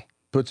Shankle,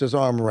 puts his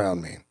arm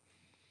around me.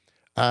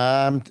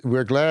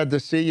 We're glad to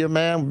see you,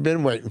 man. We've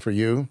been waiting for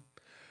you.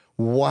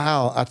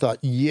 Wow. I thought,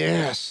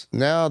 yes.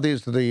 Now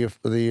these are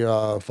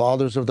the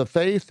fathers of the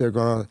faith. They're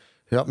going to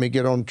help me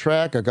get on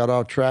track. I got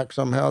off track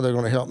somehow. They're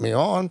going to help me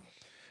on.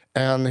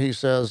 And he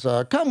says,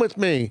 come with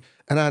me.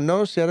 And I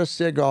noticed he had a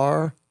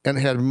cigar and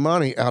had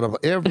money out of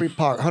every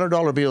pocket,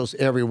 $100 bills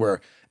everywhere.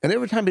 And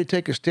every time he'd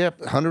take a step,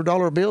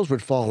 $100 bills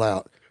would fall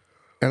out.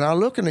 And I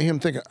look at him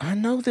thinking, I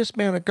know this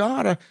man of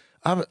God.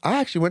 I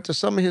actually went to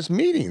some of his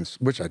meetings,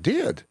 which I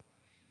did.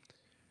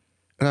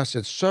 And I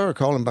said, sir,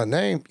 call him by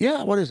name.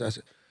 Yeah, what is it? I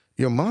said,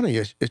 your money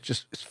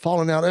it's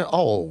falling out.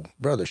 Oh,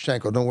 Brother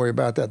Shankle, don't worry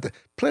about that.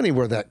 Plenty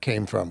where that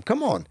came from.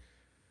 Come on.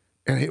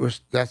 And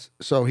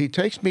so he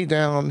takes me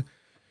down.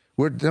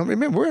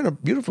 Remember, we're in a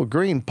beautiful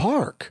green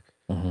park.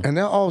 And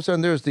now all of a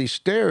sudden there's these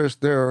stairs.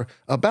 They're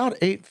about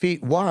 8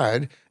 feet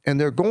wide, and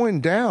they're going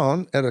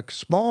down at a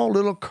small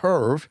little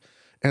curve.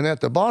 And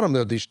at the bottom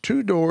there are these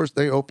 2 doors.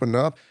 They open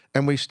up,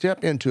 and we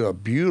step into a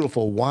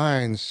beautiful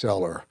wine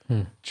cellar.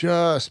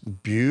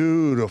 Just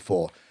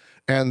beautiful.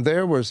 And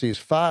there was these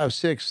 5,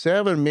 6,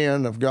 7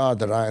 men of God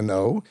that I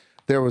know.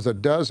 There was a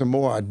dozen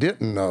more I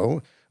didn't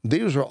know.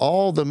 These are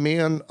all the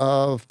men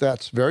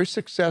that's very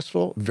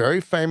successful,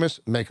 very famous,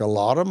 make a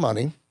lot of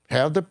money,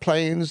 have the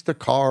planes, the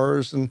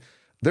cars, and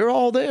they're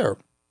all there.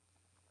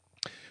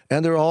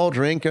 And they're all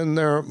drinking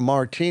their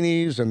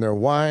martinis and their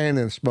wine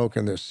and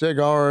smoking their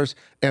cigars,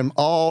 and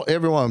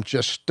everyone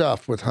just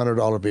stuffed with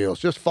 $100 bills,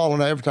 just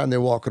falling out every time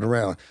they're walking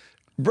around.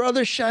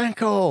 Brother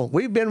Shankle,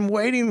 we've been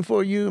waiting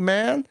for you,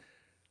 man.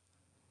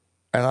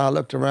 And I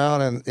looked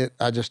around, and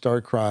I just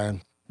started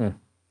crying.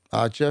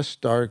 I just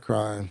started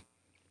crying.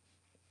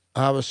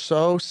 I was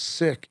so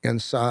sick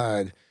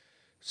inside,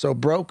 so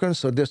broken,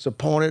 so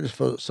disappointed,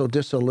 so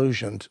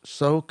disillusioned,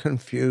 so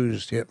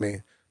confused hit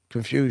me,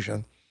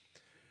 confusion.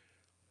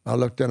 I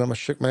looked at him, I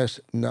shook my head,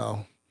 said,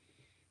 no,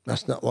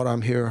 that's not what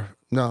I'm here.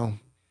 No,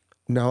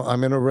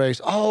 I'm in a race.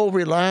 Oh,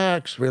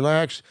 relax.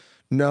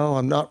 No,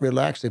 I'm not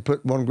relaxed. They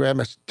put one grab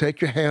me,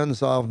 take your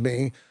hands off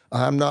me.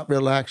 I'm not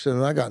relaxing,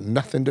 and I got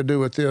nothing to do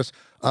with this.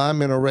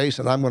 I'm in a race,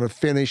 and I'm going to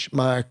finish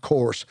my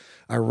course.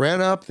 I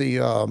ran up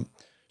the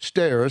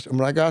stairs, and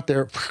when I got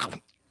there,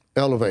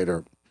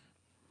 elevator.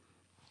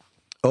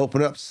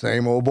 Open up,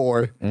 same old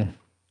boy.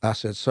 I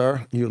said,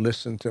 sir, you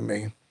listen to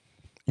me.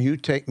 you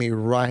take me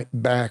right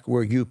back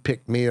where you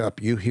picked me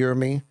up. You hear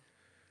me?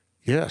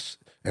 Yes.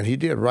 And he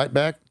did, right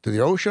back to the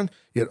ocean.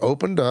 It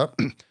opened up.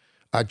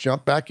 I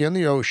jumped back in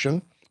the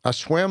ocean. I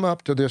swam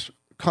up to this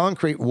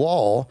concrete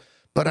wall,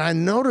 but I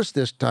noticed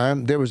this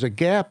time there was a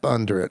gap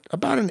under it,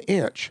 about an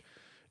inch.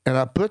 And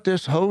I put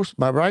this hose,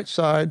 my right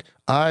side,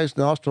 eyes,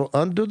 nostril,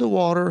 under the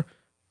water,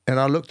 and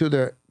I looked through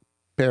there.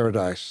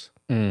 Paradise.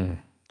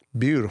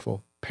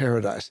 Beautiful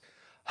paradise.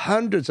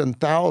 Hundreds and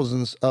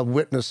thousands of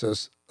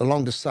witnesses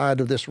along the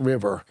side of this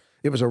river.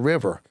 It was a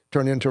river,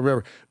 turned into a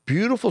river.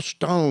 Beautiful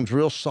stones,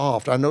 real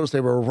soft. I noticed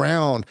they were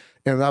round,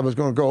 and I was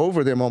going to go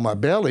over them on my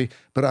belly,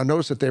 but I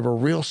noticed that they were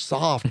real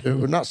soft.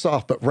 Not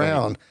soft, but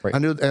round. Right. I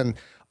knew, and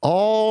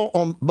all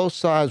on both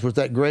sides was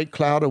that great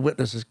cloud of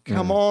witnesses.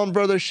 Come on,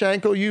 Brother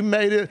Shankle, you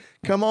made it.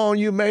 Come on,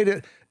 you made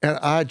it. And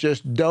I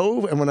just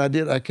dove, and when I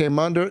did, I came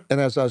under it,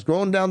 and as I was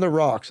going down the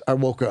rocks, I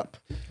woke up.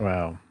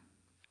 Wow.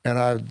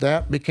 And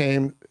that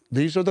became,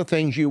 these are the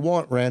things you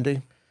want,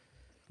 Randy.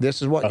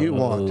 This is what you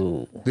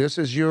want. This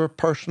is your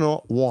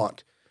personal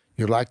want.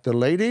 You like the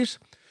ladies.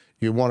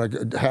 You want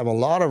to have a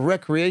lot of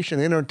recreation,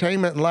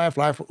 entertainment in life.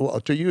 Life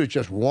to you is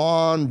just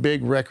one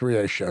big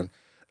recreation.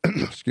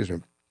 Excuse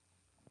me.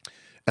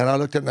 And I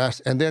looked at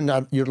that, and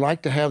then you'd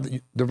like to have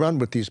the run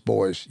with these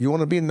boys. You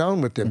want to be known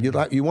with them.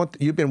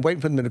 You've been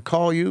waiting for them to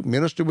call you,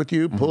 minister with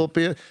you,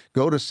 pulpit,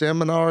 go to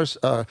seminars,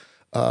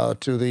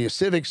 to the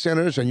civic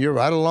centers, and you're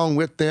right along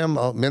with them,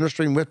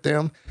 ministering with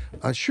them.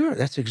 Sure,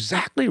 that's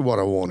exactly what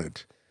I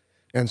wanted.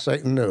 And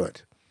Satan knew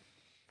it.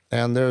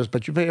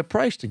 But you pay a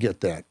price to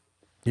get that.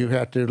 You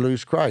have to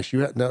lose Christ.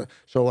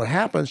 So what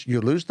happens, you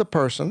lose the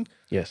person.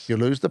 Yes. You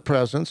lose the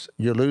presence.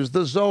 You lose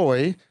the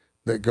Zoe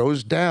that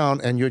goes down,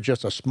 and you're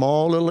just a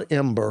small little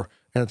ember.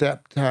 And at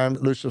that time,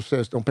 Lucifer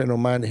says, don't pay no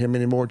mind to him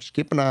anymore. Just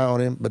keep an eye on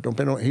him, but don't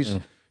pay no,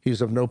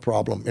 he's of no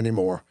problem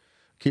anymore.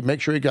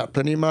 Make sure you got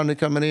plenty of money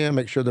coming in.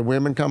 Make sure the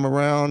women come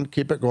around.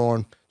 Keep it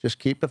going. Just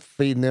keep it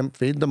feeding them.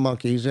 Feed the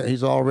monkeys.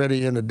 He's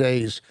already in a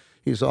daze.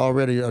 He's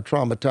already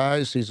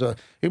traumatized.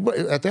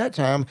 At that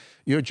time,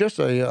 you're just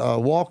a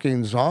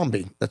walking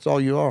zombie. That's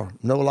all you are.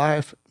 No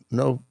life,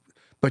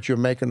 but you're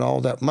making all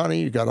that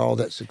money. You got all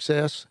that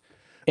success.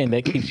 And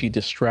that keeps you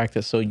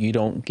distracted so you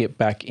don't get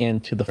back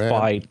into the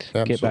fight,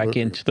 get back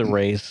into the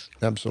race.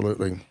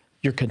 Absolutely.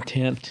 You're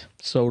content,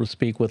 so to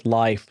speak, with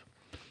life.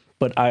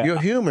 But your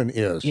human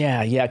is.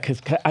 Yeah, because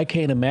I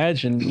can't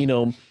imagine,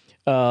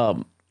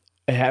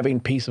 having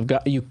peace of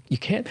God. You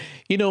can't,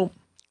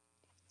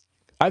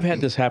 I've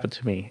had this happen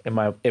to me in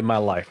my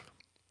life,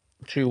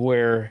 to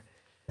where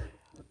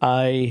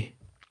I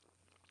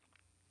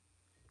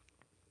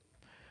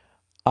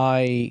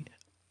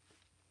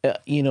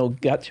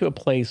got to a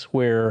place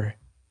where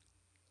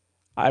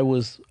I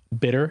was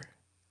bitter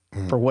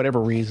for whatever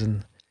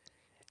reason,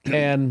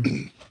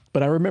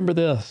 but I remember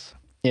this,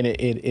 and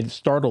it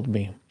startled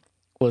me,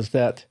 was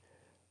that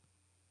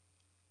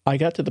I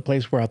got to the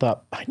place where I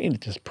thought I need to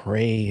just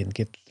pray and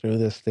get through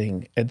this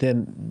thing, and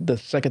then the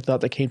second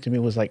thought that came to me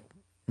was like,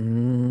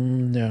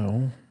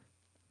 no,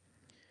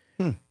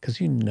 because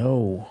you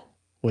know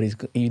what he's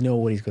going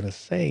to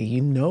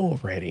say,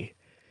 already,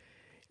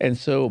 and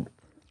so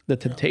the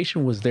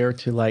temptation was there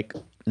to like,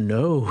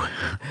 no,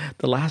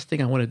 the last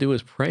thing I want to do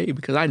is pray,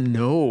 because I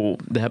know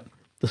that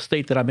the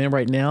state that I'm in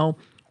right now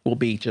will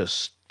be just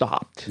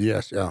stopped.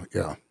 Yes, yeah.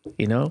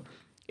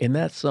 And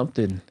that's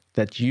something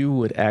that you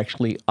would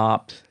actually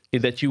opt,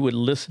 that you would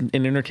listen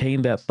and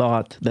entertain that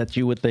thought, that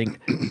you would think,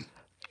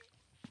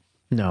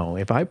 no,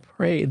 if I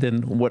pray,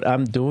 then what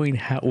I'm doing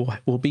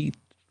will be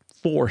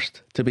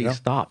forced to be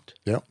stopped.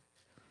 Yeah.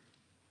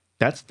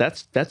 That's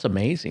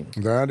amazing.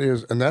 That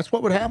is, and that's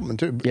what would happen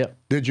too. Yeah.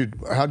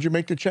 How'd you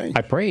make the change?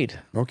 I prayed.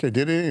 Okay,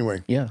 did it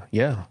anyway. Yeah.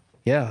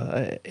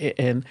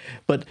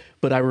 But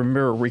I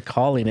remember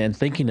recalling and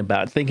thinking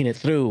it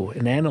through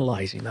and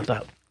analyzing. I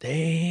thought,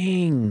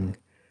 dang.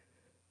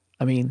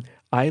 I mean,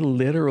 I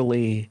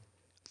literally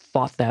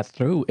thought that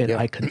through, and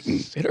I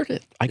considered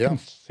it.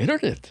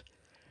 Considered it.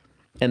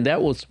 And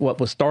that was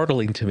what was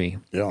startling to me.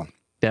 Yeah.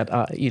 That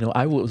I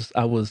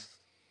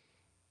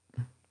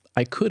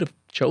could have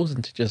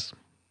chosen to just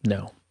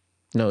no,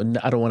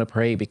 I don't want to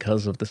pray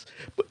because of this.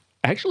 But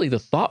actually, the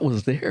thought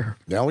was there.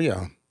 Oh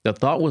yeah. The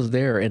thought was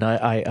there, and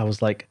I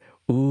was like,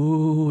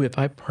 ooh, if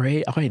I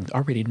pray, I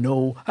already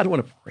know. I don't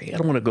want to pray. I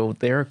don't want to go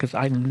there, because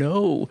I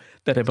know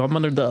that if I'm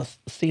under the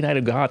seat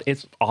of God,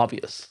 it's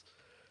obvious.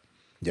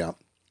 Yeah.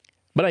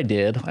 But I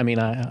did. I mean,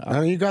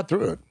 you got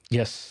through it.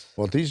 Yes.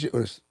 Well,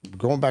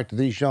 going back to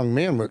these young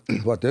men,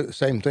 the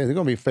same thing. They're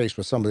going to be faced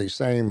with some of these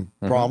same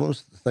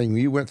problems. The thing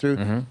you went through.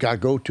 Got to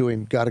go to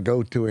him. Got to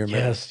go to him.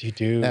 Yes, you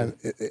do. And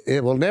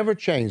it will never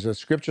change. The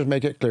scriptures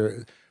make it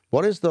clear.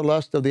 What is the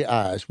lust of the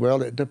eyes?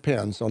 Well, it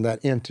depends on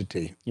that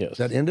entity. Yes.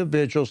 That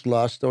individual's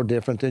lust are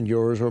different than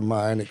yours or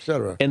mine,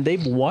 etc. And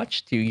they've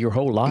watched you your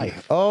whole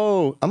life.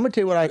 Oh, I'm going to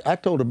tell you what I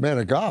told a man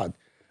of God.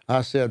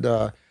 I said,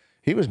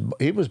 he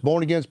was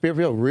born again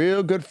spirit-filled,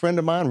 real good friend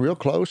of mine, real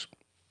close.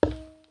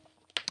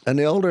 An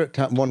elder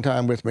at one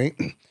time with me,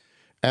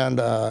 and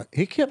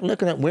he kept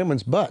looking at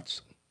women's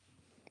butts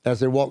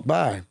as they walked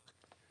by.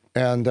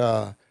 And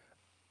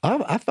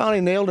I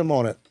finally nailed him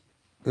on it.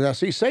 Now,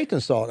 see,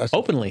 Satan saw it.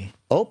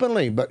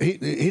 Openly, but he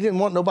didn't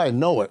want nobody to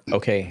know it.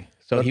 Okay,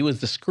 so he was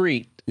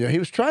discreet. Yeah, he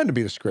was trying to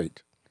be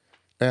discreet.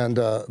 And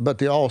but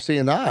the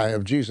all-seeing eye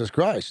of Jesus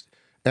Christ.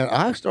 And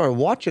I started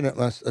watching it,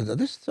 and I said,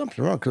 this is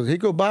something wrong, because he'd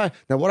go by.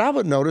 Now, what I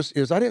would notice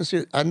is I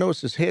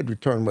noticed his head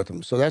return with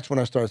him. So that's when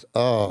I started,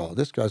 oh,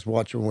 this guy's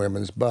watching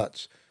women's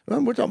butts. Well,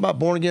 we're talking about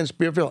born-again,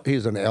 spirit-filled.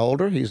 He's an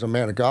elder. He's a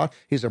man of God.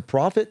 He's a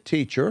prophet,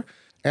 teacher,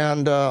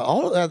 and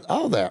all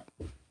of that.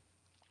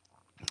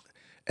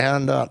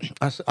 And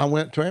I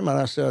went to him, and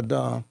I said,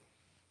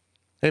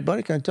 hey,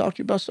 buddy, can I talk to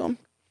you about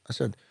something? I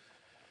said,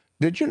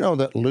 did you know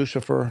that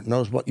Lucifer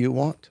knows what you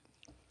want?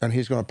 And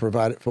he's going to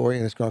provide it for you,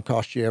 and it's going to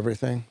cost you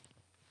everything?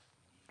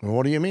 Well,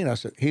 what do you mean? I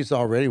said, he's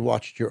already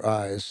watched your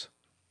eyes.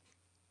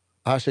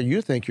 I said,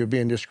 you think you're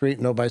being discreet,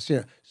 nobody's seen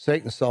it.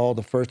 Satan saw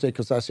the first day,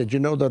 because I said, you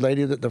know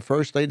the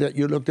first lady that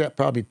you looked at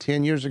probably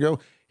 10 years ago,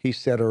 he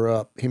set her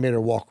up. He made her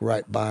walk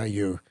right by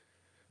you.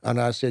 And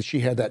I said,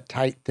 she had that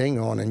tight thing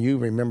on, and you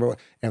remember,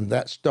 and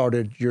that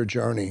started your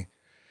journey.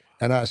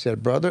 And I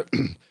said, brother,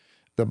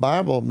 the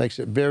Bible makes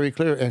it very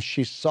clear, and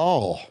she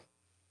saw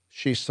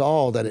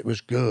that it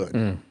was good.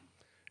 Mm.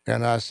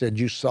 And I said,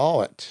 you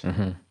saw it.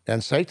 Mm-hmm.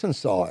 And Satan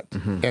saw it,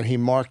 and he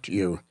marked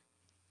you.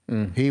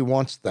 Mm. He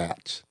wants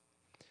that.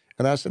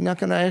 And I said, now,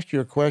 can I ask you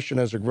a question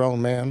as a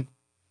grown man?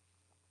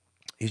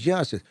 He said, yeah.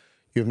 I said,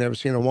 you've never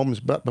seen a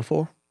woman's butt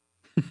before?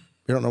 You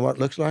don't know what it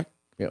looks like?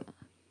 Yep.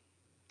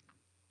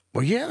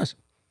 Well, yes.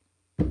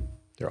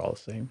 They're all the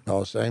same. All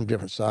the same,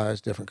 different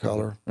size, different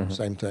color,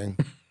 same thing,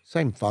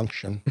 same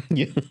function.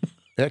 Yeah.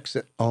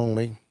 Exit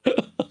only.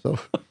 So,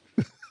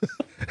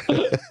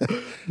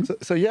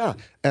 so yeah.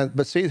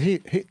 But see,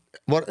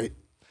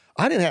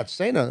 I didn't have to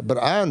say nothing, but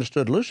I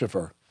understood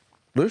Lucifer.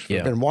 Lucifer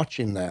had been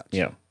watching that.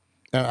 Yeah.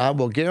 And I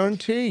will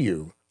guarantee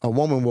you, a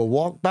woman will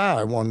walk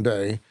by one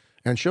day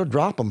and she'll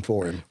drop them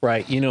for him.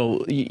 Right. You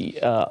know,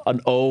 an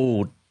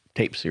old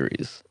tape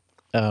series.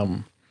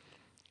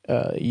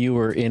 You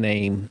were in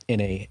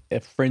a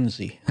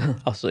frenzy.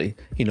 I'll say.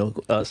 You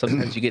know,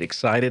 sometimes you get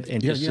excited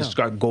and just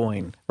start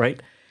going,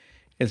 right?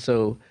 And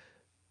so,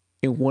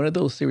 in one of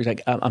those series,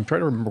 I'm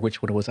trying to remember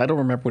which one it was. I don't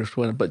remember which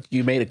one, but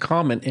you made a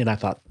comment, and I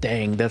thought,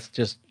 "Dang, that's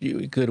just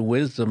good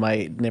wisdom."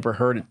 I never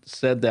heard it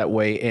said that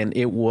way, and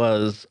it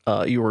was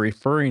you were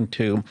referring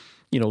to,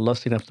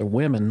 lusting after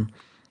women,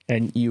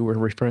 and you were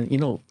referring,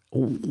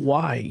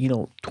 why,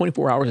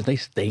 24 hours and they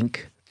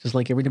stink just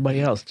like everybody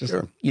else, just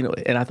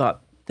and I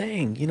thought,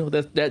 dang,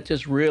 that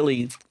just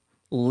really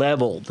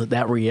leveled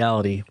that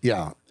reality.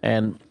 Yeah,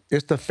 and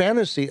it's the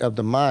fantasy of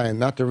the mind,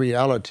 not the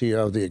reality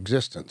of the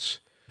existence.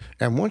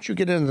 And once you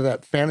get into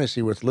that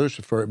fantasy with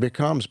Lucifer, it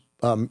becomes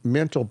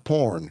mental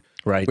porn,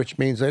 right? Which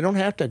means they don't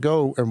have to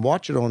go and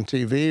watch it on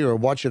TV or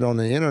watch it on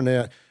the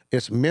internet.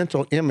 It's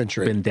mental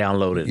imagery. Been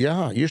downloaded.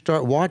 Yeah, you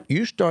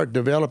start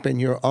developing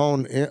your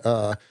own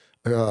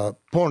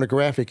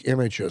pornographic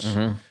images,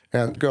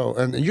 and go.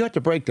 And you have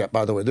to break that,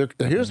 by the way.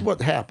 Here's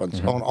what happens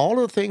on all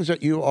of the things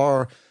that you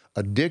are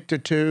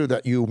addicted to,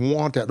 that you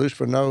want, that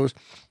Lucifer knows.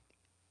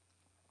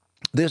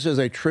 This is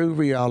a true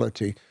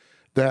reality.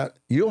 That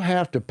you'll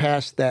have to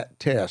pass that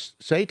test.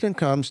 Satan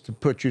comes to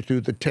put you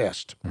through the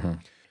test. Mm-hmm.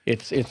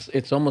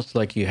 It's almost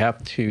like you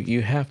have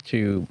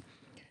to.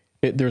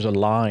 There's a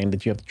line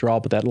that you have to draw,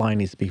 but that line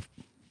needs to be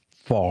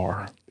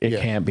far. It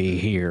can't be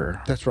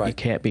here. That's right. It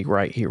can't be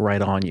right here, right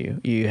on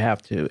you. You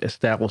have to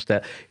establish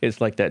that.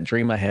 It's like that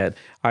dream I had.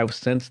 I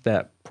sensed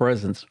that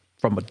presence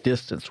from a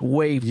distance,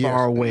 way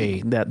far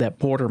away. That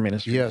Porter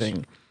ministry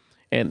thing.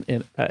 And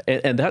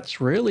that's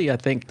really, I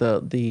think,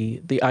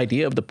 the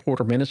idea of the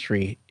Porter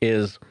ministry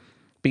is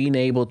being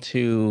able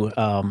to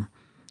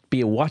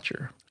be a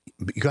watcher.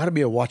 You got to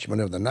be a watchman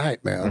of the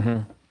night, man.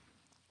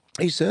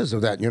 Mm-hmm. He says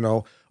of that,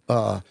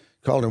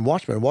 called him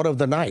watchman. What of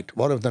the night?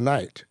 What of the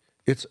night?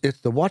 It's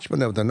the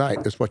watchman of the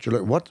night. Is what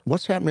you're.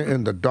 What's happening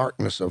in the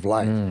darkness of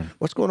life?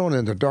 What's going on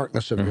in the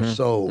darkness of your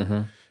soul?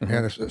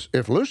 And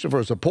if Lucifer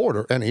is a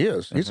porter, and he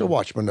is, he's a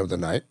watchman of the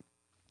night.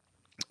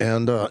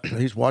 And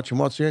he's watching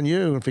what's in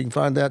you. If he can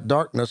find that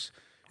darkness,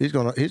 he's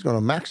gonna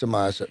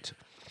maximize it.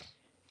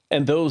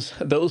 And those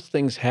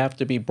things have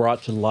to be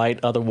brought to light.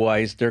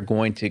 Otherwise, they're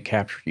going to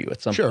capture you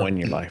at some point in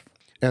your life.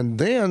 And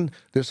then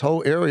this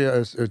whole area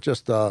is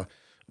just a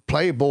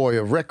playboy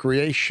of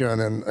recreation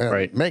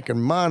and making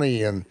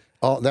money, and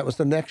all. That was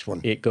the next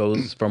one. It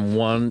goes from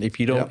one. If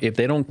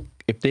they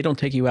don't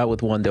take you out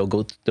with one,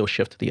 they'll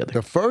shift to the other.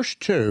 The first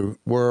two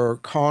were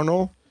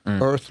carnal,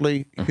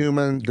 earthly,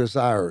 human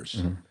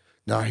desires.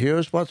 Now,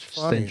 here's what's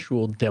funny.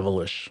 Sensual,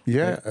 devilish.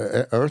 Yeah,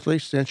 earthly,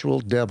 sensual,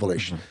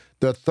 devilish.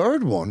 The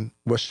third one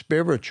was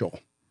spiritual.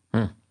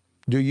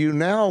 Do you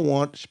now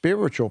want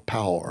spiritual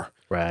power?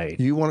 Right.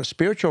 You want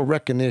spiritual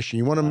recognition.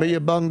 You want to be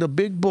among the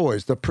big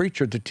boys, the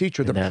preacher, the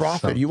teacher, the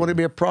prophet. Something. You want to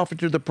be a prophet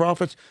to the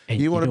prophets. And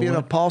you want to be an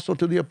apostle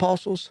to the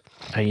apostles.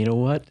 And you know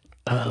what?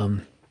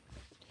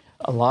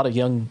 A lot of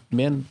young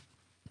men,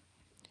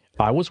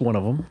 I was one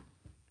of them,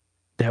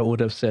 that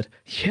would have said,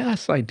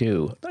 yes, I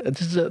do.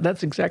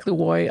 That's exactly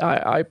why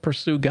I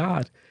pursue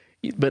God.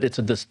 But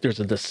there's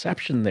a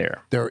deception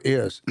there. There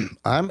is.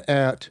 I'm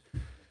at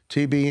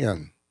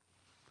TBN,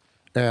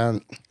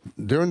 and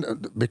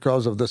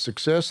because of the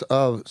success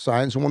of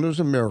Signs, Wonders,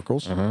 and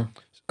Miracles,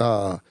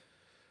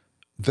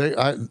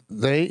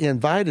 they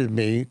invited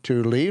me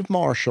to leave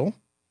Marshall.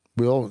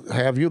 We'll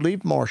have you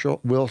leave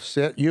Marshall. We'll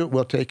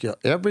take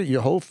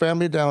your whole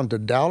family down to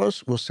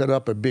Dallas. We'll set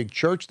up a big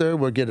church there.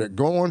 We'll get it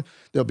going.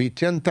 There'll be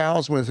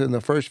 10,000 within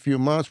the first few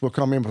months. We'll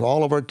come in with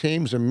all of our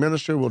teams and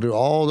minister. We'll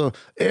do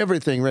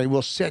everything ready.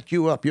 We'll set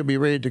you up. You'll be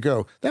ready to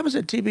go. That was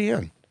at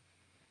TBN.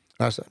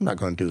 I said, I'm not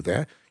going to do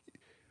that.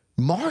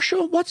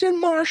 Marshall? What's in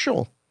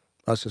Marshall?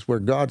 I said, where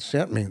God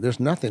sent me. There's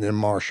nothing in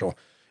Marshall.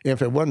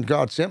 If it wasn't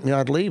God sent me,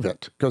 I'd leave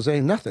it because there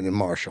ain't nothing in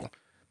Marshall.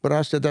 But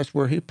I said, that's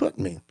where he put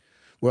me.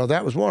 Well,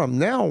 that was one of them.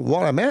 Now,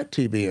 while I'm at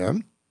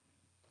TBN,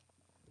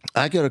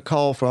 I get a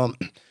call from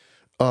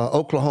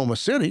Oklahoma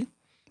City,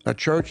 a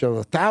church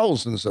of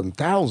thousands and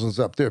thousands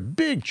up there,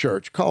 big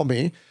church, call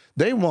me.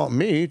 They want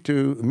me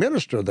to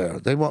minister there.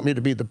 They want me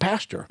to be the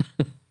pastor.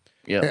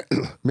 Yeah.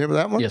 Remember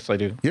that one? Yes, I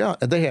do. Yeah,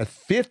 and they had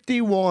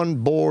 51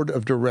 board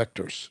of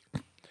directors.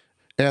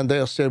 And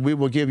they said, we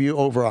will give you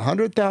over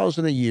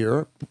 $100,000 a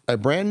year, a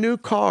brand new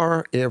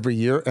car every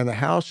year, and a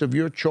house of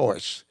your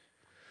choice.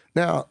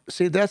 Now,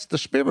 see, that's the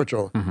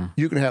spiritual. Mm-hmm.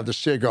 You can have the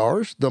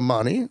cigars, the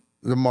money,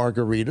 the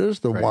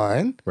margaritas, the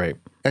wine. Right.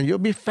 And you'll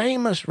be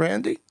famous,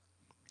 Randy.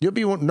 You'll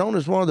be known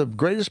as one of the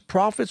greatest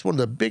prophets, one of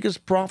the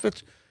biggest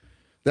prophets.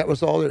 That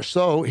was all there.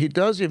 So he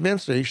does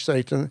eventually,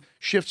 Satan,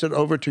 shifts it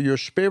over to your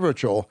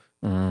spiritual.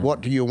 What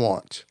do you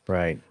want?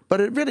 Right.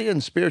 But it really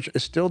isn't spiritual.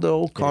 It's still the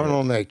old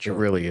carnal nature. It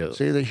really is.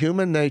 See, the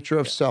human nature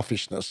of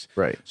selfishness.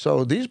 Right.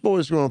 So these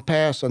boys are going to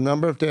pass a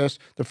number of tests.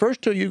 The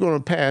first two you're going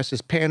to pass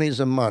is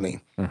panties and money.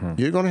 Mm-hmm.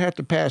 You're going to have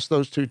to pass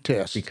those two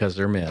tests. Because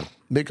they're men.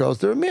 Because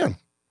they're men.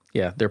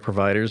 Yeah, they're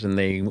providers and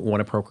they want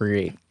to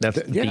procreate. That's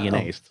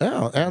DNA.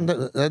 Yeah,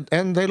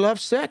 and they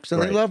love sex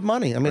and they love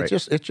money. I mean,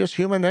 it's just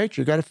human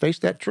nature. You got to face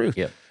that truth.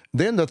 Yeah.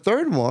 Then the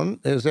third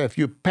one is that if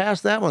you pass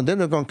that one, then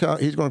he's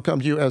going to come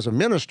to you as a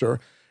minister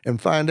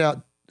and find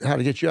out how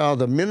to get you out of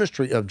the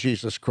ministry of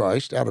Jesus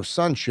Christ, out of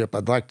sonship,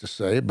 I'd like to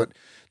say. But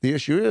the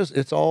issue is,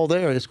 it's all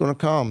there. It's going to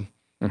come.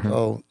 Mm-hmm.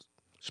 So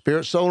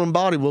spirit, soul, and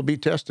body will be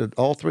tested.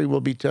 All three will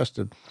be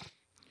tested.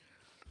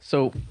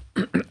 So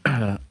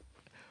I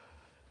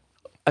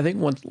think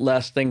one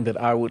last thing that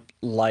I would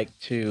like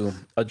to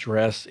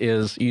address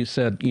is you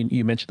said,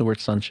 you mentioned the word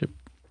sonship.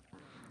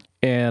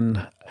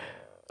 And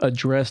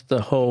address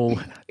the whole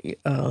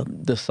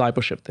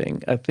discipleship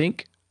thing. I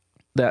think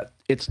that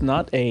it's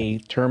not a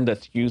term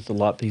that's used a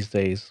lot these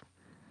days.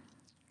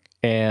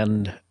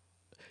 And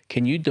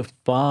can you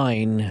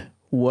define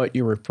what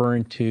you're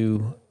referring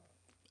to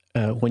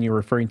when you're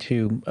referring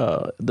to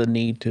the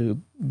need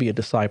to be a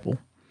disciple?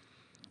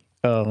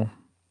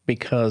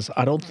 Because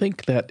I don't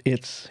think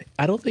it's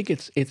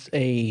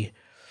a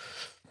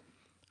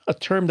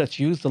term that's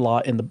used a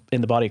lot in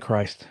the body of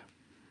Christ.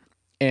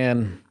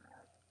 And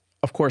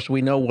of course,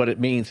 we know what it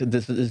means.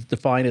 This is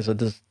defined as a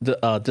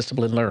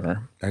disciplined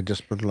learner. A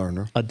disciplined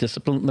learner. A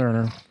disciplined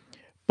learner.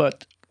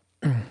 But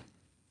I'm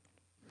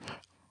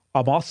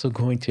also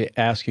going to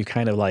ask you,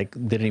 kind of like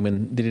didn't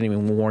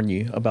even warn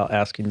you about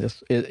asking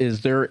this.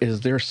 Is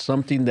there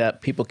something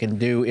that people can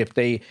do if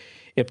they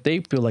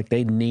feel like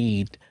they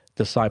need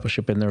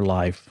discipleship in their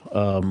life?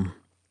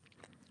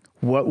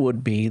 What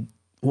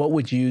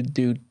would you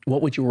do?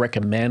 What would you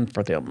recommend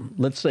for them?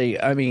 Let's say,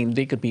 I mean,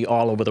 they could be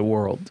all over the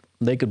world.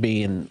 They could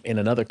be in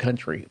another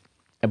country,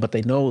 but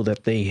they know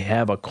that they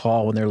have a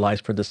call in their lives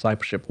for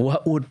discipleship.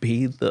 What would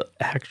be the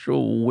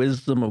actual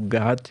wisdom of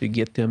God to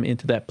get them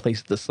into that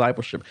place of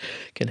discipleship?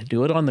 Can they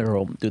do it on their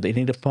own? Do they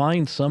need to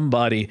find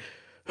somebody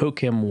who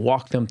can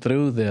walk them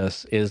through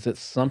this? Is it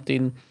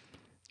something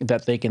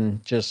that they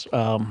can just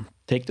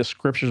take the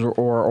scriptures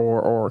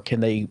or can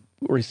they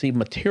receive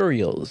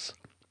materials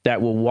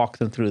that will walk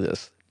them through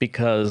this?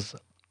 Because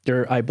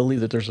I believe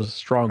that there's a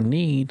strong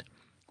need.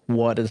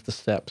 What is the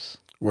steps?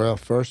 Well,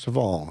 first of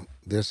all,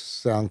 this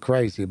sounds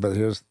crazy, but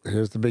here's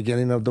the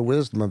beginning of the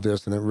wisdom of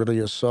this, and it really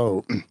is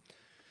so.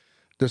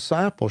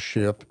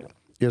 Discipleship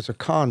is a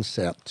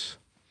concept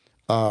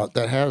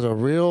that has a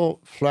real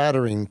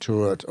flattering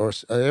to it, or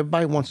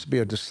everybody wants to be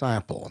a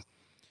disciple.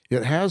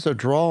 It has a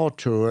draw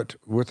to it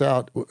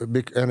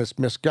and it's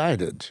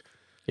misguided.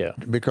 Yeah.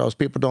 Because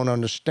people don't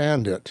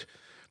understand it.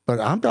 But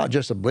I'm not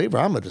just a believer;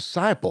 I'm a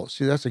disciple.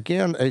 See, that's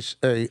again that's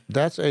a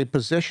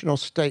positional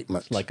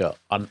statement. It's like a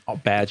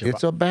badge.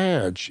 It's a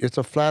badge. It's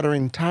a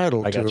flattering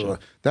title to it.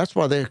 That's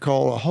why they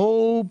call a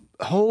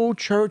whole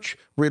church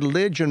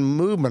religion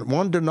movement,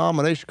 one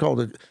denomination called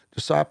the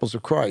Disciples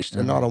of Christ,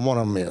 and not one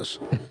of them is.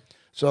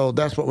 So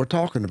that's what we're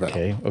talking about.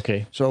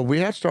 Okay. So we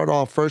have to start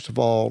off first of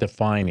all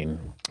defining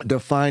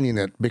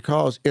it,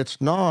 because it's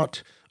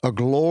not a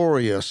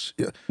glorious,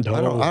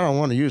 no. I don't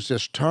want to use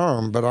this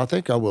term, but I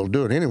think I will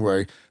do it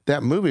anyway.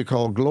 That movie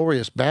called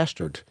Glorious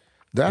Bastard.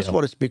 That's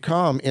what it's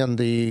become in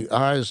the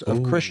eyes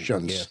of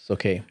Christians. Yes,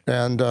 okay.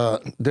 And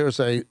there's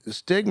a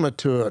stigma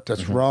to it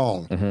that's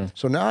wrong. Mm-hmm.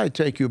 So now I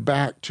take you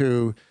back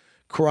to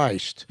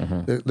Christ.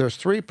 There's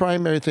three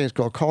primary things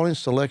called calling,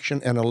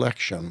 selection, and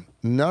election.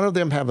 None of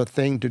them have a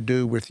thing to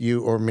do with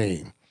you or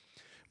me.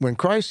 When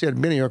Christ said,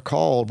 many are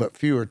called, but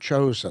few are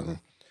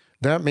chosen,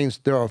 that means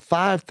there are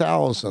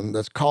 5,000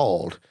 that's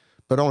called,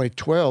 but only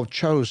 12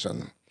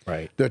 chosen.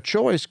 Right. The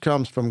choice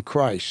comes from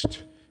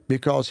Christ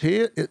because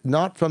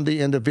not from the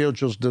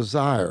individual's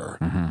desire.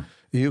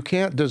 You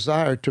can't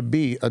desire to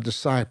be a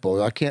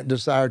disciple. I can't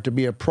desire to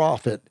be a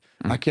prophet.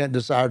 I can't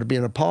desire to be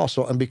an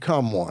apostle and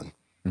become one.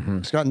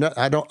 It's got no,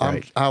 I don't.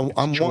 Right.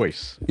 I'm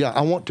choice.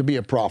 I want to be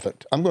a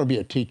prophet. I'm going to be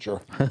a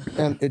teacher,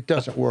 and it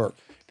doesn't work.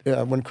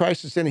 When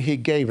Christ is in it, He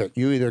gave it.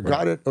 You either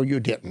got it or you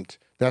didn't.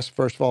 That's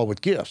first of all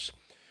with gifts.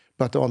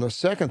 But on the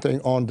second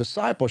thing, on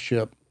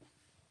discipleship,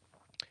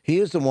 He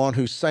is the one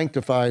who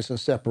sanctifies and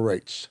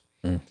separates.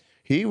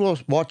 He will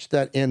watch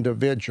that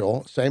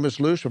individual, same as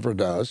Lucifer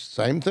does,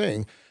 same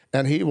thing,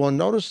 and He will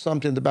notice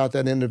something about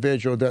that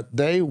individual that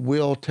they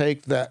will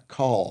take that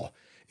call.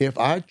 If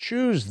I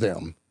choose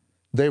them,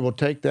 they will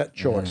take that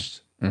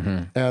choice.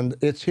 And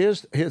it's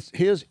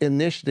his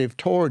initiative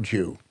towards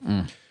you.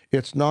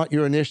 It's not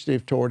your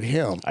initiative toward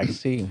Him. I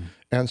see.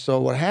 And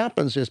so what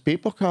happens is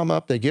people come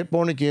up, they get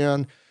born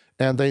again,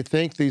 and they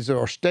think these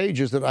are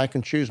stages that I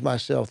can choose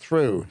myself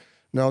through.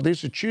 No,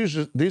 these are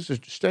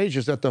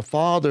stages that the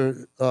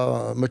Father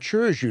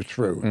matures you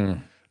through.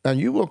 And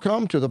you will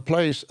come to the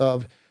place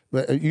of,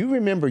 you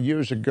remember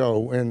years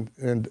ago in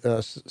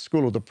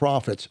School of the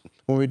Prophets,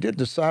 when we did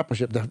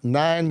discipleship, the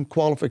 9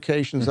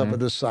 qualifications of a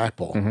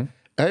disciple.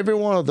 Every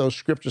one of those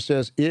scriptures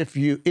says, if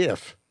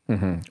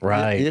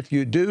Right. If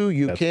you do,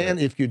 you can.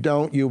 Right. If you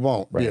don't, you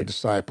won't be a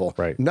disciple.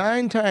 Right.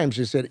 9 times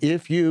He said,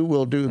 if you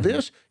will do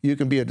this, you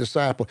can be a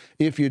disciple.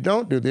 If you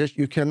don't do this,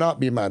 you cannot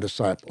be my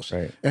disciples.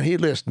 Right. And He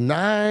lists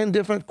 9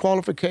 different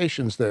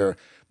qualifications there.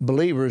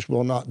 Believers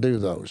will not do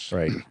those.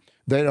 Right.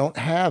 They don't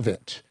have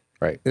it.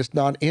 Right. It's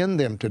not in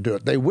them to do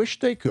it. They wish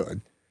they could,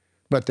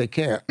 but they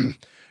can't.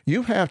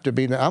 You have to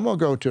be. Now, I'm going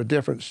to go to a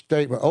different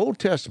statement. Old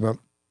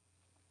Testament,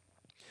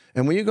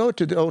 and when you go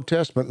to the Old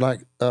Testament, like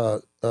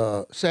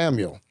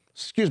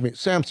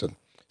Samson.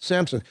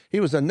 Samson, he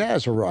was a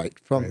Nazarite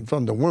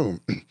from the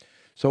womb.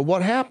 So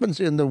what happens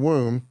in the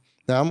womb,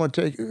 now I'm going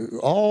to take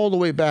all the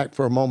way back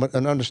for a moment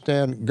and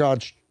understand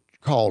God's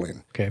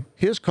calling. Okay.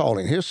 His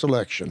calling, His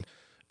selection,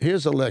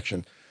 His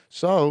election.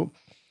 So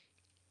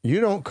you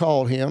don't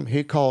call Him,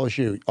 He calls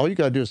you. All you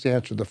got to do is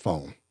answer the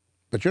phone,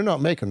 but you're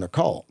not making the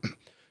call.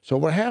 So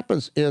what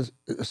happens is,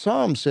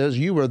 Psalm says,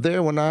 you were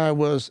there when I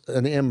was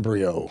an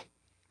embryo.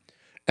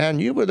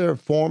 And you were there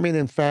forming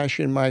and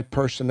fashioning my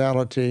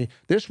personality.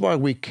 This is why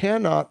we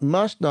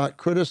must not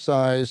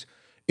criticize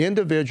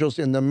individuals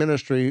in the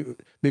ministry,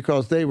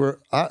 because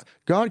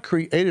God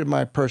created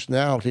my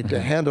personality to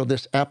handle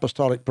this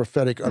apostolic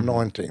prophetic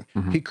anointing.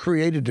 He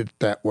created it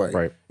that way.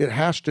 Right. It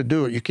has to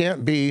do it. You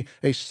can't be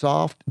a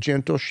soft,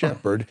 gentle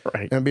shepherd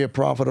and be a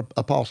prophet,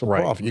 apostle,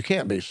 prophet. You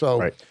can't be.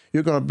 So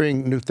you're going to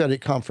bring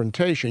nouthetic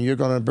confrontation. You're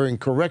going to bring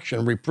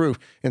correction, reproof,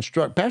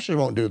 instruct. Pastors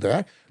won't do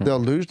that. They'll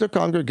lose their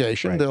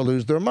congregation. They'll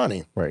lose their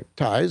money.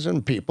 Tithes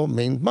and people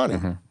mean money.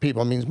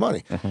 People means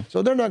money.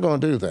 So they're not going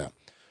to do that.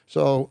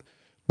 So,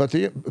 but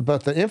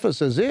the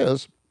emphasis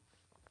is,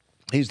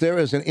 He's there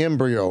as an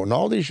embryo. And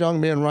all these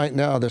young men right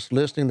now that's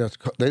listening,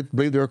 they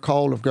believe they're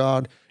called of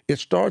God, it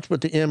starts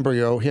with the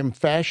embryo, Him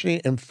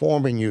fashioning and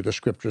forming you, the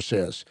scripture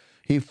says.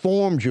 He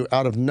formed you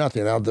out of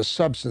nothing, out of the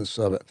substance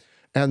of it.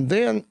 And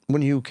then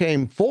when you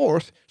came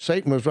forth,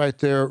 Satan was right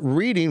there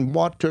reading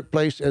what took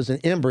place as an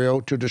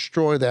embryo to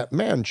destroy that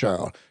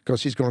man-child,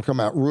 because he's going to come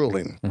out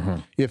ruling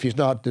if he's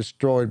not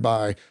destroyed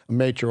by a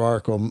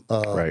matriarchal,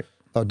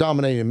 a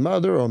dominating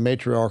mother or a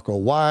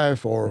matriarchal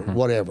wife or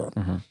whatever.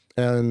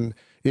 And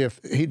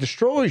if He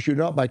destroys you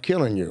not by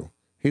killing you,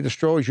 He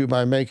destroys you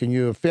by making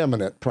you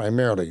effeminate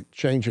primarily,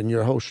 changing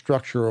your whole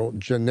structural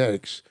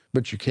genetics,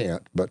 but you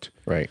can't. But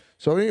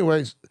so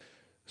anyways,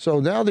 so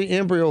now the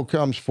embryo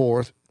comes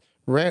forth.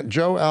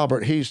 Joe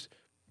Albert, he's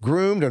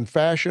groomed and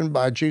fashioned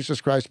by Jesus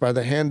Christ by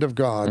the hand of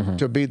God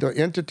to be the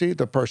entity,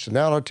 the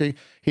personality.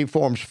 He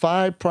forms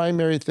 5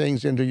 primary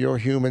things into your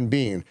human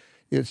being.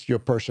 It's your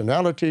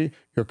personality,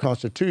 your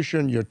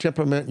constitution, your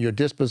temperament, your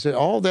disposition.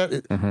 All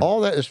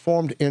that is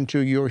formed into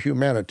your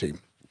humanity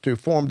to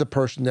form the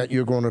person that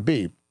you're going to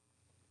be.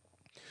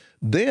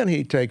 Then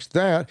He takes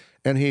that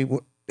and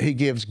he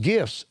gives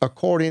gifts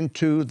according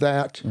to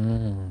that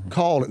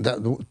calling,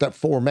 that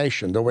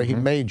formation, the way He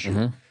made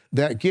you.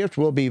 That gift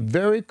will be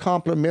very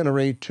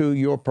complementary to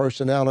your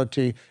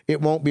personality. It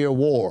won't be a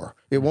war.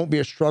 It won't be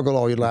a struggle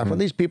all your life. When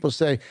these people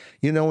say,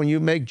 when you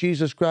make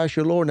Jesus Christ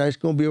your Lord, now it's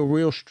going to be a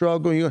real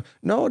struggle.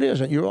 No, it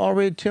isn't. You're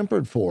already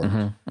tempered for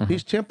it.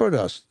 He's tempered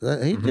us.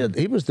 He did.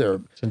 He was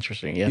there. It's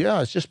interesting. Yeah.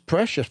 Yeah. It's just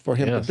precious for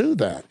Him to do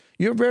that.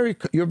 You're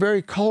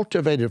very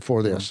cultivated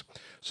for this.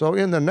 So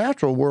in the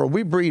natural world,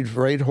 we breed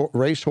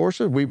race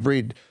horses. We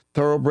breed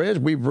thoroughbreds.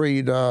 We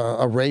breed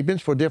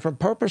Arabians for different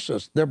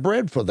purposes. They're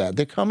bred for that.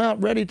 They come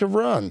out ready to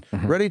run,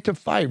 ready to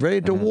fight,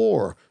 ready to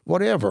war,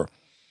 whatever.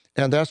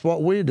 And that's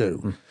what we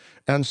do.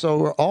 And so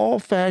we're all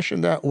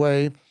fashioned that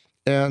way.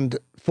 and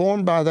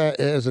formed by that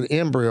as an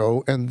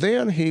embryo. And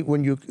then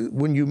when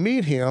you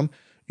meet him,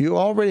 you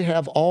already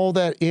have all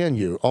that in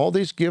you. All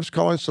these gifts,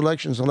 callings,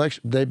 selections,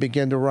 elections, they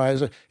begin to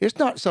rise. It's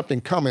not something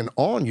coming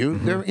on you.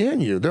 They're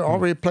in you. They're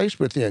already placed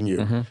within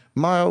you.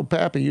 My old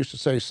pappy used to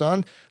say,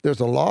 son, there's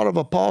a lot of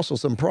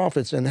apostles and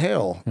prophets in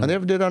hell. I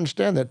never did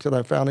understand that till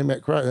I found him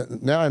at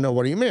Christ. Now I know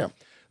what he meant.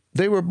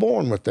 They were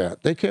born with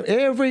that. They came,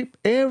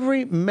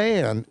 every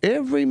man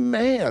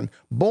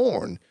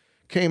born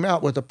came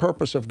out with the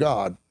purpose of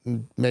God.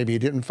 Maybe he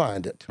didn't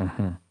find it,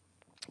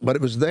 but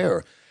it was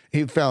there.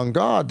 He found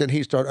God, then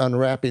he started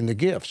unwrapping the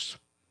gifts.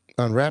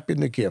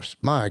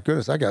 My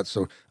goodness, I got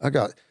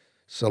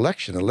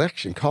selection,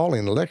 election,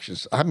 calling,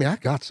 elections. I mean, I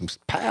got some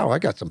power, I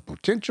got some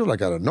potential, I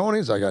got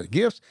anointings, I got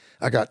gifts,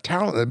 I got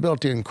talent and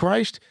ability in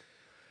Christ.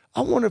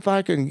 I wonder if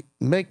I can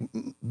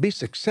be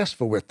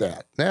successful with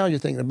that. Now you're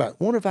thinking about,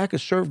 wonder if I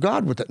could serve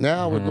God with it.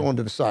 Now we're going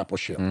to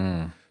discipleship.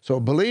 So a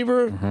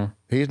believer,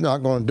 he's not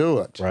going to do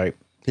it. Right.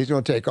 He's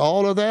going to take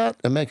all of that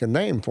and make a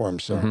name for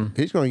himself.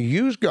 He's going to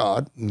use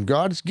God and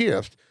God's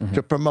gift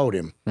to promote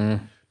him.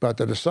 But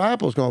the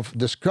disciple is going to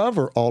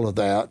discover all of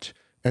that,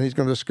 and he's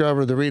going to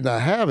discover the reason I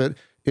have it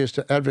is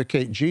to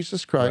advocate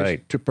Jesus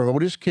Christ, to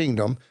promote his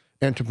kingdom,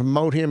 and to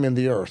promote him in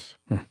the earth.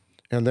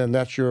 And then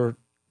that's your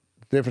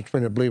difference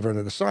between a believer and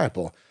a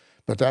disciple.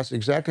 But that's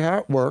exactly how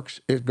it works.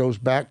 It goes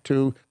back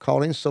to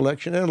calling,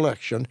 selection, and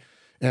election.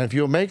 And if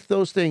you'll make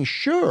those things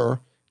sure,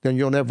 then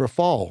you'll never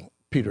fall,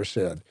 Peter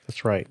said.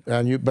 That's right.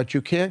 But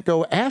you can't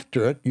go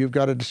after it. You've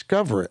got to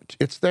discover it.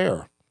 It's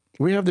there.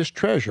 We have this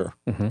treasure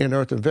in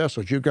earthen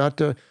vessels. You've got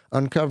to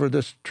uncover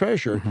this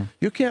treasure.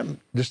 You can't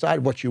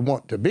decide what you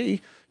want to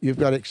be. You've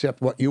got to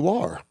accept what you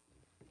are.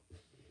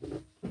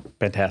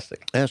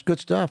 Fantastic. That's good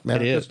stuff, man.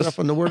 It is. Good stuff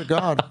from the Word of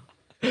God.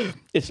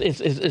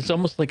 It's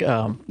almost like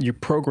you're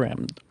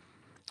programmed.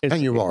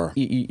 And you are.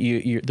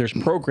 There's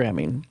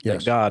programming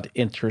that God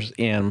enters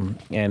in,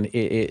 and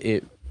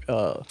it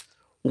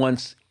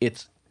once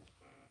it's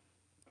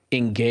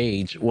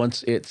engaged,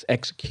 once it's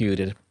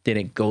executed, then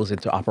it goes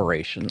into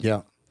operation.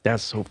 Yeah.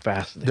 That's so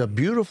fascinating. The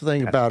beautiful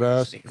thing about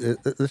us,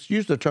 let's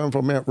use the term for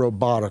a minute,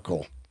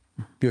 robotical.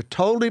 You're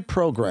totally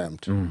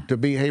programmed to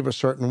behave a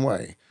certain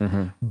way.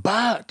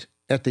 But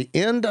at the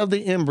end of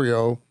the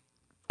embryo,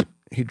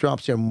 he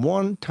drops in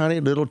one tiny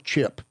little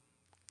chip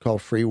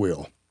called free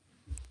will.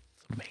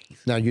 It's amazing.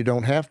 Now, you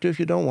don't have to if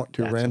you don't want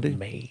to, That's Randy.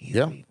 amazing.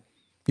 Yeah.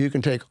 You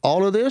can take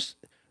all of this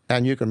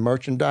and you can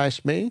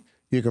merchandise me.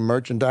 You can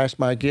merchandise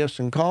my gifts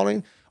and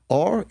calling,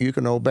 or you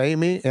can obey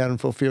me and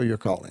fulfill your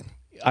calling.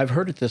 I've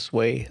heard it this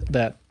way,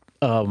 that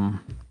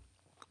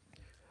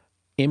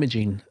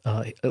imaging,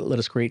 let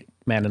us create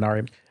man in our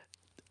image,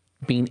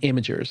 being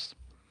imagers,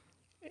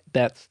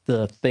 that's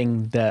the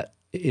thing that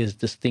is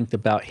distinct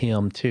about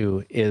him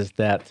too, is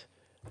that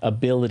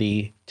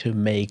ability to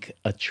make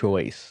a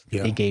choice.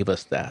 Yeah. He gave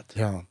us that.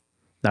 Yeah.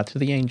 Not to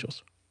the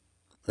angels.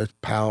 It's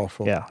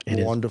powerful. Yeah,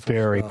 it wonderful is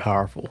very stuff.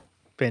 powerful.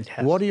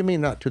 Fantastic. What do you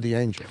mean not to the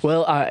angels?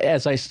 Well,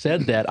 as I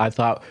said that, I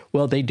thought,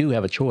 well, they do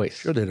have a choice.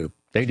 Sure they do.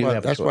 They do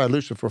have a That's choice. why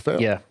Lucifer fell.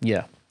 Yeah.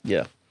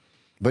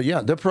 But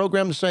yeah, they're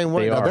programmed the same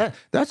way. They Now are.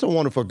 that's a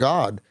wonderful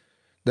God.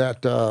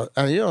 That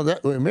and you know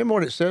that. Remember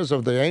what it says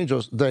of the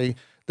angels? They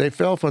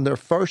fell from their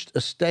first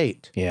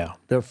estate. Yeah.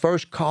 Their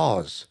first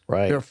cause.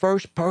 Right. Their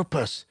first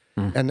purpose.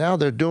 And now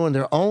they're doing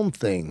their own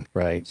thing.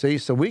 Right. See,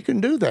 so we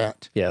can do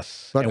that.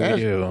 Yes. But and as,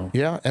 we do.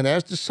 Yeah, and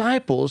as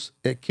disciples,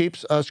 it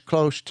keeps us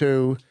close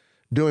to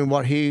doing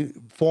what he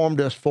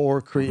formed us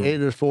for,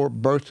 created us for,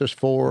 birthed us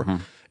for.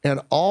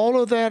 And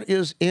all of that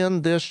is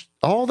in this,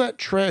 all that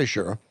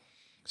treasure.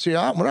 See,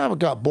 when I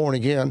got born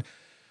again,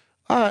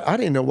 I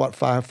didn't know what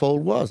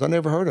fivefold was. I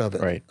never heard of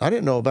it. Right. I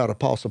didn't know about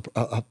apostle,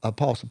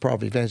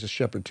 prophet, evangelist,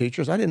 shepherd,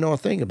 teachers. I didn't know a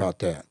thing about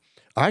that.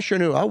 I sure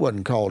knew I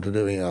wasn't called to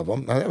do any of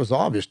them. That was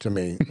obvious to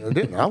me.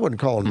 I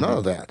wasn't called none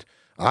of that.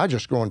 I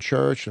just go in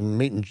church and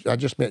meeting. I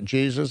just met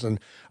Jesus, and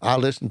I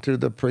listened to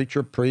the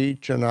preacher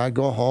preach, and I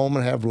go home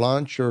and have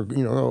lunch, or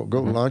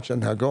go lunch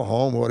and I go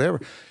home, or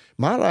whatever.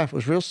 My life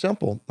was real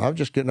simple. I was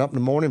just getting up in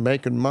the morning,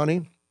 making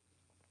money.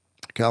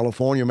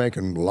 California,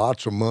 making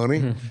lots of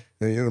money,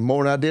 and,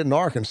 more than I did in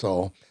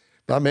Arkansas.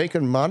 By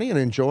making money and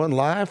enjoying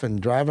life and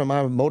driving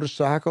my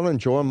motorcycle,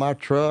 enjoying my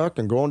truck,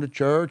 and going to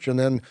church, and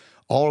then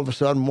all of a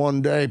sudden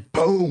one day,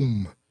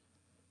 boom!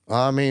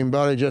 I mean,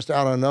 buddy, just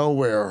out of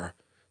nowhere,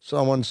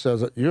 someone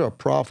says that you're a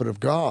prophet of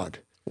God.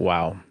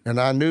 Wow. And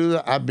I knew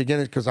that I began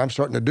it because I'm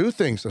starting to do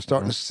things. I'm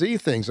starting to see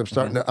things.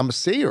 I'm a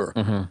seer.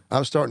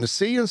 I'm starting to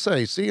see and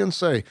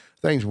say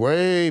things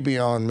way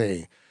beyond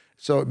me.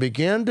 So it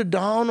began to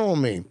dawn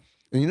on me.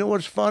 And you know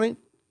what's funny?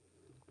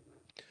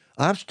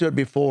 I've stood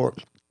before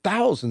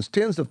thousands,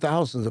 tens of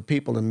thousands of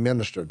people and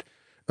ministered,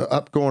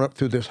 going up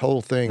through this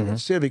whole thing, in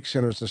civic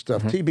centers and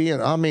stuff,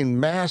 TBN, I mean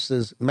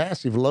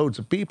massive loads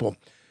of people.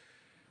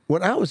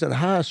 When I was in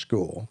high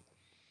school,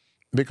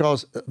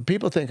 because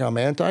people think I'm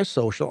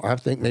antisocial, I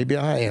think maybe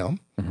I am.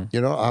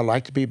 I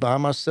like to be by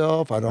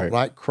myself. I don't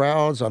like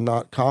crowds. I'm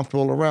not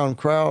comfortable around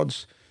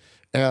crowds.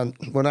 And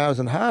when I was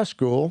in high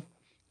school,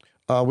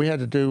 we had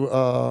to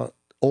do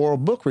oral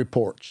book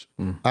reports.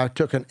 I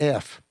took an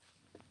F.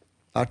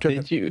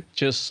 Did you,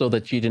 just so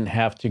that you didn't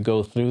have to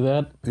go through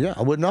that? Yeah,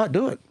 I would not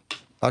do it.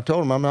 I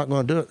told him I'm not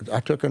going to do it. I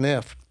took an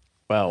F.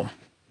 Wow.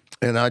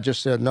 And I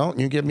just said, no,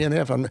 you give me an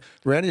F.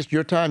 Randy, it's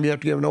your time. You have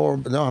to give an oral.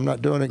 No, I'm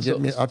not doing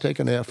it. I'll take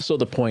an F. So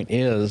the point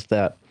is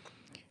that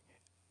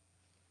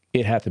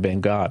it had to be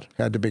God.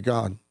 Had to be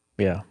God.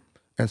 Yeah.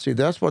 And see,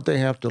 that's what they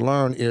have to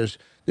learn is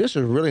this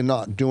is really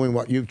not doing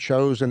what you've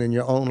chosen in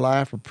your own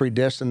life or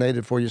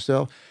predestinated for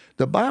yourself.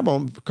 The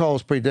Bible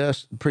calls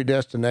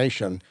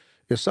predestination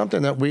is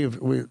something that we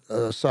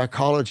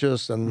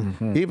psychologists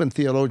and even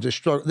theologians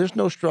struggle. There's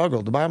no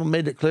struggle. The Bible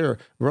made it clear.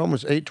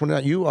 Romans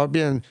 8:29, you are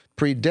being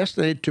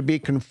predestinated to be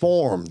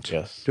conformed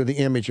to the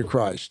image of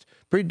Christ.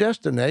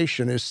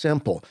 Predestination is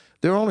simple.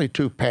 There are only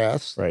two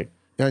paths, Right.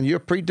 and you're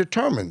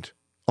predetermined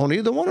on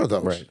either one of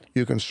those. Right.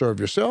 You can serve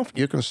yourself,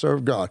 you can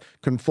serve God.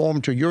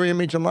 Conform to your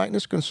image and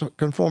likeness,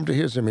 conform to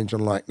his image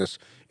and likeness.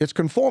 It's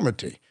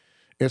conformity.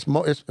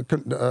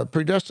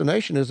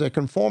 Predestination is a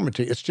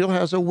conformity. It still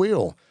has a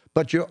will,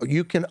 but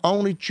you can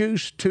only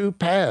choose two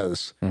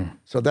paths.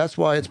 So that's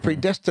why it's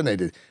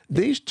predestinated.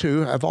 These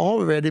two have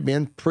already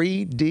been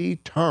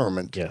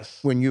predetermined. Yes.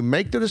 When you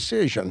make the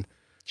decision,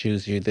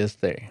 Choose you this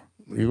day.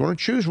 you're going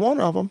to choose one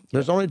of them.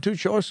 There's only two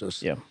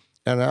choices. Yeah.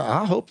 And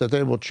I hope that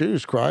they will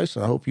choose Christ,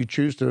 and I hope you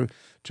choose to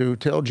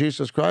tell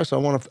Jesus Christ,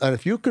 and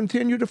if you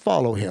continue to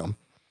follow him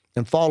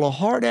and follow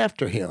hard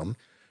after him,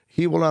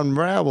 he will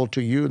unravel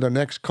to you the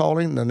next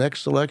calling, the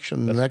next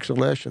selection, the next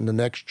election, the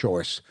next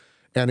choice.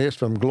 And it's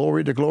from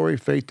glory to glory,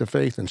 faith to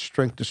faith, and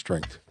strength to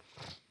strength.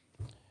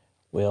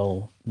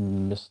 Well,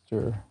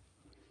 Mr.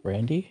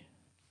 Randy,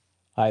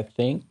 I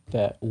think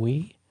that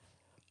we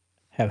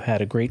have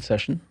had a great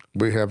session.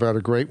 We have had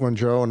a great one,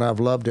 Joe, and I've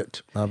loved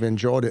it. I've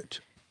enjoyed it.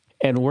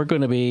 And we're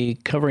going to be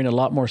covering a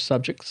lot more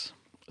subjects.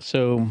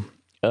 So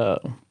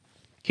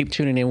keep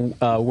tuning in.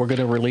 We're going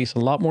to release a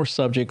lot more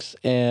subjects,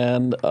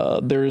 and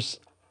there's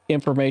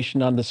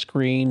information on the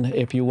screen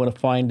if you want to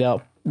find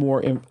out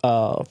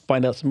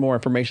some more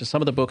information.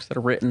 Some of the books that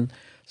are written,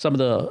 some of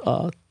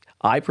the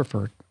I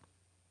prefer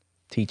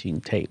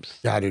teaching tapes.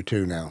 Yeah, I do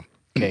too now.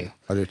 Okay,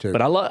 I do too.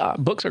 but I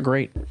love books are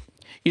great.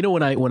 You know,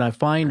 when I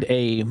find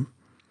a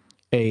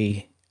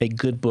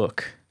good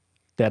book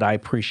that I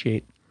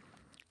appreciate,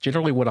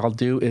 generally what I'll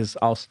do is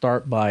I'll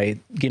start by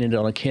getting it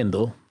on a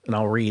Kindle and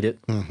I'll read it.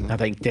 I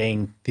think,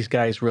 dang, these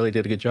guys really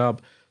did a good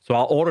job. So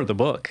I'll order the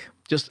book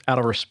just out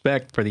of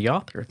respect for the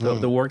author,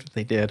 the work that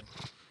they did.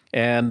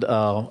 And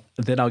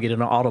then I'll get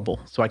an Audible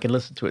so I can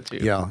listen to it too.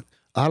 Yeah,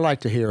 I like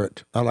to hear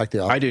it. I like the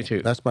audio. I do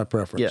too. That's my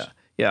preference.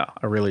 Yeah,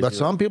 I really do. But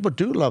some people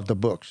do love the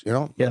books, you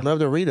know. Yeah. They love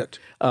to read it.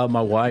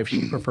 My wife,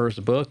 she prefers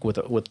the book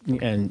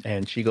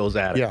and she goes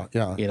at it.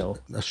 Yeah. You know,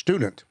 A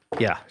student.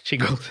 yeah, she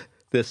goes,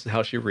 this is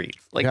how she reads.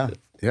 Like, Yeah.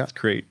 It's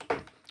great.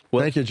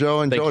 Well, Thank you,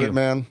 Joe. Enjoyed it,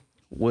 man.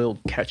 We'll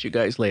catch you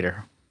guys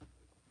later.